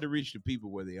 Yeah, you got to reach the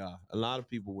people where they are. A lot of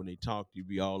people, when they talk, you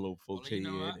be all over folks' head.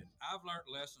 I've learned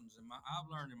lessons in my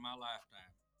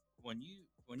lifetime. When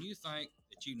you think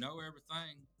that you know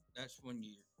everything, that's when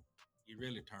you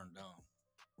really turn dumb.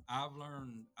 I've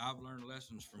learned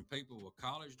lessons from people with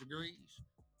college degrees.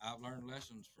 I've learned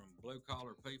lessons from blue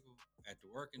collar people at the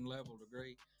working level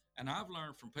degree, and I've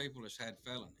learned from people that's had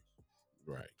felonies.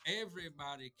 Right.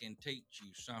 Everybody can teach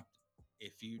you something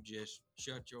if you just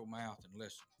shut your mouth and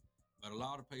listen. But a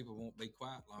lot of people won't be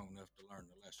quiet long enough to learn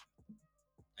the lesson.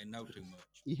 They know too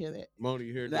much. You hear that? Mona,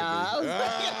 you heard that?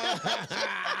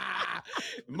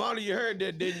 Mona, you heard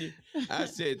that, didn't you? I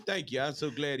said, thank you. I'm so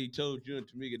glad he told you and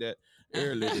Tamika that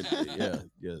earlier.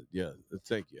 Yeah.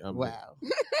 Thank you. Wow.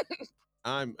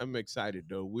 I'm excited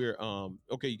though. We're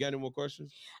okay. You got any more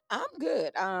questions? I'm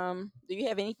good. Do you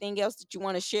have anything else that you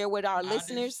want to share with our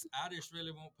listeners? I just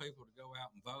really want people to go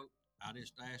out and vote. I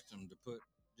just asked them to put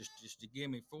just to give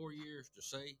me 4 years to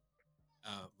see.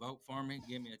 Vote for me.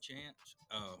 Give me a chance.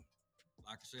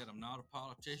 Like I said, I'm not a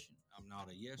politician. I'm not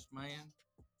a yes man.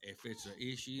 If it's an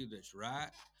issue that's right,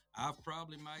 I've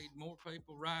probably made more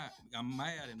people right. I'm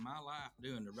mad in my life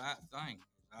doing the right thing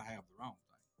as I have the wrong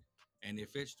thing. And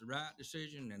if it's the right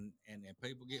decision and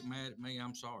people get mad at me,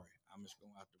 I'm sorry. I'm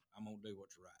gonna do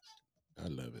what's right. I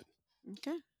love it.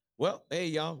 Okay. Well, hey,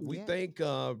 y'all, we Yeah. thank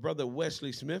Brother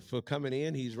Wesley Smith for coming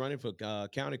in. He's running for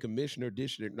County Commissioner,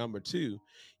 District Number 2.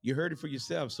 You heard it for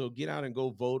yourself, so get out and go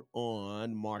vote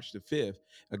on March the 5th.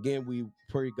 Again, we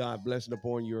pray God blessing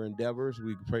upon your endeavors.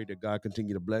 We pray that God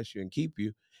continue to bless you and keep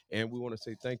you. And we want to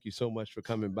say thank you so much for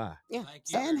coming by. Yeah. Thank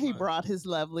you And very he much. brought his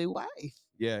lovely wife.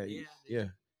 Yeah, Yeah, yeah.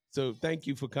 So thank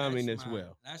you for coming as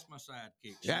well. That's my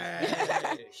sidekick.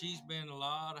 Hey. She's been a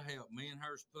lot of help. Me and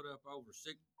her's put up over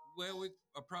we're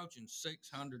approaching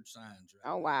 600 signs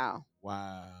right Oh, wow.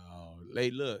 Wow. Hey,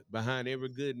 look, behind every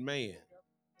good man,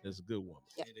 there's a good woman.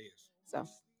 Yeah. It is. So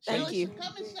thank Shelly, you.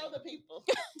 Come and show the people.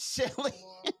 Shelly.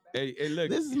 Hey, look.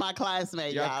 This is my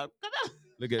classmate, Y'all- y'all. Come on.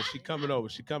 Look at she coming over.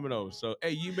 She coming over. So,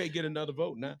 hey, you may get another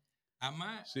vote now. I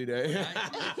might. See that?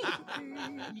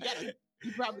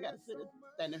 You probably got to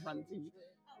stand in front of the TV.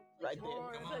 Right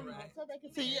there. Come on, Ray. So they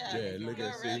can see you. Yeah, look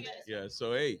at Go, Ray. see. Yeah.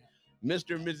 So, hey,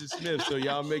 Mr. and Mrs. Smith. So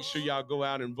y'all make sure y'all go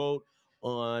out and vote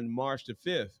on March the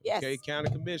 5th. Yes. Okay, County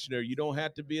Commissioner. You don't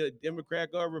have to be a Democrat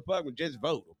or a Republican. Just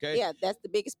vote. Okay. Yeah, that's the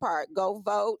biggest part. Go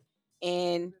vote.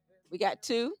 And we got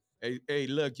 2. Hey,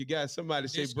 look, you got somebody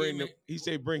say Just bring give him. me- He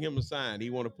say bring him a sign.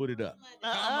 He want to put it up.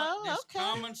 That's Okay.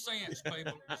 common sense,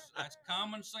 people. That's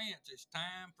common sense. It's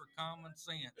time for common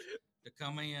sense to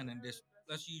come in and just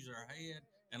let's use our head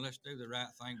and let's do the right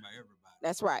thing by everybody.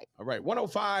 That's right. All right,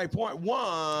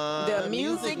 105.1. The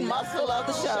music muscle of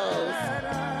the shows.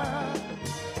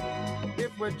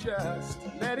 If we just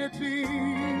let it be,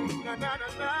 na na na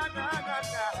na na na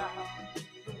na,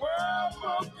 the world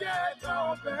won't get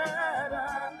no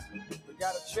better. We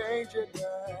gotta change it,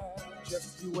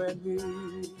 just you and me.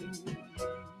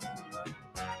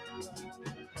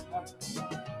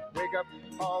 Wake up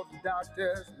all the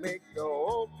doctors, make the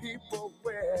old people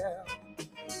well.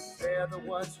 They're the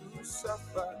ones who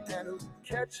suffer and who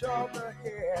catch all the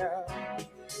hair. But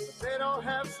they don't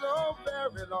have so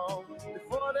very long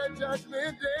before their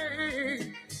judgment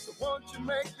day. So won't you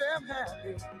make them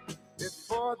happy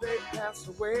before they pass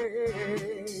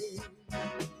away?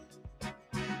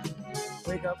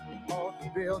 Wake up all the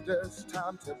builders,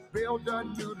 time to build a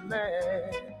new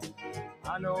land.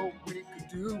 I know we could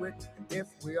do it if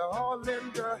we all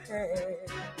lend a hand.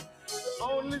 The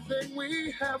only thing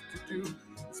we have to do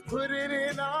is put it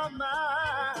in our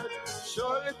minds.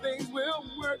 Surely things will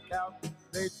work out.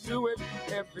 They do it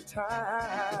every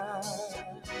time.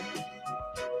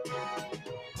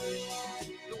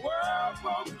 The world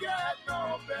won't get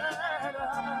no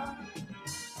better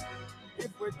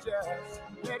if we just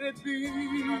let it be.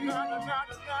 Na, na, na, na,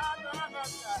 na, na,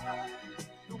 na.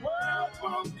 The world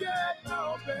won't get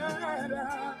no better.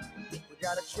 We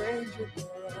gotta change it,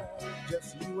 girl,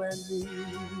 just you and me.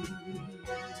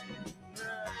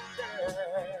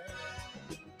 Yeah.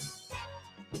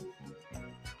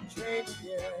 Change it,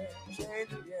 yeah,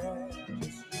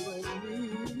 just you and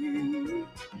me.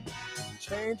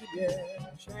 Change it, yeah,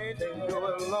 change it. Can't do it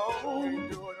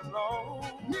alone.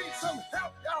 Need some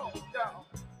help, y'all.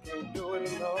 Can't do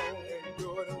it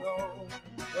alone.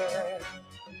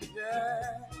 Yeah.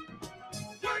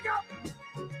 Wake up,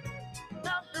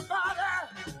 everybody.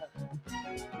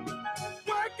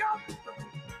 Wake up,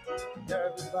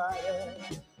 everybody.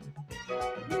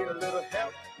 Need a little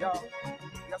help, y'all.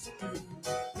 Yes, please.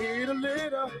 Need a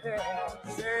little help.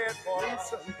 Say it for me,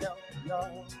 some help,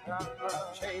 y'all.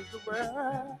 Change the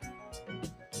world,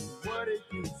 what it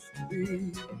used to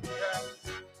be.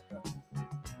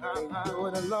 Can't do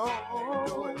it alone.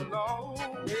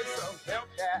 Need some help,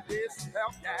 yeah.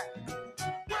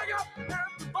 Wake up,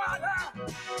 everybody.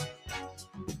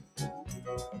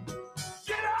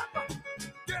 Get up.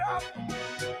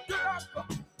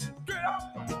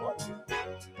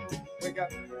 Wake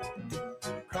up.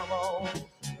 Come on.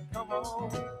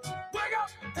 Wake up,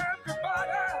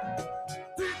 everybody.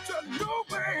 Teach a new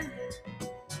way.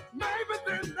 Maybe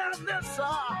then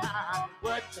listen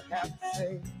what you have to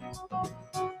say.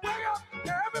 Wake up,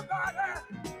 everybody.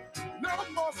 No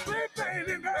more sleeping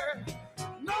in there.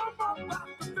 No more about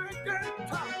to thinking.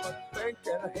 Time for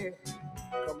thinking ahead.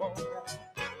 Come on now.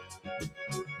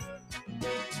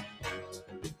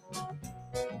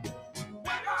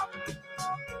 Wake up,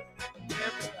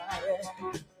 everybody.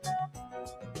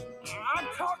 I'm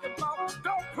talking about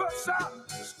don't push up.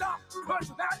 Stop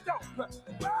pushing that don't push.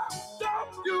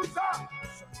 Don't use up.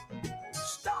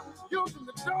 Stop using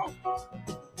the dope.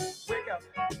 Wake up.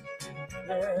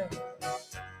 Yeah.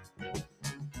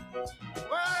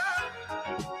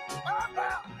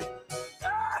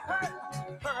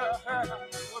 Well,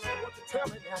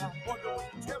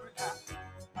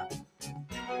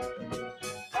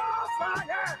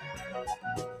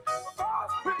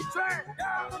 Boss preaching,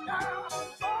 yeah.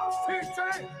 Boss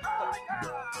teaching,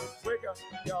 yeah. Wake up,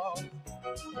 y'all.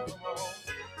 Come on.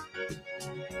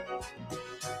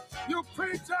 You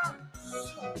preachers,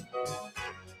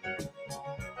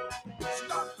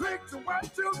 stop preaching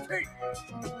what you teach.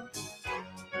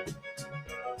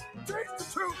 Teach the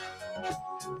truth.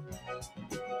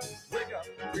 Wake up,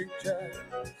 preachers.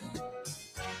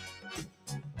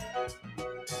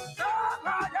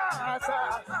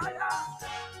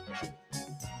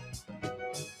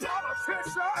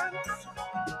 Politicians,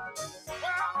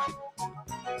 well,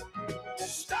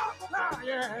 stop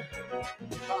lying.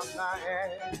 Stop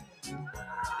lying.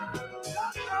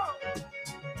 No.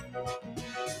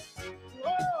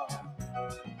 Whoa.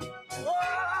 Whoa.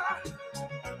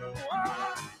 Whoa.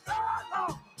 No.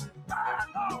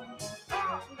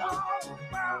 No.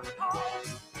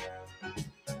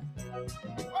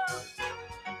 Well,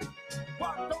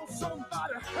 why don't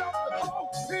somebody help the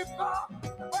old people?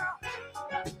 Well,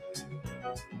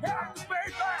 help the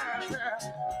baby.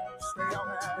 Stay on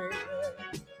that baby.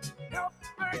 Help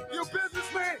make you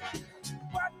businessman.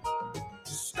 What?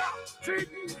 Stop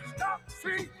cheating. Stop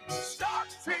cheating. Stop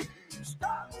cheating.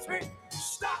 Stop cheating.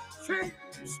 Stop cheating.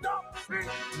 Stop cheating.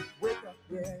 Wake up,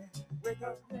 yeah. Wake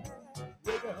up, yeah.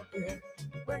 Wake up, yeah.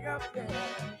 Wake up, yeah.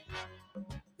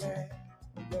 Yeah.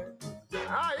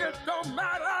 It don't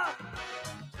matter.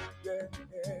 Yeah.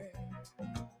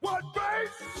 What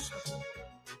race,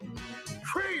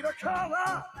 creed, or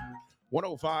color.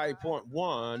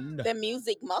 105.1. The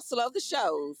music muscle of the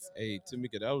shows. Hey,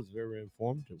 Tamika, that was very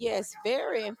informative. Yes,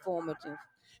 very informative.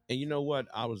 And you know what?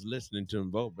 I was listening to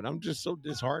him vote, but I'm just so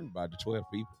disheartened by the 12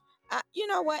 people. You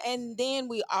know what? And then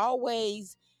we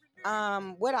always,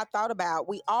 what I thought about,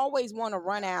 we always want to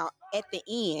run out at the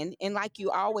end. And like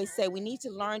you always say, we need to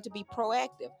learn to be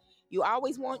proactive. You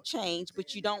always want change,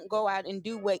 but you don't go out and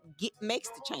do what makes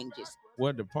the changes.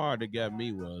 Well, the part that got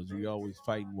me was we always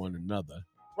fighting one another.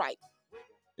 Right.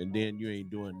 And then you ain't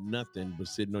doing nothing but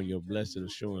sitting on your blessed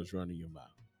assurance running your mouth.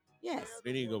 Yes.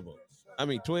 They need to go vote. I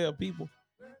mean, 12 people.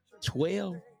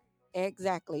 12?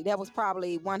 Exactly. That was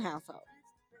probably one household.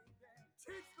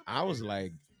 I was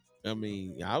like,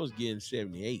 I was getting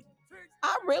 78.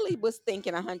 I really was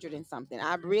thinking 100 and something.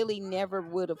 I really never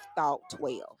would have thought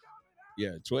 12.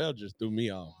 Yeah, 12 just threw me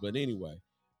off. But anyway,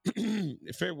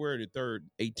 February the 3rd,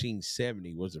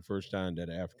 1870 was the first time that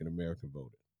an African American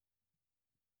voted.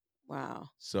 Wow.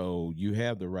 So you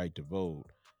have the right to vote.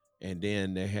 And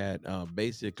then they had,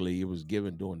 basically, it was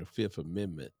given during the 15th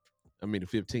Amendment. And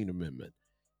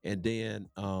then,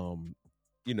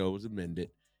 it was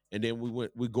amended. And then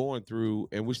we're going through,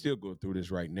 and we're still going through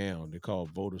this right now. They call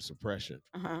voter suppression.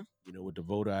 Uh-huh. With the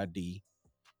voter ID.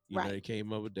 They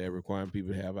came up with that, requiring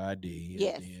people to have ID.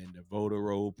 Yes. And then the voter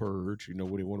roll purge,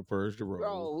 where they want to purge the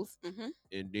rolls. Mm-hmm.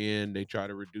 And then they try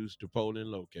to reduce the polling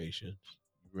locations.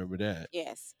 Remember that?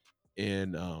 Yes.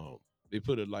 And they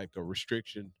put a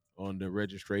restriction on the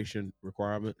registration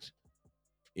requirements.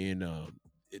 And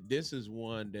this is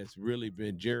one that's really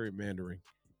been gerrymandering.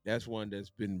 That's one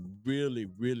that's been really,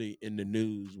 really in the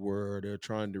news, where they're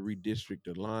trying to redistrict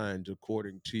the lines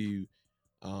according to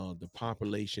the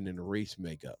population and the race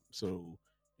makeup. So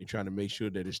they're trying to make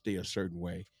sure that it stay a certain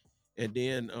way. And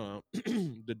then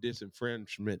the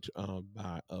disenfranchisement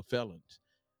by felons.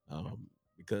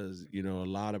 Because, a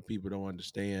lot of people don't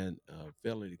understand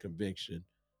felony conviction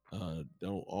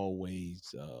don't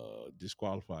always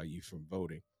disqualify you from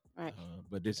voting. Right.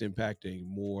 But it's impacting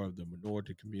more of the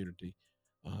minority community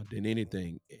than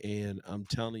anything. And I'm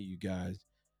telling you guys,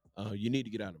 you need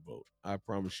to get out and vote. I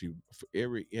promise you.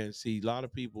 And see, a lot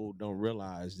of people don't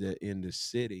realize that in the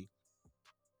city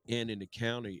and in the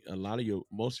county,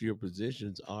 most of your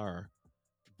positions are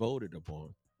voted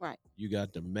upon. Right. You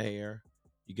got the mayor,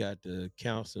 you got the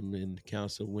councilmen,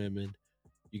 councilwomen,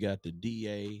 you got the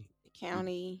DA, the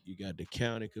county, you got the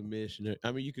county commissioner.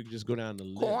 You could just go down the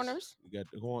list. Corners. You got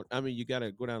the you got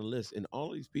to go down the list, and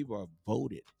all these people are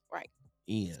voted. Right.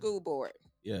 In school board.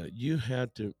 Yeah, you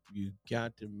got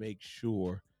to make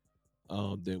sure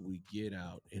that we get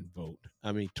out and vote.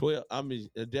 12.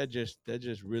 That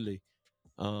just really.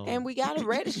 And we got to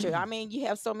register. You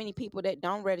have so many people that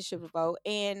don't register to vote.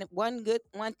 And one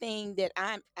thing that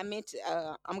I meant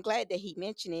to, I'm glad that he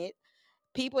mentioned it.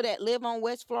 People that live on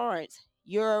West Florence,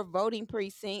 your voting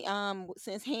precinct,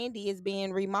 since Handy is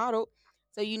being remodeled,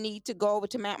 so you need to go over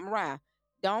to Mount Moriah.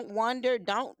 Don't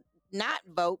not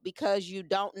vote because you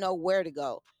don't know where to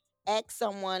go. Ask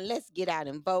someone, let's get out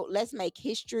and vote. Let's make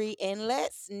history, and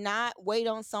let's not wait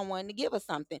on someone to give us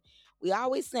something. We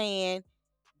always saying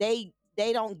they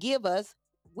don't give us,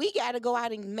 we got to go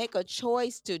out and make a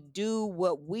choice to do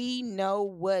what we know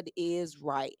what is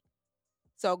right.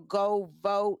 So go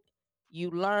vote.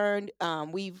 You learned.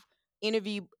 We've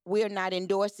interviewed. We're not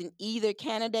endorsing either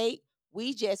candidate.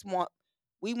 We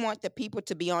want the people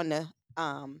to be on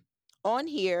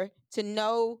here to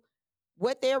know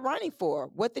what they're running for,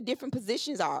 what the different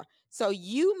positions are. So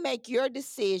you make your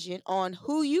decision on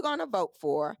who you're going to vote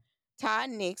for,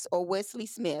 Todd Nix or Wesley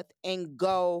Smith, and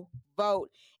go vote.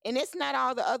 And it's not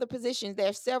all the other positions.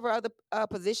 There's several other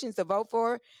positions to vote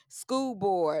for. School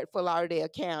board for Lauderdale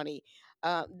County.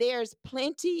 There's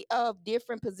plenty of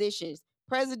different positions.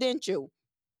 Presidential.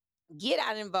 Get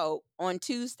out and vote on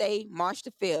Tuesday, March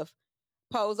the 5th.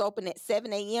 Polls open at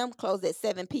 7 a.m., close at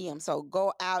 7 p.m. So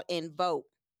go out and vote.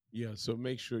 Yeah, so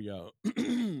make sure y'all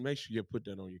make sure you put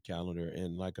that on your calendar.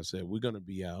 And like I said, we're gonna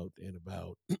be out and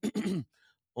about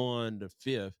on the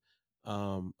 5th.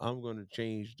 I'm gonna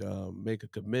make a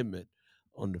commitment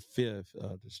on the 5th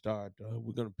to start.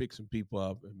 We're gonna pick some people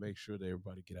up and make sure that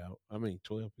everybody get out. I mean,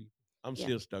 12 people. I'm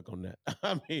still stuck on that.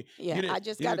 I mean, yeah, I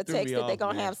just got a text that they're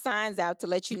gonna have signs out to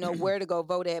let you know where to go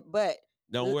vote at. But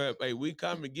don't worry, hey, we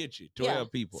come and get you.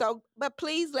 12 people. So, but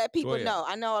please let people know.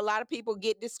 I know a lot of people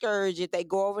get discouraged if they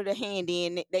go over the handy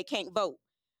and they can't vote.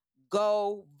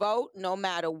 Go vote no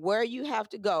matter where you have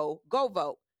to go. Go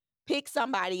vote. Pick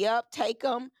somebody up, take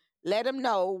them, let them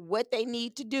know what they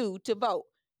need to do to vote.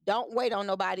 Don't wait on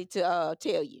nobody to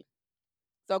tell you.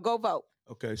 So go vote.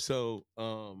 Okay, so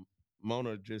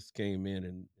Mona just came in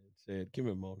and said, "Come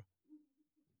here, Mona."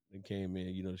 And came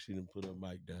in, she didn't put her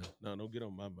mic down. No, don't get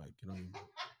on my mic. Get on your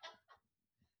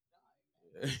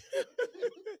mic.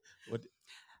 What?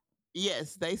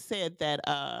 Yes, they said that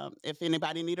if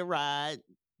anybody need a ride,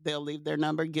 they'll leave their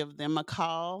number, give them a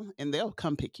call, and they'll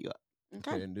come pick you up.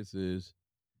 Okay, and this is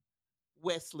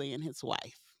Wesly and his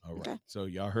wife. All right. Okay. So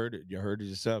y'all heard it. You heard it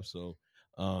yourself. So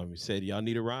he said y'all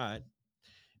need a ride.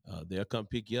 They'll come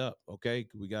pick you up. Okay.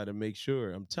 We got to make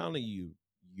sure. I'm telling you,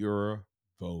 your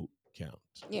vote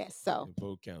counts. Yes. So your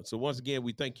vote counts. So once again,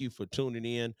 we thank you for tuning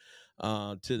in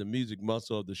to the Music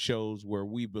Muscle of the shows, where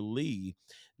we believe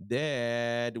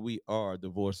that we are the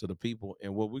voice of the people.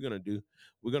 And what we're gonna do,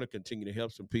 we're gonna continue to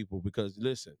help some people, because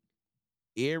listen,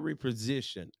 every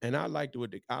position, and I like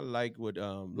what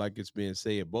like it's being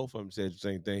said, both of them said the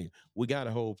same thing. We got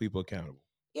to hold people accountable.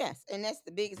 Yes, and that's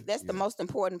the most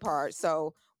important part.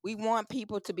 So we want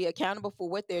people to be accountable for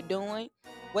what they're doing,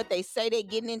 what they say they're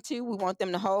getting into. We want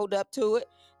them to hold up to it.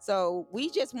 So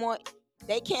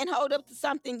they can't hold up to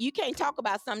something. You can't talk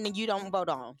about something you don't vote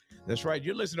on. That's right.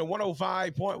 You're listening to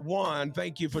 105.1.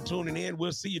 Thank you for tuning in.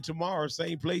 We'll see you tomorrow,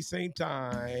 same place, same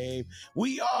time.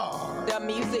 We are the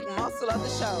Music Muscle of the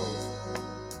shows.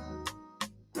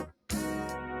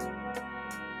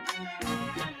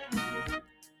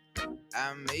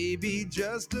 I may be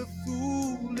just a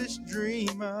foolish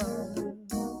dreamer,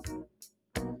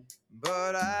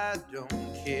 but I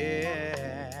don't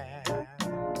care,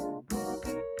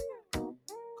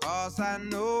 'cause I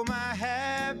know my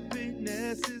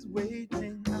happiness is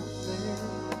waiting out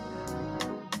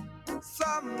there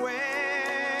somewhere.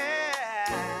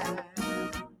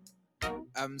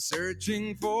 I'm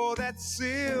searching for that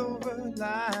silver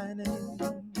lining,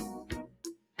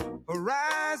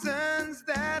 horizons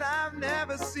that I've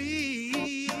never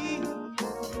seen.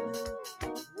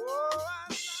 Whoa,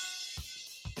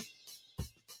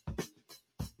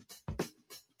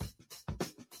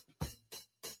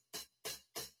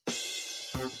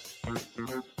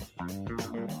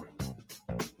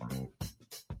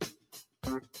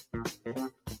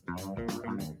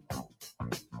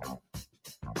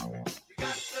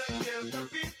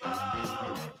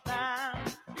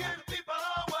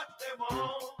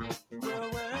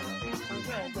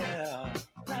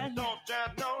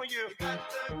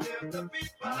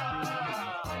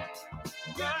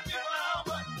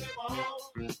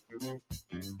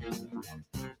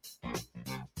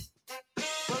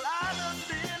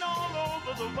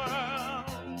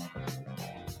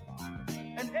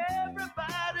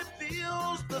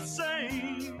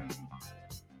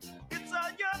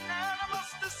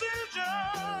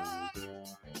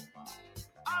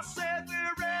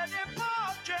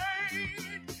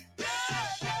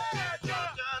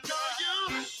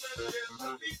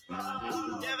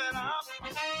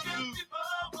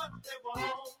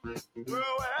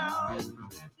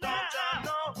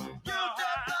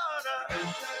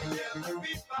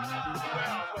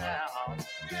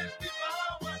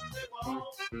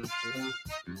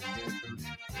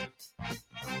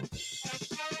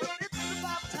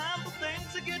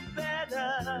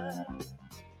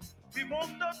 we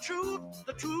want the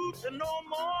truth, and no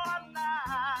more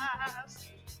lies.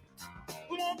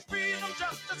 We want freedom,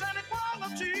 justice, and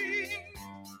equality.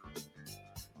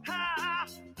 I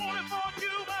want it for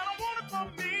you, but I want it for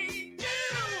me.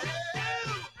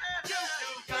 You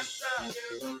got to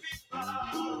give the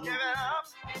people. Give it up.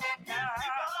 Give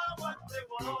people what they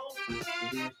want.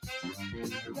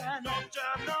 Don't you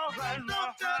know right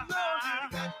now? Don't you know you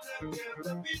got to give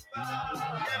the people.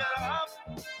 Give it up.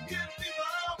 Give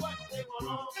people what they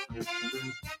want.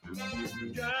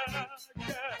 Yeah, yeah, yeah.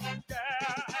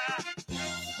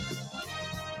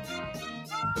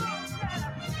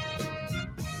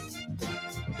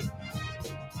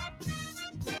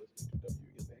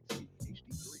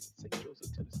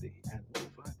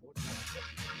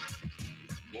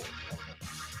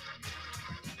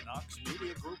 Knox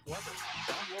Media Group weather.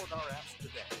 Download our apps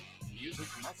today. Music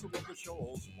Muscle of the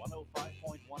Shoals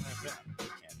 105.1 FM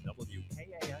and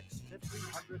WKAX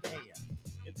 1500 AM.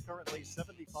 It's currently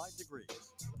 75 degrees.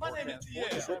 My name is Pierre.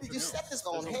 Did you set this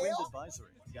on There's a hell? wind advisory.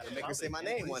 Gotta make her say my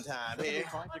name one time, man.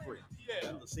 75 degrees.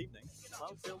 And this evening,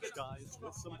 cloud-filled skies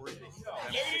with some breeze.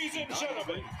 Ladies and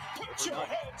gentlemen, put your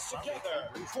hands together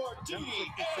for DL Hughley.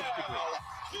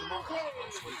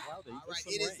 All right,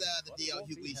 it is the DL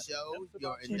Hughley Show,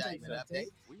 your indictment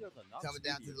update. Coming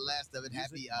down to the last of it.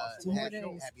 Happy last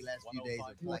few days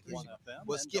of Black History.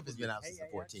 Well, Skip has been out since the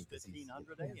 14th.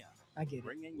 I get it.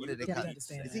 What did they Can't call it?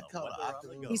 understand Is he that. called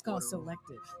October? He's called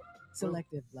selective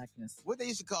blackness. What they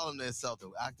used to call him the insult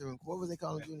him? October? What was they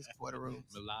calling him in the quarter room?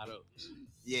 Mulatto.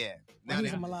 Yeah. Now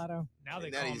he's a mulatto. Now they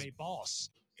Now call he's- me boss.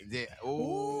 Yeah.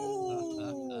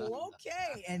 Ooh,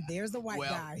 okay. And there's the white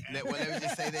guy. Let me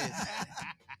just say this.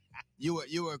 You're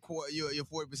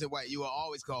 40% white. You were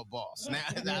always called boss. Now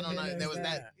I don't know. There was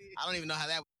that. I don't even know how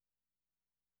that.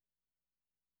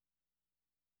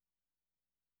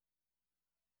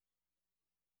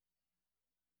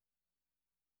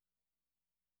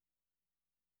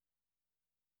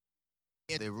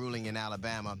 They're ruling in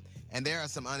Alabama, and there are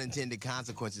some unintended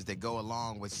consequences that go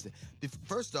along with.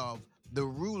 First off, the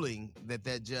ruling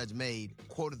that judge made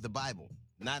quoted the Bible,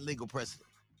 not legal precedent.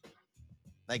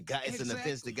 Like God, it's an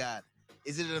offense to God.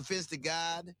 Is it an offense to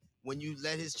God when you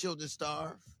let His children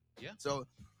starve? Yeah. So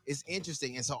it's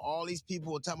interesting, and so all these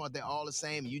people are talking about they're all the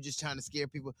same. And you just trying to scare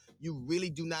people. You really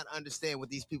do not understand what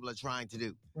these people are trying to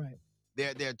do. Right.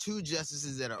 There are two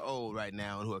justices that are old right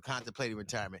now and who are contemplating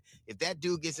retirement. If that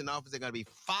dude gets in office, there are going to be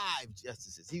 5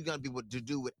 justices. He's going to be able to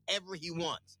do whatever he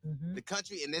wants. Mm-hmm. The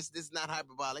country, and this is not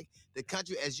hyperbolic, the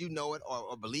country as you know it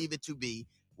or believe it to be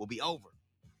will be over.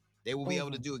 They will be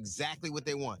able to do exactly what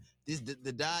they want.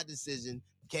 The Dodd decision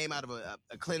came out of a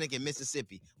clinic in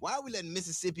Mississippi. Why are we letting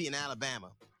Mississippi and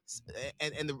Alabama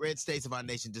and the red states of our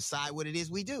nation decide what it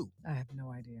is we do? I have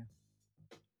no idea.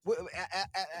 Well,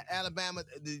 Alabama,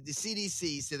 the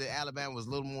CDC said that Alabama was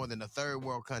little more than a third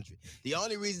world country. The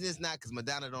only reason it's not because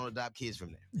Madonna don't adopt kids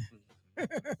from there.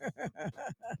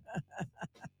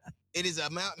 It is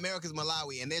America's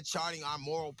Malawi, and they're charting our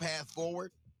moral path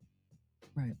forward.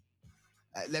 Right.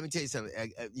 Let me tell you something.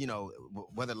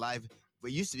 Whether life, it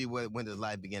used to be when does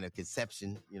life begin at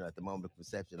conception, at the moment of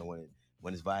conception or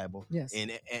when it's viable. Yes.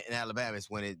 In Alabama, it's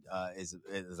when it is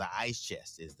an ice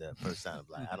chest is the first sign of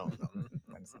life. I don't know.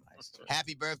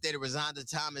 Happy birthday to Rosanda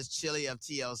Thomas Chili of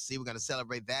TLC. We're going to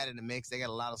celebrate that in the mix. They got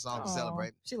a lot of songs to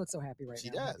celebrate. She looks so happy right now. She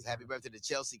does. Happy birthday to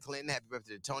Chelsea Clinton. Happy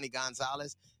birthday to Tony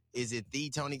Gonzalez. Is it the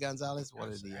Tony Gonzalez? One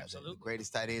of the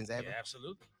greatest tight ends ever? Yeah,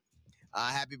 absolutely.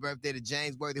 Happy birthday to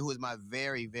James Worthy, who is my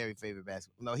very, very favorite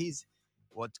basketball.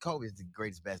 No, Kobe is the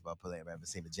greatest basketball player I've ever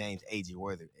seen. But James A.J.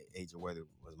 Worthy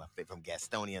was my favorite from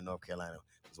Gastonia, North Carolina.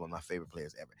 Was one of my favorite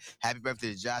players ever. Happy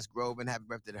birthday to Josh Groban. Happy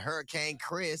birthday to Hurricane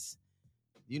Chris.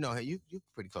 You know him. You're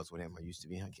pretty close with him. I used to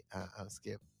be.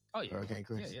 Skip. Oh yeah, Hurricane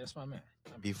Chris. Yeah, that's my man.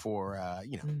 Before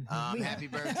happy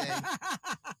birthday.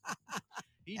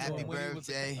 Happy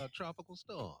birthday. A tropical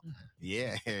storm.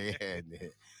 Yeah.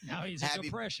 Now he's in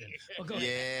depression.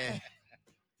 Yeah.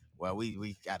 Well,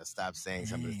 we got to stop saying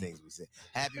some of the things we said.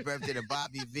 Happy birthday to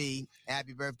Bobby V.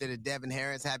 Happy birthday to Devin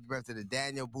Harris. Happy birthday to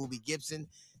Daniel Booby Gibson.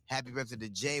 Happy birthday to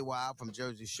Jay Wild from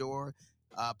Jersey Shore.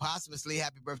 Posthumously,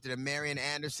 happy birthday to Marian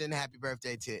Anderson. Happy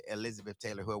birthday to Elizabeth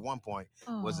Taylor, who at one point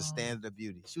was a standard of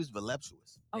beauty. She was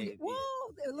voluptuous. Okay. Whoa,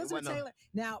 Elizabeth Taylor.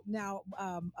 Now,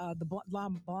 the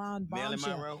blonde Marilyn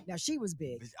bombshell. Monroe. Now she was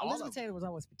big. Elizabeth Taylor was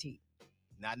always petite.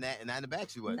 Not in the back,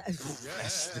 she wasn't.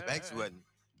 The back, she wasn't.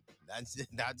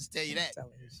 I'll just tell you that.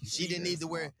 She didn't need to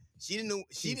wear. She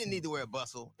didn't need to wear a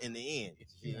bustle in the end.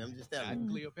 I'm just telling you.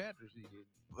 Cleopatra, she did.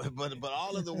 But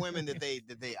all of the women that they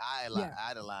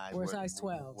idolized were size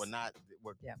 12s.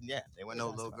 were they weren't no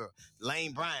little girl.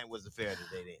 Lane Bryant was the fair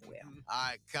today then. Well. All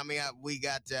right, coming up, we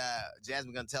got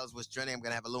Jasmine gonna tell us what's trending. I'm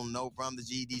gonna have a little note from the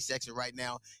GED section right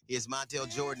now. Here's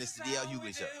Montel Jordan. It's the DL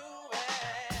Hughley Show.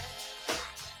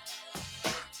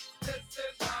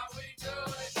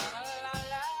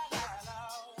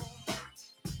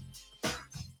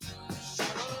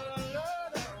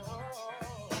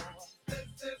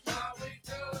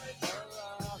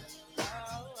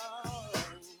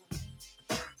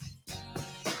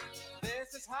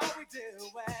 How we do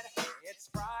it. It's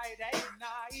Friday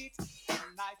night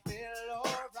and I feel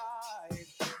alright.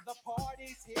 The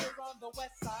party's here on the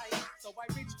west side, so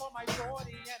I reach for my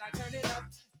 40 and I turn it up.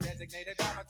 Designated driver